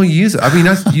I don't use it. I mean,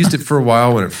 I used it for a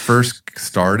while when it first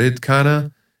started, kind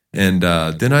of, and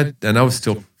then I was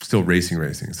still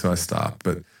racing, so I stopped.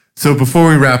 But so before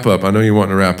we wrap up, I know you want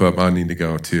to wrap up. I need to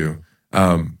go too.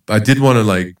 I did want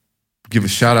to give a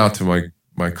shout out to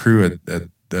my crew at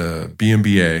the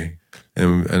BMBA,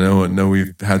 and I know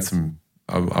we've had some.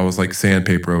 I was like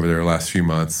sandpaper over there the last few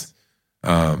months,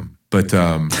 but.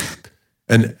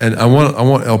 And I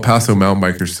want El Paso mountain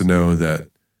bikers to know that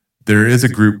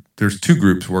there's two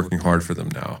groups working hard for them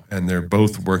now, and they're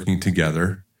both working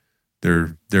together.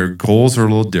 Their goals are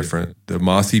a little different. The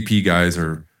Moss EP guys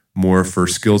are more for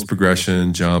skills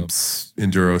progression, jumps,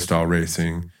 enduro style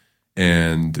racing,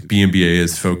 and BMBA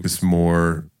is focused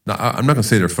more. I'm not going to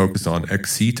say they're focused on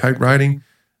XC type riding.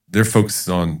 They're focused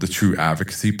on the true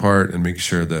advocacy part and make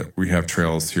sure that we have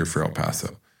trails here for El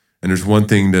Paso. And there's one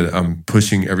thing that I'm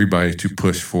pushing everybody to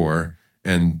push for,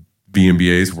 and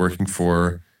BMBA is working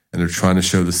for, and they're trying to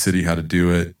show the city how to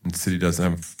do it, and the city doesn't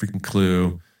have a freaking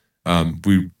clue.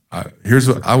 Here's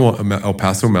what I want El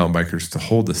Paso mountain bikers to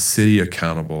hold the city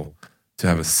accountable, to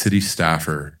have a city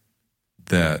staffer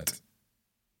that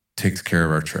takes care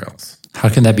of our trails. How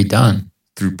can that be done?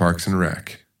 Through Parks and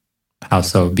Rec. How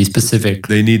so? Be specific.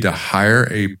 They need to hire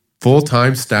a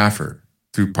full-time staffer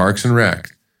through Parks and Rec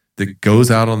that goes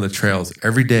out on the trails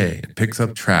every day and picks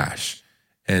up trash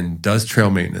and does trail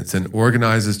maintenance and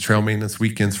organizes trail maintenance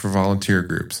weekends for volunteer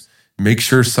groups. Make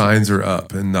sure signs are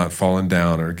up and not falling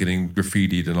down or getting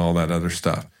graffitied and all that other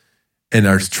stuff. And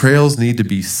our trails need to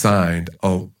be signed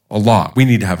a lot. We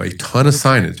need to have a ton of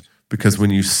signage, because when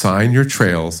you sign your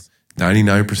trails,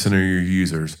 99% of your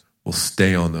users will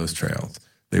stay on those trails.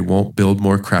 They won't build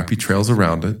more crappy trails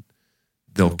around it.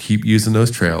 They'll keep using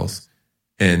those trails.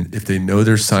 And if they know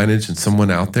there's signage and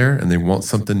someone out there and they want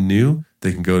something new,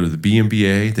 they can go to the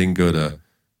BMBA. They can go to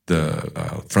the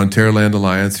Frontierland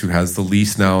Alliance, who has the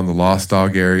lease now in the Lost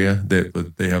Dog area.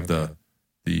 They have the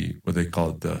what they call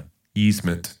it, the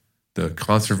easement, the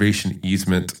conservation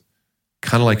easement,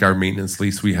 kind of like our maintenance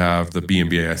lease we have. The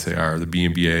BMBA SAR, the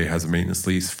BMBA has a maintenance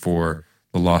lease for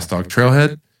the Lost Dog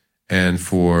Trailhead and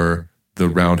for the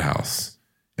Roundhouse,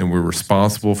 and we're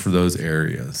responsible for those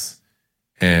areas.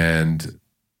 And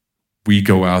we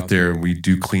go out there and we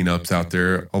do cleanups out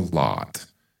there a lot.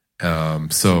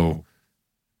 So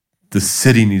the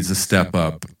city needs to step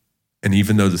up. And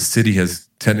even though the city has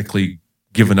technically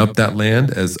given up that land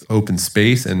as open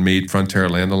space and made Frontier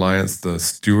Land Alliance the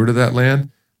steward of that land,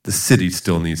 the city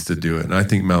still needs to do it. And I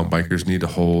think mountain bikers need to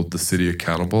hold the city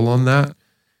accountable on that.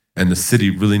 And the city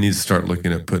really needs to start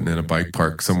looking at putting in a bike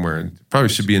park somewhere. And probably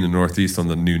should be in the Northeast on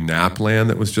the new Knapp land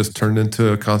that was just turned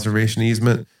into a conservation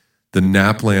easement. The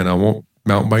Knapp land, I want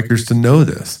mountain bikers to know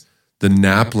this. The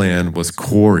Knapp land was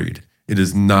quarried. It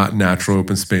is not natural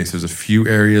open space. There's a few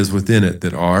areas within it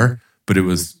that are, but it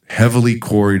was heavily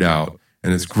quarried out.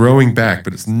 And it's growing back,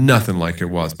 but it's nothing like it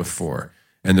was before.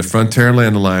 And the Frontier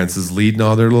Land Alliance is leading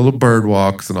all their little bird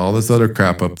walks and all this other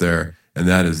crap up there. And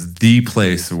that is the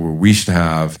place where we should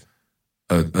have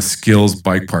a skills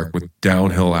bike park with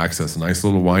downhill access, a nice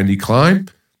little windy climb,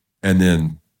 and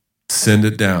then send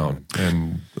it down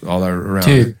and all that around.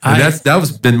 Dude, and that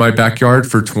was been my backyard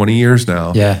for 20 years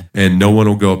now. Yeah. And no one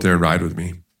will go up there and ride with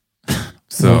me.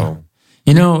 So,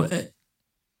 well,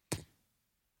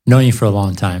 knowing you for a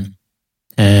long time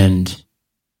and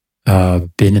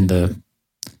been in the,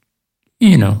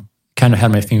 kind of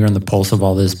had my finger on the pulse of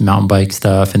all this mountain bike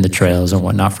stuff and the trails and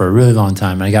whatnot for a really long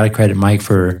time. And I got to credit Mike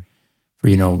for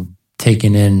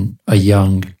taking in a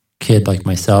young kid like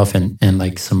myself and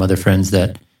like some other friends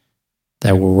that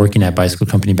were working at bicycle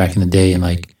company back in the day and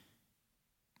like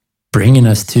bringing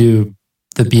us to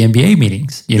the BMBA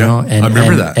meetings, and I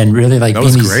remember that. And really like that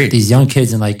being was these young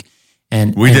kids and like,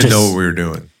 and we and didn't know what we were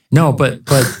doing. No, but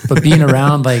being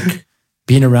around like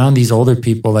being around these older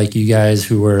people like you guys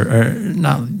who were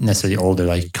not necessarily older,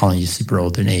 like calling you super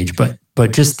old in age, but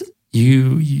just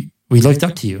we looked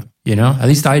up to you, at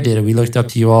least I did. We looked up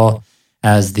to you all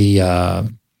as the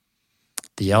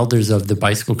elders of the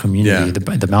bicycle community, the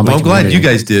mountain bike community. I'm glad you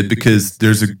guys did, because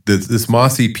there's this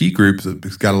Moss EP group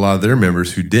that's got a lot of their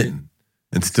members who didn't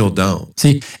and still don't.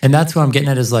 See, and that's what I'm getting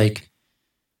at is like,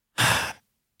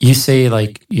 you say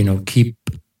like, keep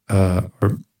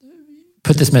or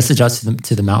put this message out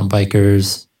to the mountain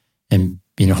bikers and,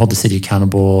 hold the city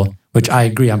accountable, which I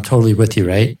agree. I'm totally with you,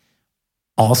 right?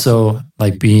 Also,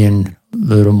 like being a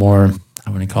little more, I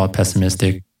wouldn't call it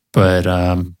pessimistic, but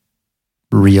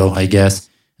real, I guess.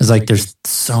 It's like there's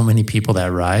so many people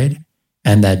that ride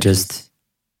and that just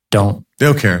don't. They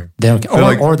don't care. They don't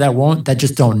care. Or that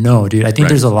just don't know, dude. I think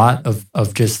there's a lot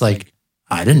of just like,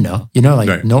 I didn't know,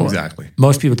 exactly.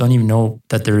 Most people don't even know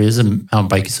that there is a mountain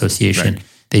bike association. Right.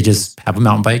 They just have a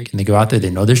mountain bike and they go out there, they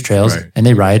know there's trails and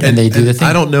they ride and they do the thing.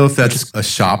 I don't know if that's a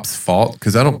shop's fault,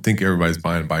 because I don't think everybody's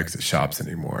buying bikes at shops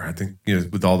anymore. I think,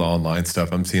 with all the online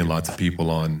stuff, I'm seeing lots of people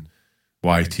on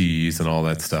YTs and all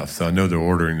that stuff. So I know they're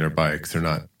ordering their bikes. They're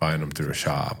not buying them through a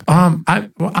shop. I'm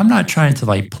not trying to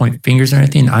like point fingers or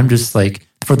anything. I'm just like,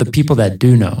 for the people that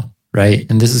do know, right?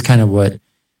 And this is kind of what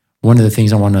one of the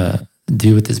things I want to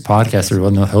do with this podcast, or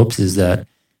one of the hopes, is that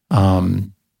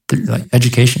like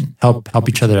education, help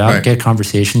each other out, get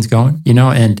conversations going,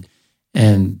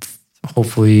 and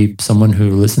hopefully someone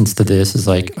who listens to this is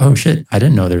like, oh shit, I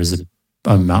didn't know there was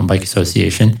a mountain bike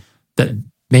association that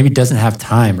maybe doesn't have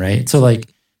time, right? So like,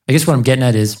 I guess what I'm getting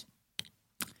at is,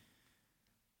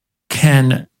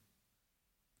 can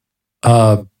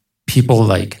people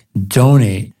like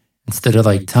donate instead of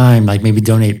like time, like maybe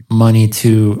donate money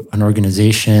to an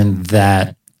organization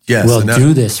that will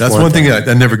do this? That's one thing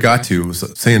I never got to, was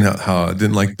saying how I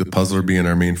didn't like the Puzzler being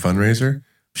our main fundraiser.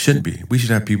 Shouldn't be. We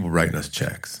should have people writing us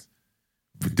checks.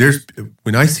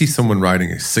 When I see someone riding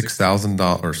a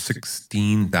 $6,000 or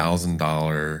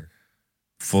 $16,000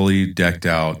 fully decked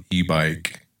out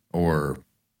e-bike or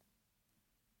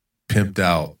pimped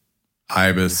out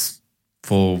Ibis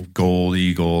full gold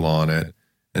eagle on it,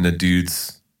 and the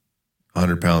dude's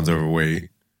 100 pounds overweight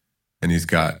and he's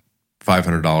got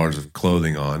 $500 of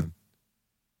clothing on,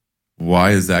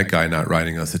 why is that guy not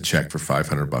writing us a check for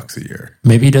 $500 a year?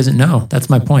 Maybe he doesn't know. That's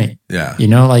my point. Yeah.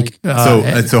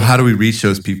 So how do we reach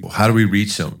those people? How do we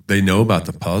reach them? They know about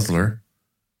the Puzzler.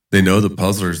 They know the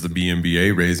Puzzler is the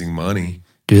BMBA raising money.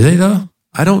 Do they though?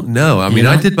 I don't know. I mean,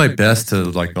 I did my best to,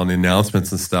 like, on the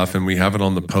announcements and stuff, and we have it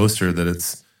on the poster that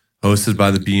it's hosted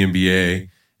by the BMBA,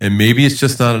 and maybe it's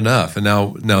just not enough. And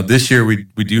now this year we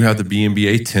do have the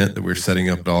BMBA tent that we're setting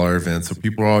up at all our events. So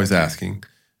people are always asking,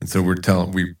 and so I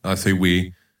was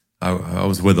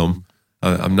with them.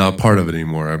 I'm not part of it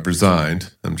anymore. I've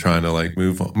resigned. I'm trying to like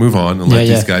move on and let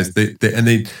these guys. They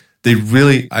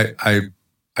really. I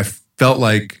felt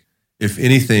like, if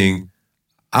anything,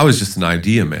 I was just an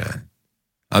idea man.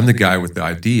 I'm the guy with the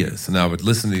ideas, and I would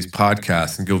listen to these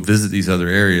podcasts and go visit these other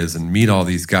areas and meet all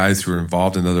these guys who are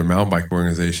involved in other mountain bike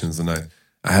organizations. And I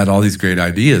had all these great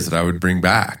ideas that I would bring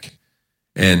back.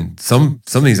 And some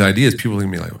of these ideas, people are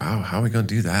going to be like, wow, how are we going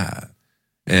to do that?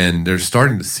 And they're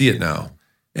starting to see it now.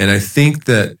 And I think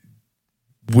that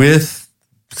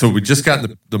so we just got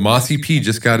the Moss EP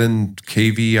just got in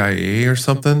KVIA or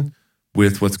something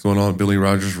with what's going on at Billy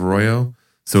Rogers Arroyo.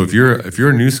 So if you're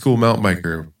a new school mountain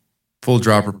biker, full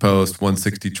dropper post,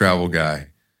 160 travel guy,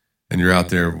 and you're out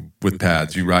there with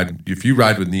pads, if you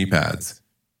ride with knee pads,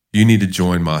 you need to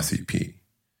join Moss EP.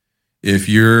 If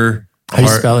you're... How do you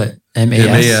spell it?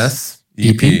 MAS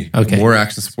EP. Okay. More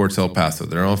Action Sports El Paso.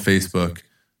 They're on Facebook.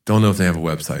 Don't know if they have a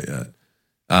website yet.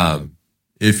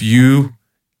 If you...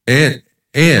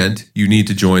 And you need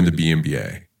to join the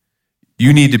BMBA.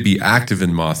 You need to be active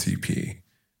in Moss EP,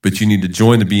 but you need to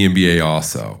join the BMBA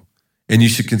also. And you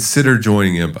should consider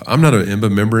joining IMBA. I'm not an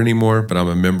IMBA member anymore, but I'm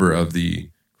a member of the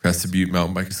Crested Butte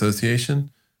Mountain Bike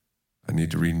Association. I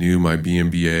need to renew my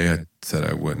BMBA. I said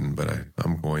I wouldn't, but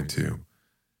I'm going to.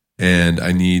 And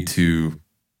I need to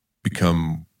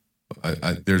become,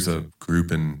 there's a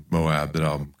group in Moab that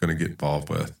I'm going to get involved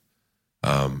with.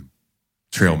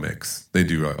 Trail Mix. They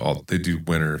do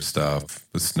winter stuff,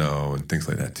 the snow and things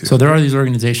like that too. So there are these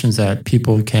organizations that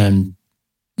people can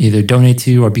either donate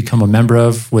to or become a member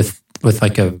of with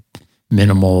like a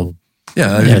minimal.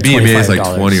 Yeah, BMA is like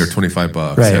 $20 or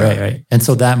 $25. Right. And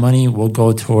so that money will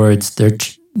go towards their,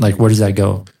 like, where does that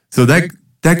go? So that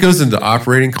goes into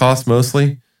operating costs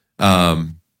mostly.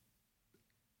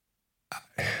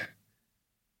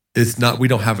 It's not, we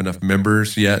don't have enough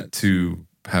members yet to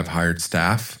have hired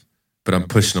staff. but I'm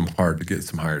pushing them hard to get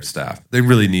some hired staff. They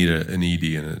really need an ED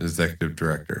and an executive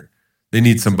director. They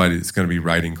need somebody that's going to be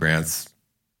writing grants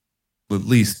at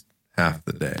least half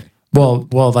the day. Well,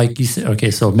 like you said,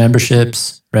 okay, so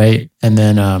memberships, right? And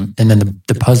then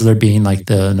the puzzler being like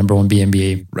the number one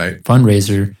BMBA right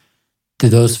fundraiser.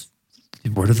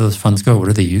 Where do those funds go? What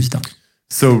are they used on?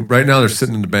 So right now they're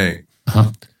sitting in the bank.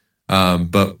 Uh-huh.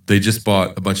 But they just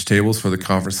bought a bunch of tables for the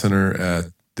conference center at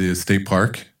the state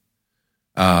park.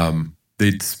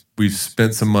 We've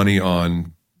spent some money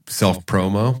on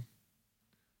self-promo,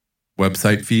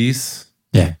 website fees,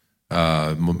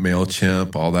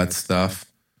 MailChimp, all that stuff.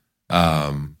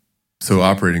 So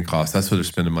operating costs, that's what they're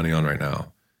spending money on right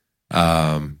now.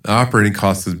 Operating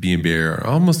costs of BNBA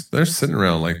are they're sitting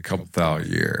around like a couple thousand a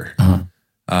year.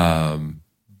 Uh-huh.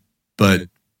 But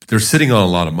they're sitting on a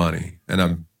lot of money.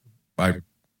 And I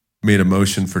made a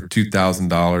motion for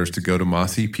 $2,000 to go to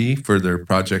Moss EP for their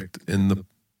project in the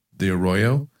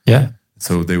Arroyo. Yeah.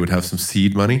 So they would have some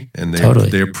seed money, and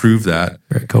they approved that.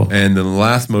 Very cool. And then the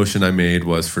last motion I made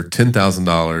was for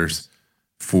 $10,000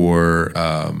 for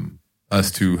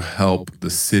us to help the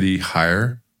city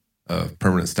hire a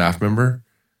permanent staff member,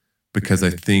 because I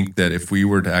think that if we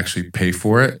were to actually pay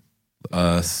for it,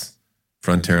 us,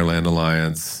 Frontier Land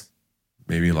Alliance,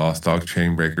 maybe Lost Dog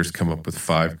Chain Breakers come up with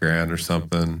 $5,000 or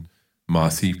something,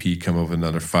 Moss EP come up with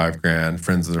another $5,000,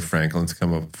 Friends of the Franklins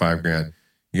come up with $5,000.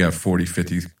 You got 40,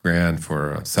 50 grand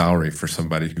for a salary for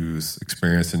somebody who's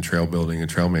experienced in trail building and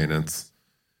trail maintenance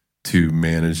to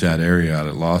manage that area out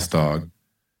at Lost Dog,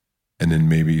 and then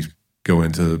maybe go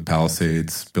into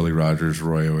Palisades, Billy Rogers,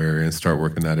 Arroyo area and start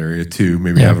working that area too.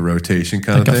 Maybe have a rotation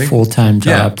kind like of thing. Like a full-time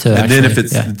job to and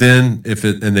actually, then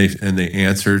they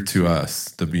answer to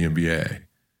us, the BNBA.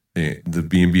 The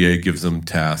BNBA gives them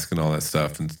tasks and all that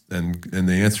stuff, and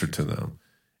they answer to them.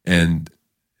 And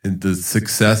the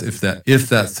success, if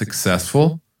that's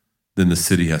successful, then the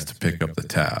city has to pick up the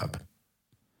tab.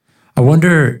 I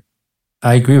wonder,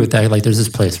 I agree with that. Like there's this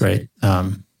place, right,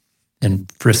 in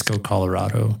Frisco,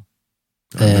 Colorado.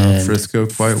 I know Frisco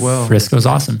quite well. Frisco's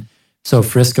awesome. So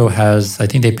Frisco has, I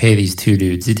think they pay these two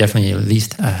dudes. They definitely at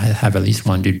least have at least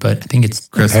one dude, but I think it's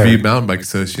Crescent View Mountain Bike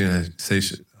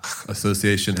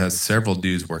Association has several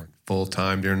dudes working full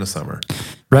time during the summer.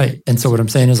 Right. And so what I'm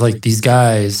saying is like these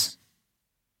guys,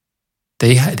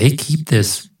 they keep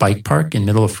this bike park in the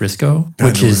middle of Frisco,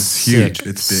 which is huge. Sick.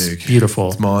 It's big. It's beautiful.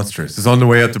 It's monstrous. It's on the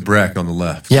way up to Breck on the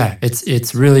left. Yeah,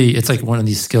 it's really like one of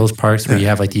these skills parks where you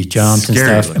have like these jumps and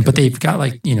stuff. Looking. But they've got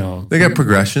like, they got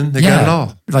progression. They got it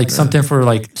all. Like something for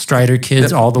like strider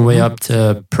kids all the way up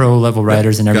to pro level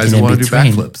riders and everything in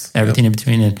between. Do backflips. Everything in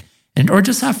between and or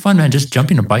just have fun, man. Just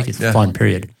jumping a bike is fun,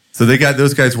 period. So they got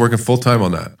those guys working full time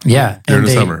on that. Yeah. During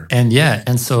the summer.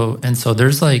 And so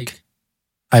there's like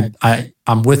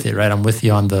I'm with it, right? I'm with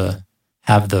you on the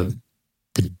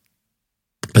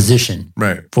position,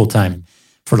 right, full time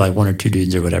for like one or two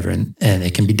dudes or whatever, and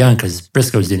it can be done because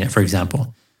Briscoe's doing it, for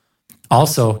example.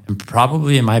 Also, and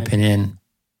probably in my opinion,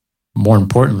 more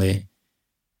importantly,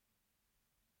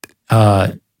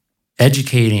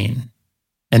 educating,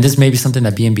 and this may be something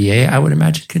that BNBA I would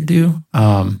imagine could do,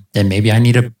 and maybe I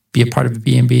need to be a part of a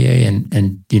BNBA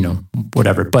and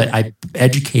whatever, but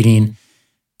educating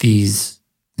these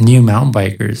new mountain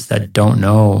bikers that don't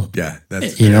know. Yeah,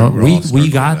 that's we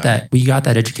got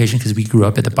that education because we grew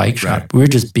up at the bike shop. Right. We were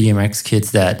just BMX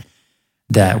kids that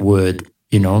would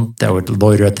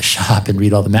loiter at the shop and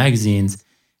read all the magazines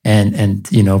and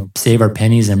save our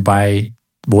pennies and buy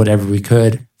whatever we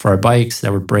could for our bikes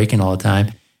that were breaking all the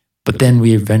time. But then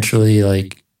we eventually,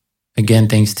 like, again,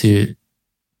 thanks to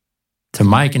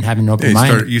Mike and having an open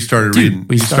mind. You started reading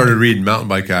mountain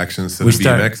bike action instead of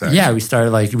BMX action. Yeah, we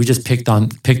started we just picked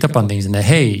up on things and that,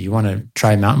 hey, you want to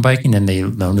try mountain biking? And they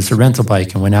loaned us a rental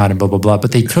bike and went out and blah, blah, blah.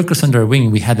 But they took us under our wing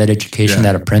and we had that education,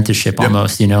 that apprenticeship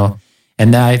almost,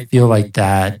 And I feel like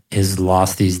that is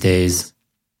lost these days.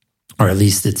 Or at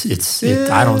least it's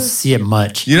I don't see it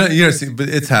much. But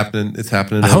it's happening. It's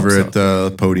happening over at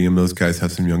the Podium. Those guys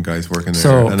have some young guys working there.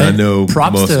 So, and I know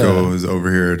Mosco is over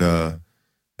here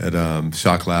at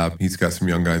Shock Lab. He's got some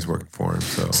young guys working for him.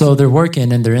 So they're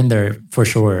working and they're in there for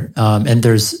sure. And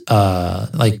there's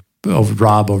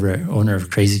Rob owner of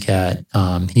Crazy Cat.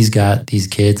 He's got these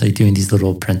kids like doing these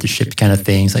little apprenticeship kind of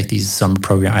things, like these summer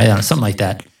program. I don't know, something like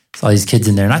that. Saw these kids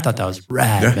in there, and I thought that was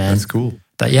rad, man. That's cool.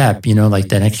 But like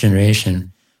the next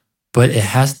generation. But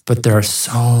there are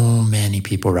so many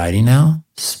people riding now.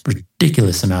 It's a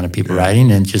ridiculous amount of people riding,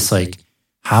 and just like,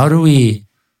 how do we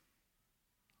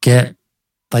get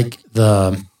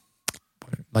the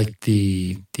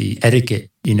etiquette?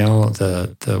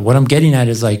 The what I'm getting at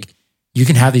is like, you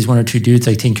can have these one or two dudes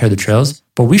like taking care of the trails,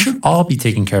 but we should all be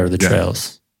taking care of the Yeah.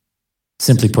 trails.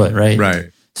 Simply put, right?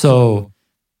 Right. So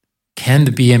can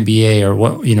the BMBA or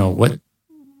what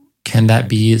can that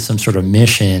be some sort of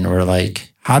mission, or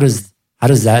like how does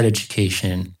that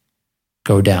education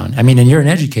go down? I mean, and you're an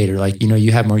educator, like,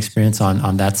 you have more experience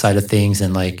on that side of things,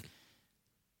 and like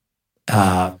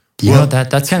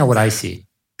that's kind of what I see.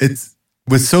 It's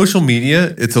with social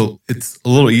media, it's a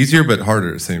little easier but harder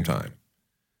at the same time.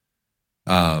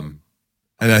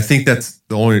 And I think that's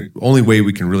the only way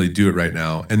we can really do it right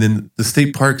now. And then the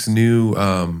state park's new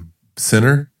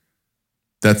center,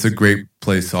 that's a great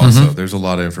place also. Mm-hmm. There's a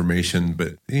lot of information,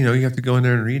 but you have to go in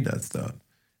there and read that stuff.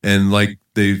 And like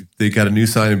they got a new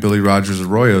sign in Billy Rogers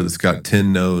Arroyo that's got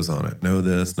 10 no's on it. No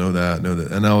this, no that, no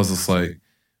that. And I was just like,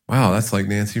 wow, that's like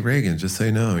Nancy Reagan. Just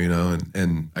say no,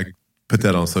 and I put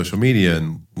that on social media,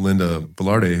 and Linda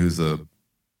Velarde, who's the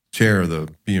chair of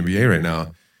the BMBA right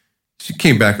now, she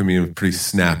came back with me and was pretty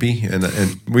snappy, and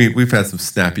we've had some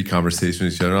snappy conversations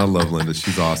with each other. I love Linda;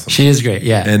 she's awesome. She is great,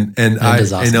 yeah. And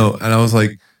Linda's awesome. I know, and I was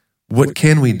like, what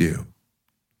can we do?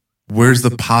 Where's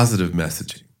the positive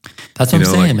messaging? That's what I'm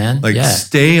saying, man. Like,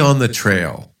 stay on the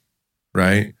trail,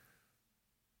 right?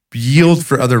 Yield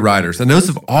for other riders, and those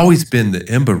have always been the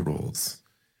IMBA rules.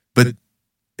 But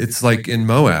it's like in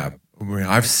Moab, where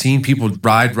I've seen people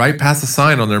ride right past a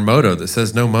sign on their moto that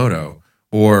says no moto.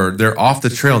 Or they're off the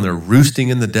trail and they're roosting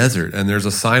in the desert, and there's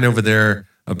a sign over there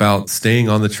about staying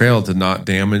on the trail to not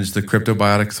damage the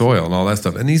cryptobiotic soil and all that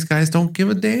stuff. And these guys don't give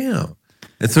a damn.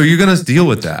 And so you're going to deal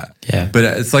with that. Yeah. But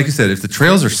it's like you said, if the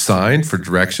trails are signed for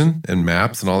direction and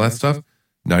maps and all that stuff,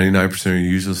 99% of your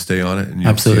users stay on it, and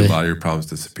you'll see a lot of your problems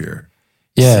disappear.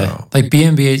 Yeah. So. Like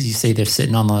BMBAs, you say they're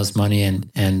sitting on all this money,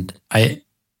 and I,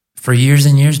 for years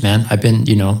and years, man, I've been,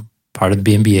 part of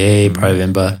the BMBA, part of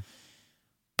IMBA,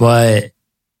 but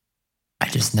I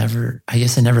guess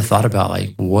I never thought about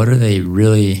like, what are they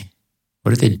doing?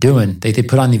 They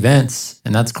put on events,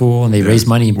 and that's cool, and they raise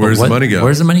money. Where's the money go?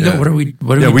 Where's the money go? What are we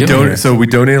doing here? So we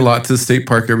donate a lot to the state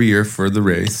park every year for the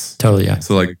race. Totally, yeah.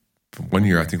 So like one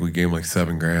year, I think we gave them like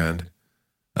 $7,000.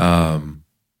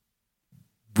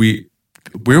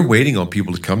 We're waiting on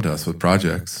people to come to us with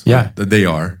projects. Yeah. They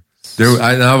are.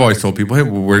 I've always told people, hey,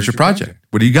 well, where's your project?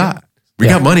 What do you got? We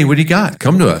got money. What do you got?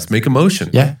 Come to us. Make a motion.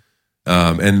 Yeah.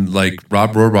 And like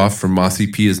Rob Rohrbach from Moss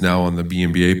EP is now on the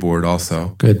BMBA board also.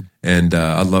 Good. And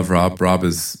I love Rob.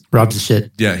 Rob's the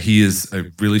shit. Yeah, he is a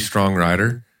really strong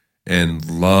rider and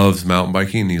loves mountain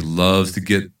biking. And he loves to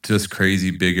get just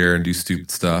crazy big air and do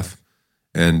stupid stuff.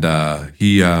 And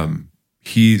he's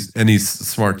a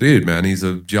smart dude, man. He's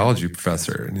a geology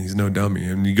professor, and he's no dummy.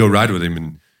 And you go ride with him,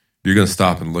 and you're going to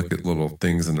stop and look at little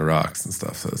things in the rocks and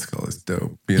stuff. So it's cool. It's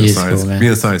dope. Being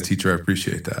a science teacher, I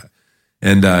appreciate that.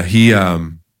 And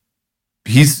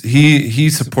he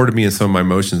supported me in some of my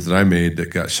motions that I made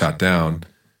that got shot down.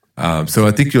 So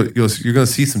I think you're going to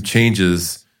see some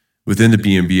changes within the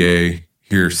BMBA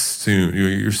here soon.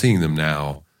 You're seeing them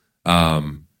now.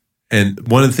 And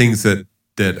one of the things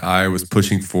that I was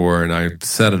pushing for, and I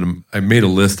made a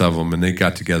list of them, and they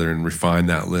got together and refined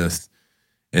that list.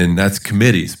 And that's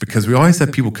committees, because we always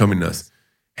have people coming to us.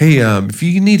 Hey, if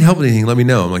you need help with anything, let me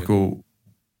know. I'm like, well,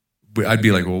 I'd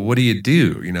be like, well, what do you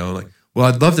do? Like, well,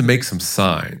 I'd love to make some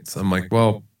signs. I'm like,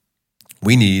 well,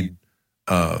 we need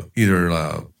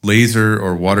either laser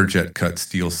or water jet cut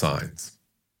steel signs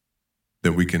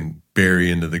that we can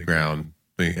bury into the ground,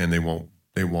 and they won't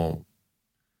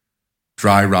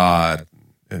dry rot,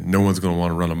 and no one's going to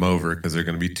want to run them over because they're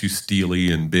going to be too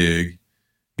steely and big.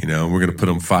 We're going to put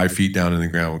them 5 feet down in the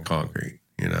ground with concrete,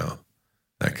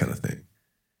 that kind of thing.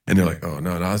 And they're like, oh,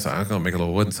 no, I'm going to make a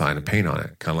little wooden sign and paint on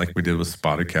it, kind of like we did with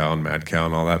Spotted Cow and Mad Cow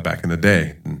and all that back in the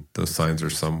day. And those signs are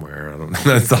somewhere. I don't know.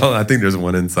 That's all. I think there's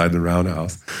one inside the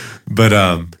roundhouse.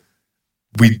 But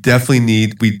we definitely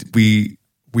need we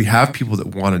have people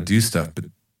that want to do stuff, but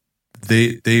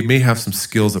they may have some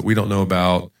skills that we don't know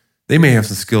about. They may have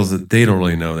some skills that they don't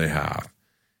really know they have.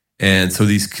 And so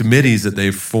these committees that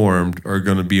they've formed are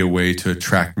going to be a way to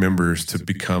attract members to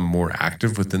become more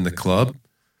active within the club.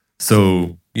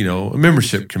 So, a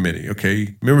membership committee,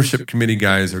 okay? Membership committee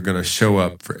guys are going to show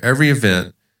up for every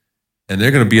event, and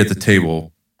they're going to be at the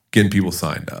table getting people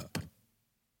signed up.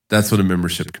 That's what a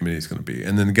membership committee is going to be.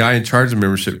 And then the guy in charge of the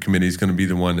membership committee is going to be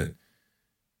the one that,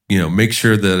 make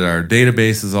sure that our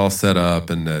database is all set up,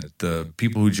 and that the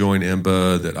people who join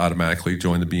IMBA that automatically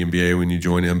join the BMBA when you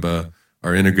join IMBA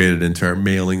are integrated into our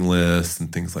mailing list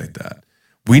and things like that.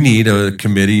 We need a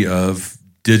committee of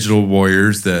digital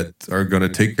warriors that are going to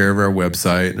take care of our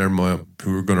website, and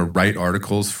who are going to write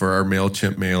articles for our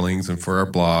MailChimp mailings and for our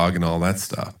blog and all that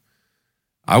stuff.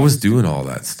 I was doing all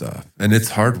that stuff, and it's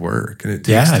hard work and it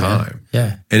takes time.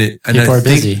 Yeah. And People are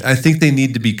busy. I think they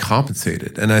need to be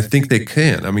compensated, and I think they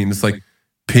can. I mean, it's like,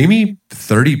 pay me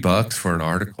 $30 for an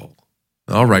article.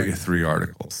 I'll write you 3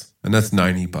 articles, and that's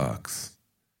 $90,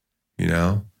 you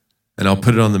know? And I'll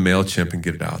put it on the MailChimp and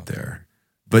get it out there.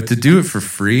 But to do it for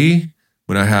free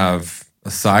when I have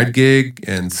a side gig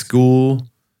and school,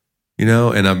 you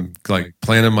know, and I'm like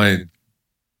planning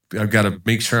I've got to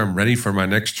make sure I'm ready for my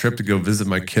next trip to go visit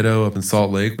my kiddo up in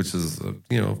Salt Lake, which is a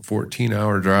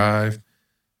 14-hour drive.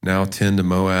 Now 10 to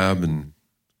Moab and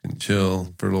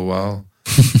chill for a little while.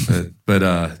 but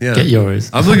yeah, get yours.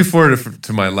 I'm looking forward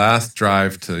to my last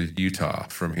drive to Utah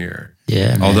from here.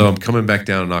 Yeah, man. Although I'm coming back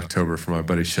down in October for my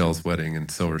buddy Shell's wedding in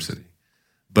Silver City.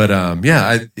 But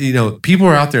people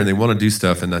are out there and they want to do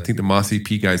stuff, and I think the Moss EP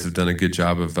guys have done a good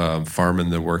job of farming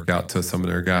the workout to some of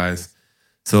their guys.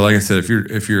 So, like I said,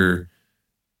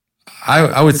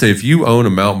 I would say if you own a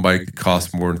mountain bike that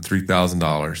costs more than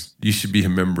 $3,000, you should be a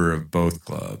member of both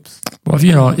clubs. Well,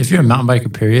 if you're a mountain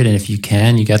biker, period, and if you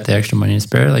got the extra money to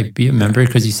spare, like be a member,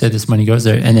 because you said this money goes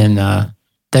there, and then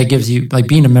that gives you, like,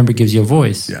 being a member gives you a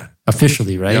voice. Yeah.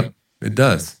 Officially, right? Yep, it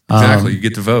does. Exactly. You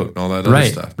get to vote and all that other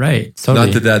stuff. Right. Totally.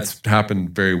 Not that that's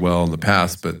happened very well in the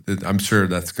past, but I'm sure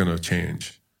that's going to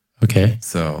change. Okay.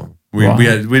 So we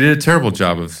did a terrible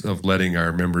job of letting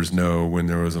our members know when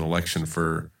there was an election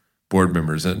for board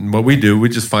members. And what we do, we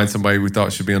just find somebody we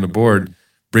thought should be on the board,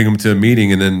 bring them to a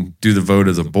meeting, and then do the vote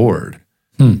as a board.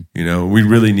 You know, we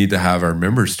really need to have our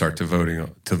members start to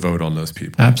vote on those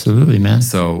people. Absolutely, man.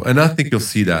 So, and I think you'll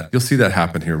see that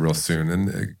happen here real soon.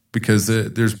 And because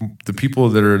there's the people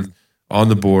that are on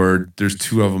the board, there's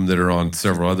 2 of them that are on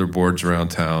several other boards around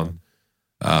town.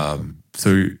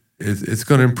 So it's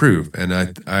going to improve. And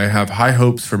I have high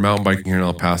hopes for mountain biking here in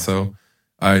El Paso.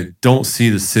 I don't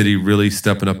see the city really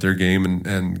stepping up their game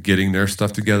and getting their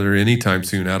stuff together anytime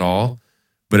soon at all.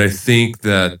 But I think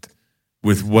that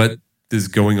with what is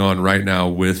going on right now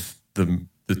with the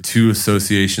 2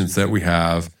 associations that we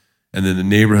have, and then the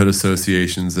neighborhood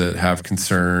associations that have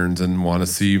concerns and want to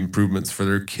see improvements for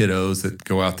their kiddos that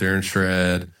go out there and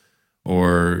shred,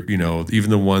 or, you know, even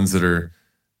the ones that are,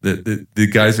 the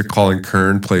guys are calling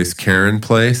Karen Place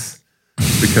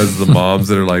because of the moms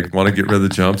that are like, want to get rid of the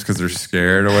jumps because they're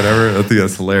scared or whatever. I think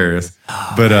that's hilarious.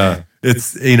 But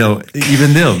it's, you know,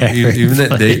 even them, even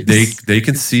that they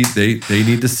can see, they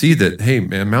need to see that, hey,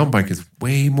 man, mountain bike is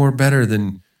way more better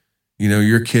than, you know,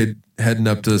 your kid heading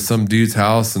up to some dude's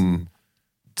house and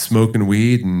smoking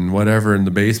weed and whatever in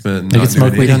the basement. And they can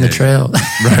smoke weed on the trail.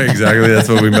 Right, exactly. That's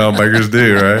what we mountain bikers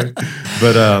do, right?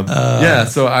 But yeah,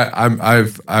 so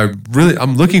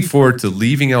I'm looking forward to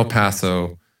leaving El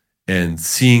Paso and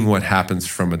seeing what happens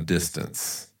from a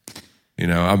distance. You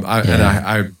know,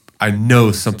 I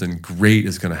know something great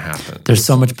is going to happen. There's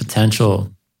so much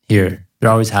potential here. There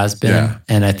always has been,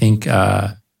 and I think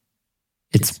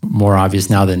it's more obvious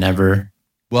now than ever.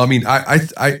 Well, I mean, I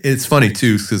it's funny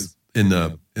too, because in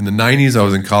the 90s, I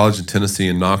was in college in Tennessee,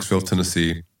 in Knoxville,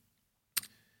 Tennessee,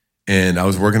 and I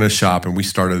was working at a shop, and we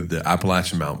started the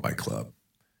Appalachian Mountain Bike Club,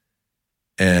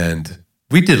 and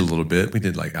we did a little bit. We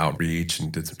did like outreach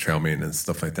and did some trail maintenance,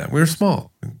 stuff like that. We were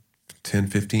small, 10,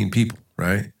 15 people,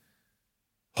 right?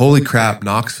 Holy crap,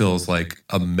 Knoxville is like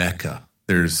a mecca.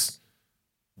 There's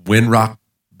Windrock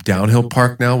Downhill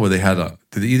Park now, where they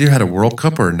either had a World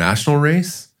Cup or a national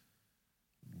race.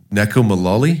 Neko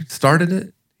Maloli started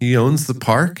it. He owns the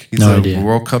park. He's a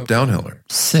World Cup downhiller.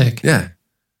 Sick. Yeah.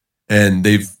 And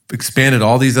they've expanded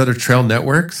all these other trail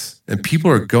networks, and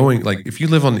people are going, like, if you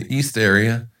live on the east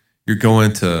area, you're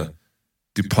going to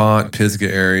DuPont, Pisgah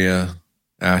area,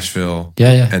 Asheville,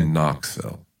 and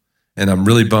Knoxville. And I'm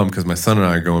really bummed because my son and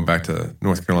I are going back to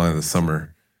North Carolina this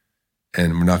summer,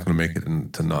 and we're not going to make it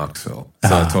into Knoxville.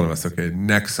 So I told him, I said, okay,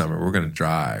 next summer we're going to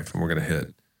drive, and we're going to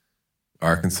hit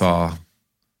Arkansas,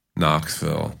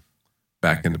 Knoxville,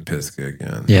 back into Pisgah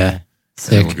again. Yeah.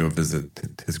 Sick. And we'll go visit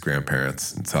his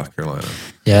grandparents in South Carolina.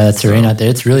 Yeah, that's terrain out there.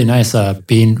 It's really nice. When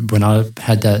we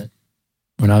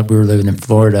were living in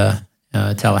Florida,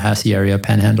 Tallahassee area,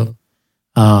 Panhandle.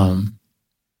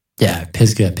 Yeah,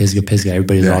 Pisgah.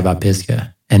 Everybody's all about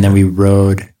Pisgah. And then we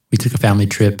took a family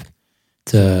trip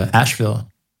to Asheville,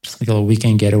 just like a little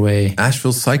weekend getaway.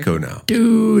 Asheville's psycho now.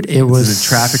 Dude, the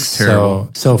traffic's terrible.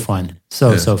 So fun.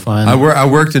 So fun. I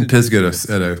worked in Pisgah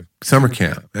at a summer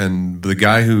camp, and the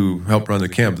guy who helped run the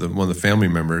camp, one of the family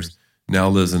members, now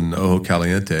lives in Ojo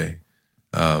Caliente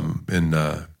in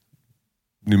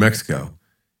New Mexico.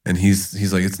 And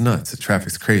he's like, it's nuts. The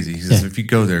traffic's crazy. He says, if you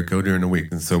go there, go during the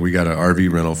week. And so we got an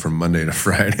RV rental from Monday to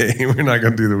Friday. We're not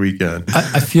going to do the weekend.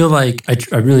 I feel like,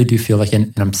 I really do feel like,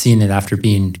 and I'm seeing it after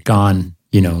being gone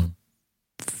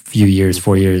few years,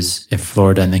 4 years in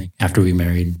Florida. And then after we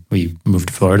married, we moved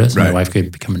to Florida so my wife could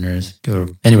become a nurse.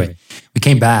 Anyway, we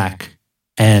came back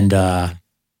and, when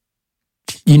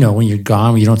you're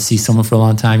gone, when you don't see someone for a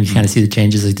long time, you kind of see the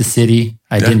changes. Like the city,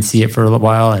 I didn't see it for a little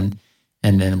while and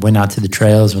then went out to the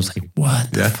trails and was like,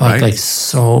 what the fuck? Right. Like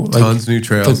tons of new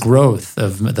trails. The growth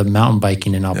of the mountain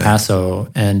biking in El Paso.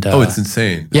 And it's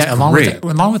insane. It's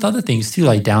along with other things too,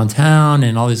 like downtown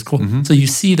and all this cool. Mm-hmm. So you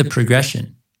see the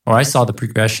progression. Or I saw the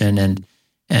progression and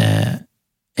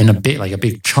in a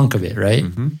big chunk of it, right?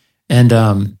 Mm-hmm.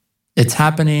 And it's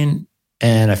happening,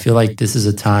 and I feel like this is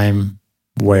a time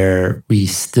where we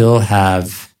still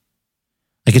have,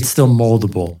 like, it's still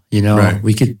moldable. Right.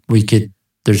 We could.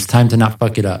 There's time to not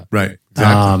fuck it up. Right.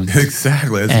 Exactly.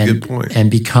 Exactly. That's a good point. And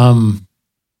become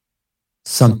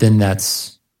something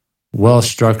that's well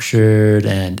structured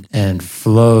and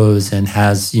flows and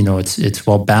has it's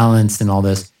well balanced and all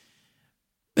this.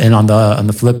 And on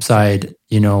the flip side,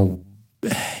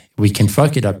 we can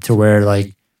fuck it up to where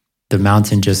like the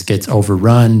mountain just gets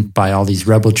overrun by all these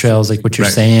rebel trails, like what you're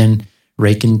saying,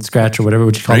 rake and scratch or whatever,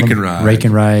 what you call them, rake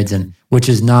and rides, and which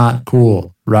is not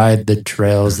cool. Ride the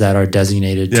trails that are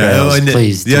designated trails.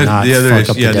 Please do not fuck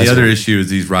up the desert. The other issue is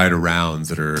these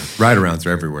ride-arounds are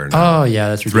everywhere now. Oh yeah,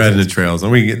 that's ridiculous. Threading the trails.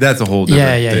 That's a whole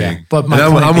different thing. Yeah. But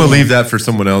I'm going to leave that for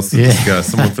someone else to discuss.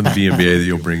 Someone from the VMBA that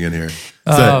you'll bring in here.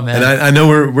 Man. And I know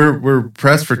we're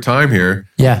pressed for time here.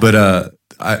 Yeah. But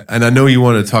I know you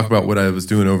want to talk about what I was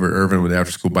doing over at Irvin with the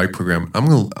after school bike program. I'm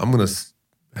gonna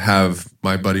have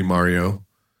my buddy Mario,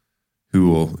 who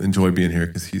will enjoy being here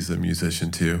because he's a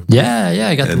musician too. Yeah.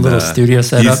 I got the little studio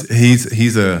set up.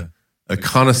 He's a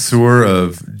connoisseur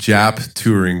of Jap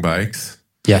touring bikes.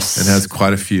 Yes. And has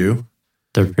quite a few.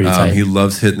 They're pretty tight. He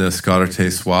loves hitting a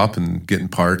Scotarte swap and getting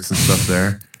parts and stuff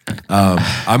there.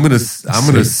 I'm gonna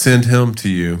send him to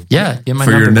you. Get my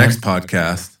for number, your next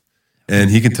podcast, and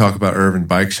he can talk about Irvin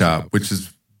Bike Shop, which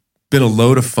has been a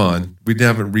load of fun. We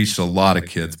haven't reached a lot of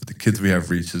kids, but the kids we have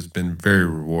reached has been very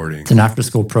rewarding. It's an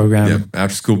after-school program. Yep,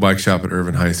 after-school bike shop at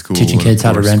Irvin High School, teaching kids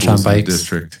how to wrench on bikes.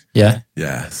 District. Yeah.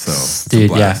 So,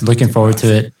 dude, looking forward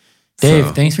to it.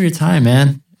 Dave, thanks for your time,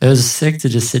 man. It was sick to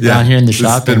just sit down here in the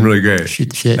shop. It's been really great.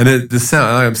 Shoot the shit. And the sound,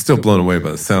 I'm still blown away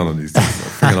by the sound of these things.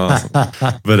 It's freaking awesome.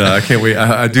 But I can't wait.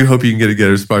 I do hope you can get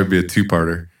together. It's probably be a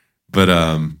two-parter. But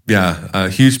a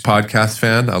huge podcast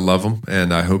fan. I love them.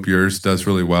 And I hope yours does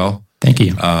really well. Thank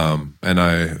you. And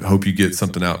I hope you get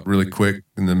something out really quick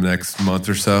in the next month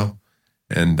or so.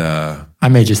 And I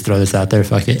may just throw this out there.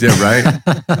 Fuck it. Yeah, right?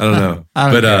 I don't know.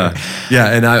 And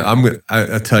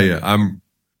I tell you,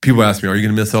 people ask me, are you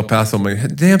going to miss El Paso? I'm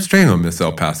like, damn straight I'm going to miss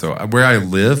El Paso. Where I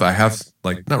live, I have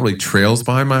like not really trails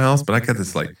behind my house, but I got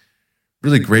this like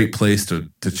really great place to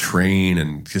train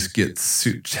and just get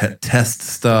test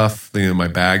stuff, my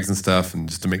bags and stuff, and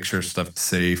just to make sure stuff's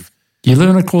safe. You live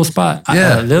in a cool spot.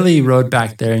 Yeah. Lily rode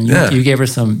back there, and you gave her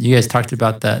some. You guys talked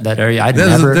about that area.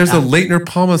 There's a Leitner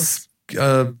Palmas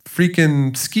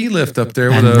freaking ski lift up there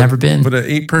with an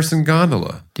 8-person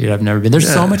gondola. Dude, I've never been.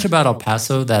 There's so much about El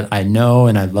Paso that I know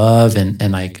and I love, and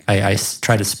like I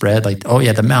try to spread like,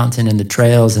 the mountain and the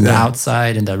trails and the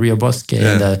outside and the Rio Bosque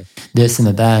and the this and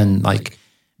the that, and like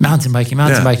mountain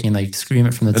biking, like scream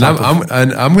it from the top.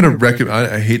 And I'm going to recommend.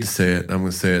 I hate to say it. I'm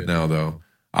going to say it now though.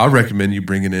 I'll recommend you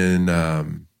bringing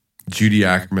in Judy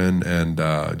Ackerman and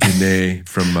Janae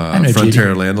from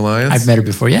Frontier Land Alliance. I've met her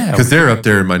before, because they're up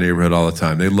there in my neighborhood all the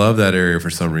time. They love that area for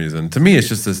some reason. To me, it's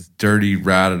just this dirty,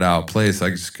 ratted out place. I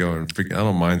just go and I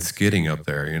don't mind skidding up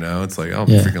there. It's like I'll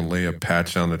freaking lay a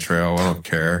patch on the trail. I don't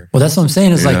care. Well, that's what I'm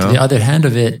saying. Is like the other hand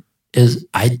of it is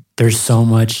there's so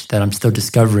much that I'm still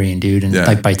discovering, dude, and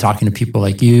like by talking to people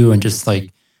like you and just like.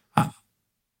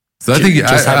 So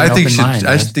I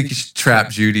think you should trap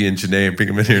Judy and Janae and bring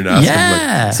them in here and ask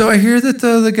them. Like, so I hear that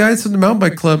the guys from the mountain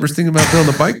bike club are thinking about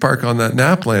building a bike park on that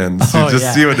Napland. So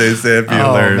see what they say. It'd be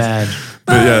hilarious. Man.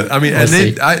 But I mean, and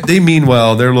they mean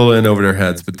well. They're a little in over their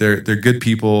heads, but they're good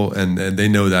people and they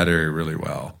know that area really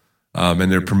well.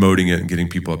 And they're promoting it and getting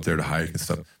people up there to hike and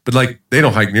stuff. But like they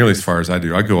don't hike nearly as far as I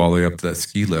do. I go all the way up to that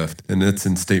ski lift, and it's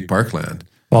in state parkland.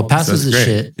 Well, Paso's the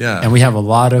shit. Yeah, and we have a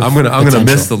lot of. I'm gonna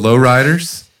miss the low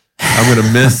riders. I'm going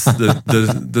to miss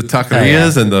the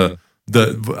taquerias and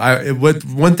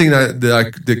one thing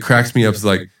that cracks me up is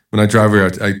like when I drive here,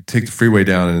 I take the freeway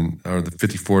down or the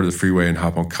 54 to the freeway and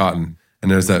hop on Cotton,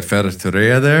 and there's that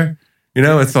ferreteria there.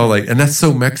 It's all like, and that's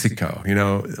so Mexico.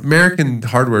 American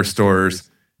hardware stores,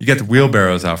 you got the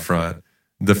wheelbarrows out front.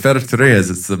 The ferreterias,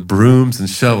 it's the brooms and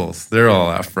shovels. They're all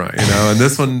out front. And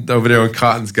this one over there on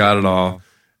Cotton's got it all.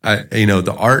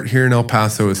 The art here in El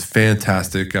Paso is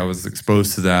fantastic. I was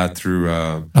exposed to that through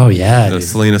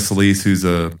Selena Solis, who's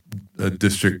a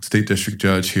state district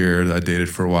judge here that I dated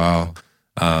for a while.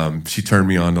 She turned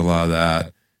me on to a lot of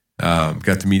that.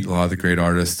 Got to meet a lot of the great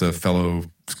artists, a fellow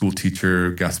school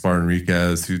teacher, Gaspar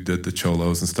Enriquez, who did the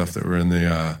cholos and stuff that were in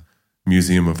the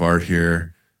Museum of Art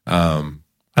here.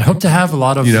 I hope to have a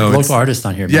lot of local artists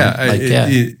on here.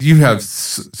 Man. You have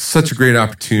such a great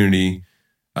opportunity.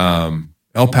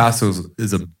 El Paso is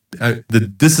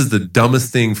this is the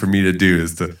dumbest thing for me to do,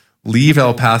 is to leave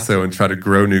El Paso and try to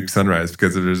grow Nuke Sunrise,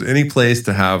 because if there's any place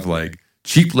to have like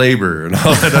cheap labor and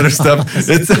all that other stuff,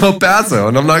 it's El Paso,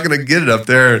 and I'm not going to get it up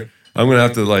there. I'm going to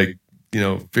have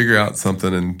to figure out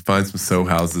something and find some sew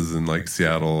houses in like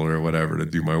Seattle or whatever to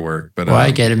do my work. But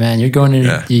I get it, man. You're going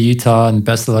to Utah, and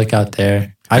best of luck out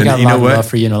there. I got a lot of love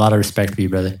for you and a lot of respect for you,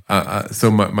 brother.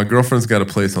 So my girlfriend's got a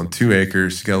place on 2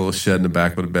 acres. She's got a little shed in the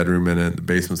back with a bedroom in it. The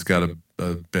basement's got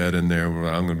a bed in there where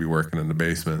I'm going to be working in the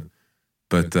basement.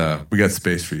 But we got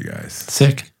space for you guys.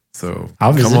 Sick. So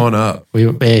come on up.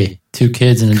 2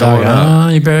 kids and a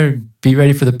dog. You better be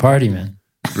ready for the party, man.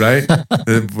 Right?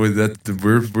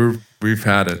 We've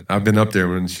had it. I've been up there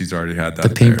when she's already had that.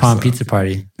 The ping pong pizza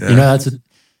party. Yeah.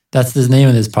 That's the name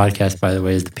of this podcast, by the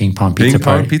way, is the Ping Pong Pizza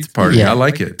Party. Ping Pong Pizza Party. Yeah. I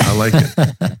like it.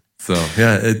 So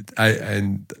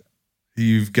and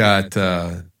you've got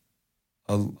a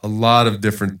lot of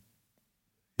different.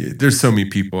 There's so many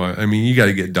people. I mean, you got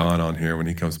to get Don on here when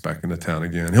he comes back into town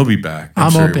again. He'll be back.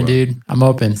 I'm sure open, dude. I'm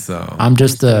open. So I'm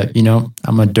just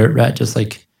I'm a dirt rat, just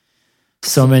like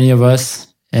so many of us,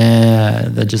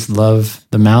 and that just love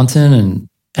the mountain and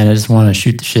I just want to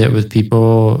shoot the shit with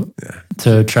people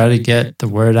to try to get the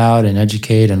word out and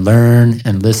educate and learn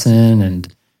and listen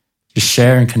and just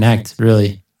share and connect,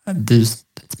 really. It's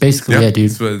basically it,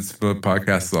 dude. That's what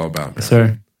podcast is all about. Yes,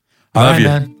 sir. All right,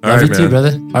 man. Love you too,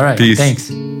 brother. All right. Peace. Thanks.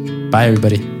 Bye,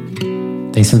 everybody.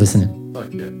 Thanks for listening.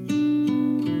 Fuck yeah.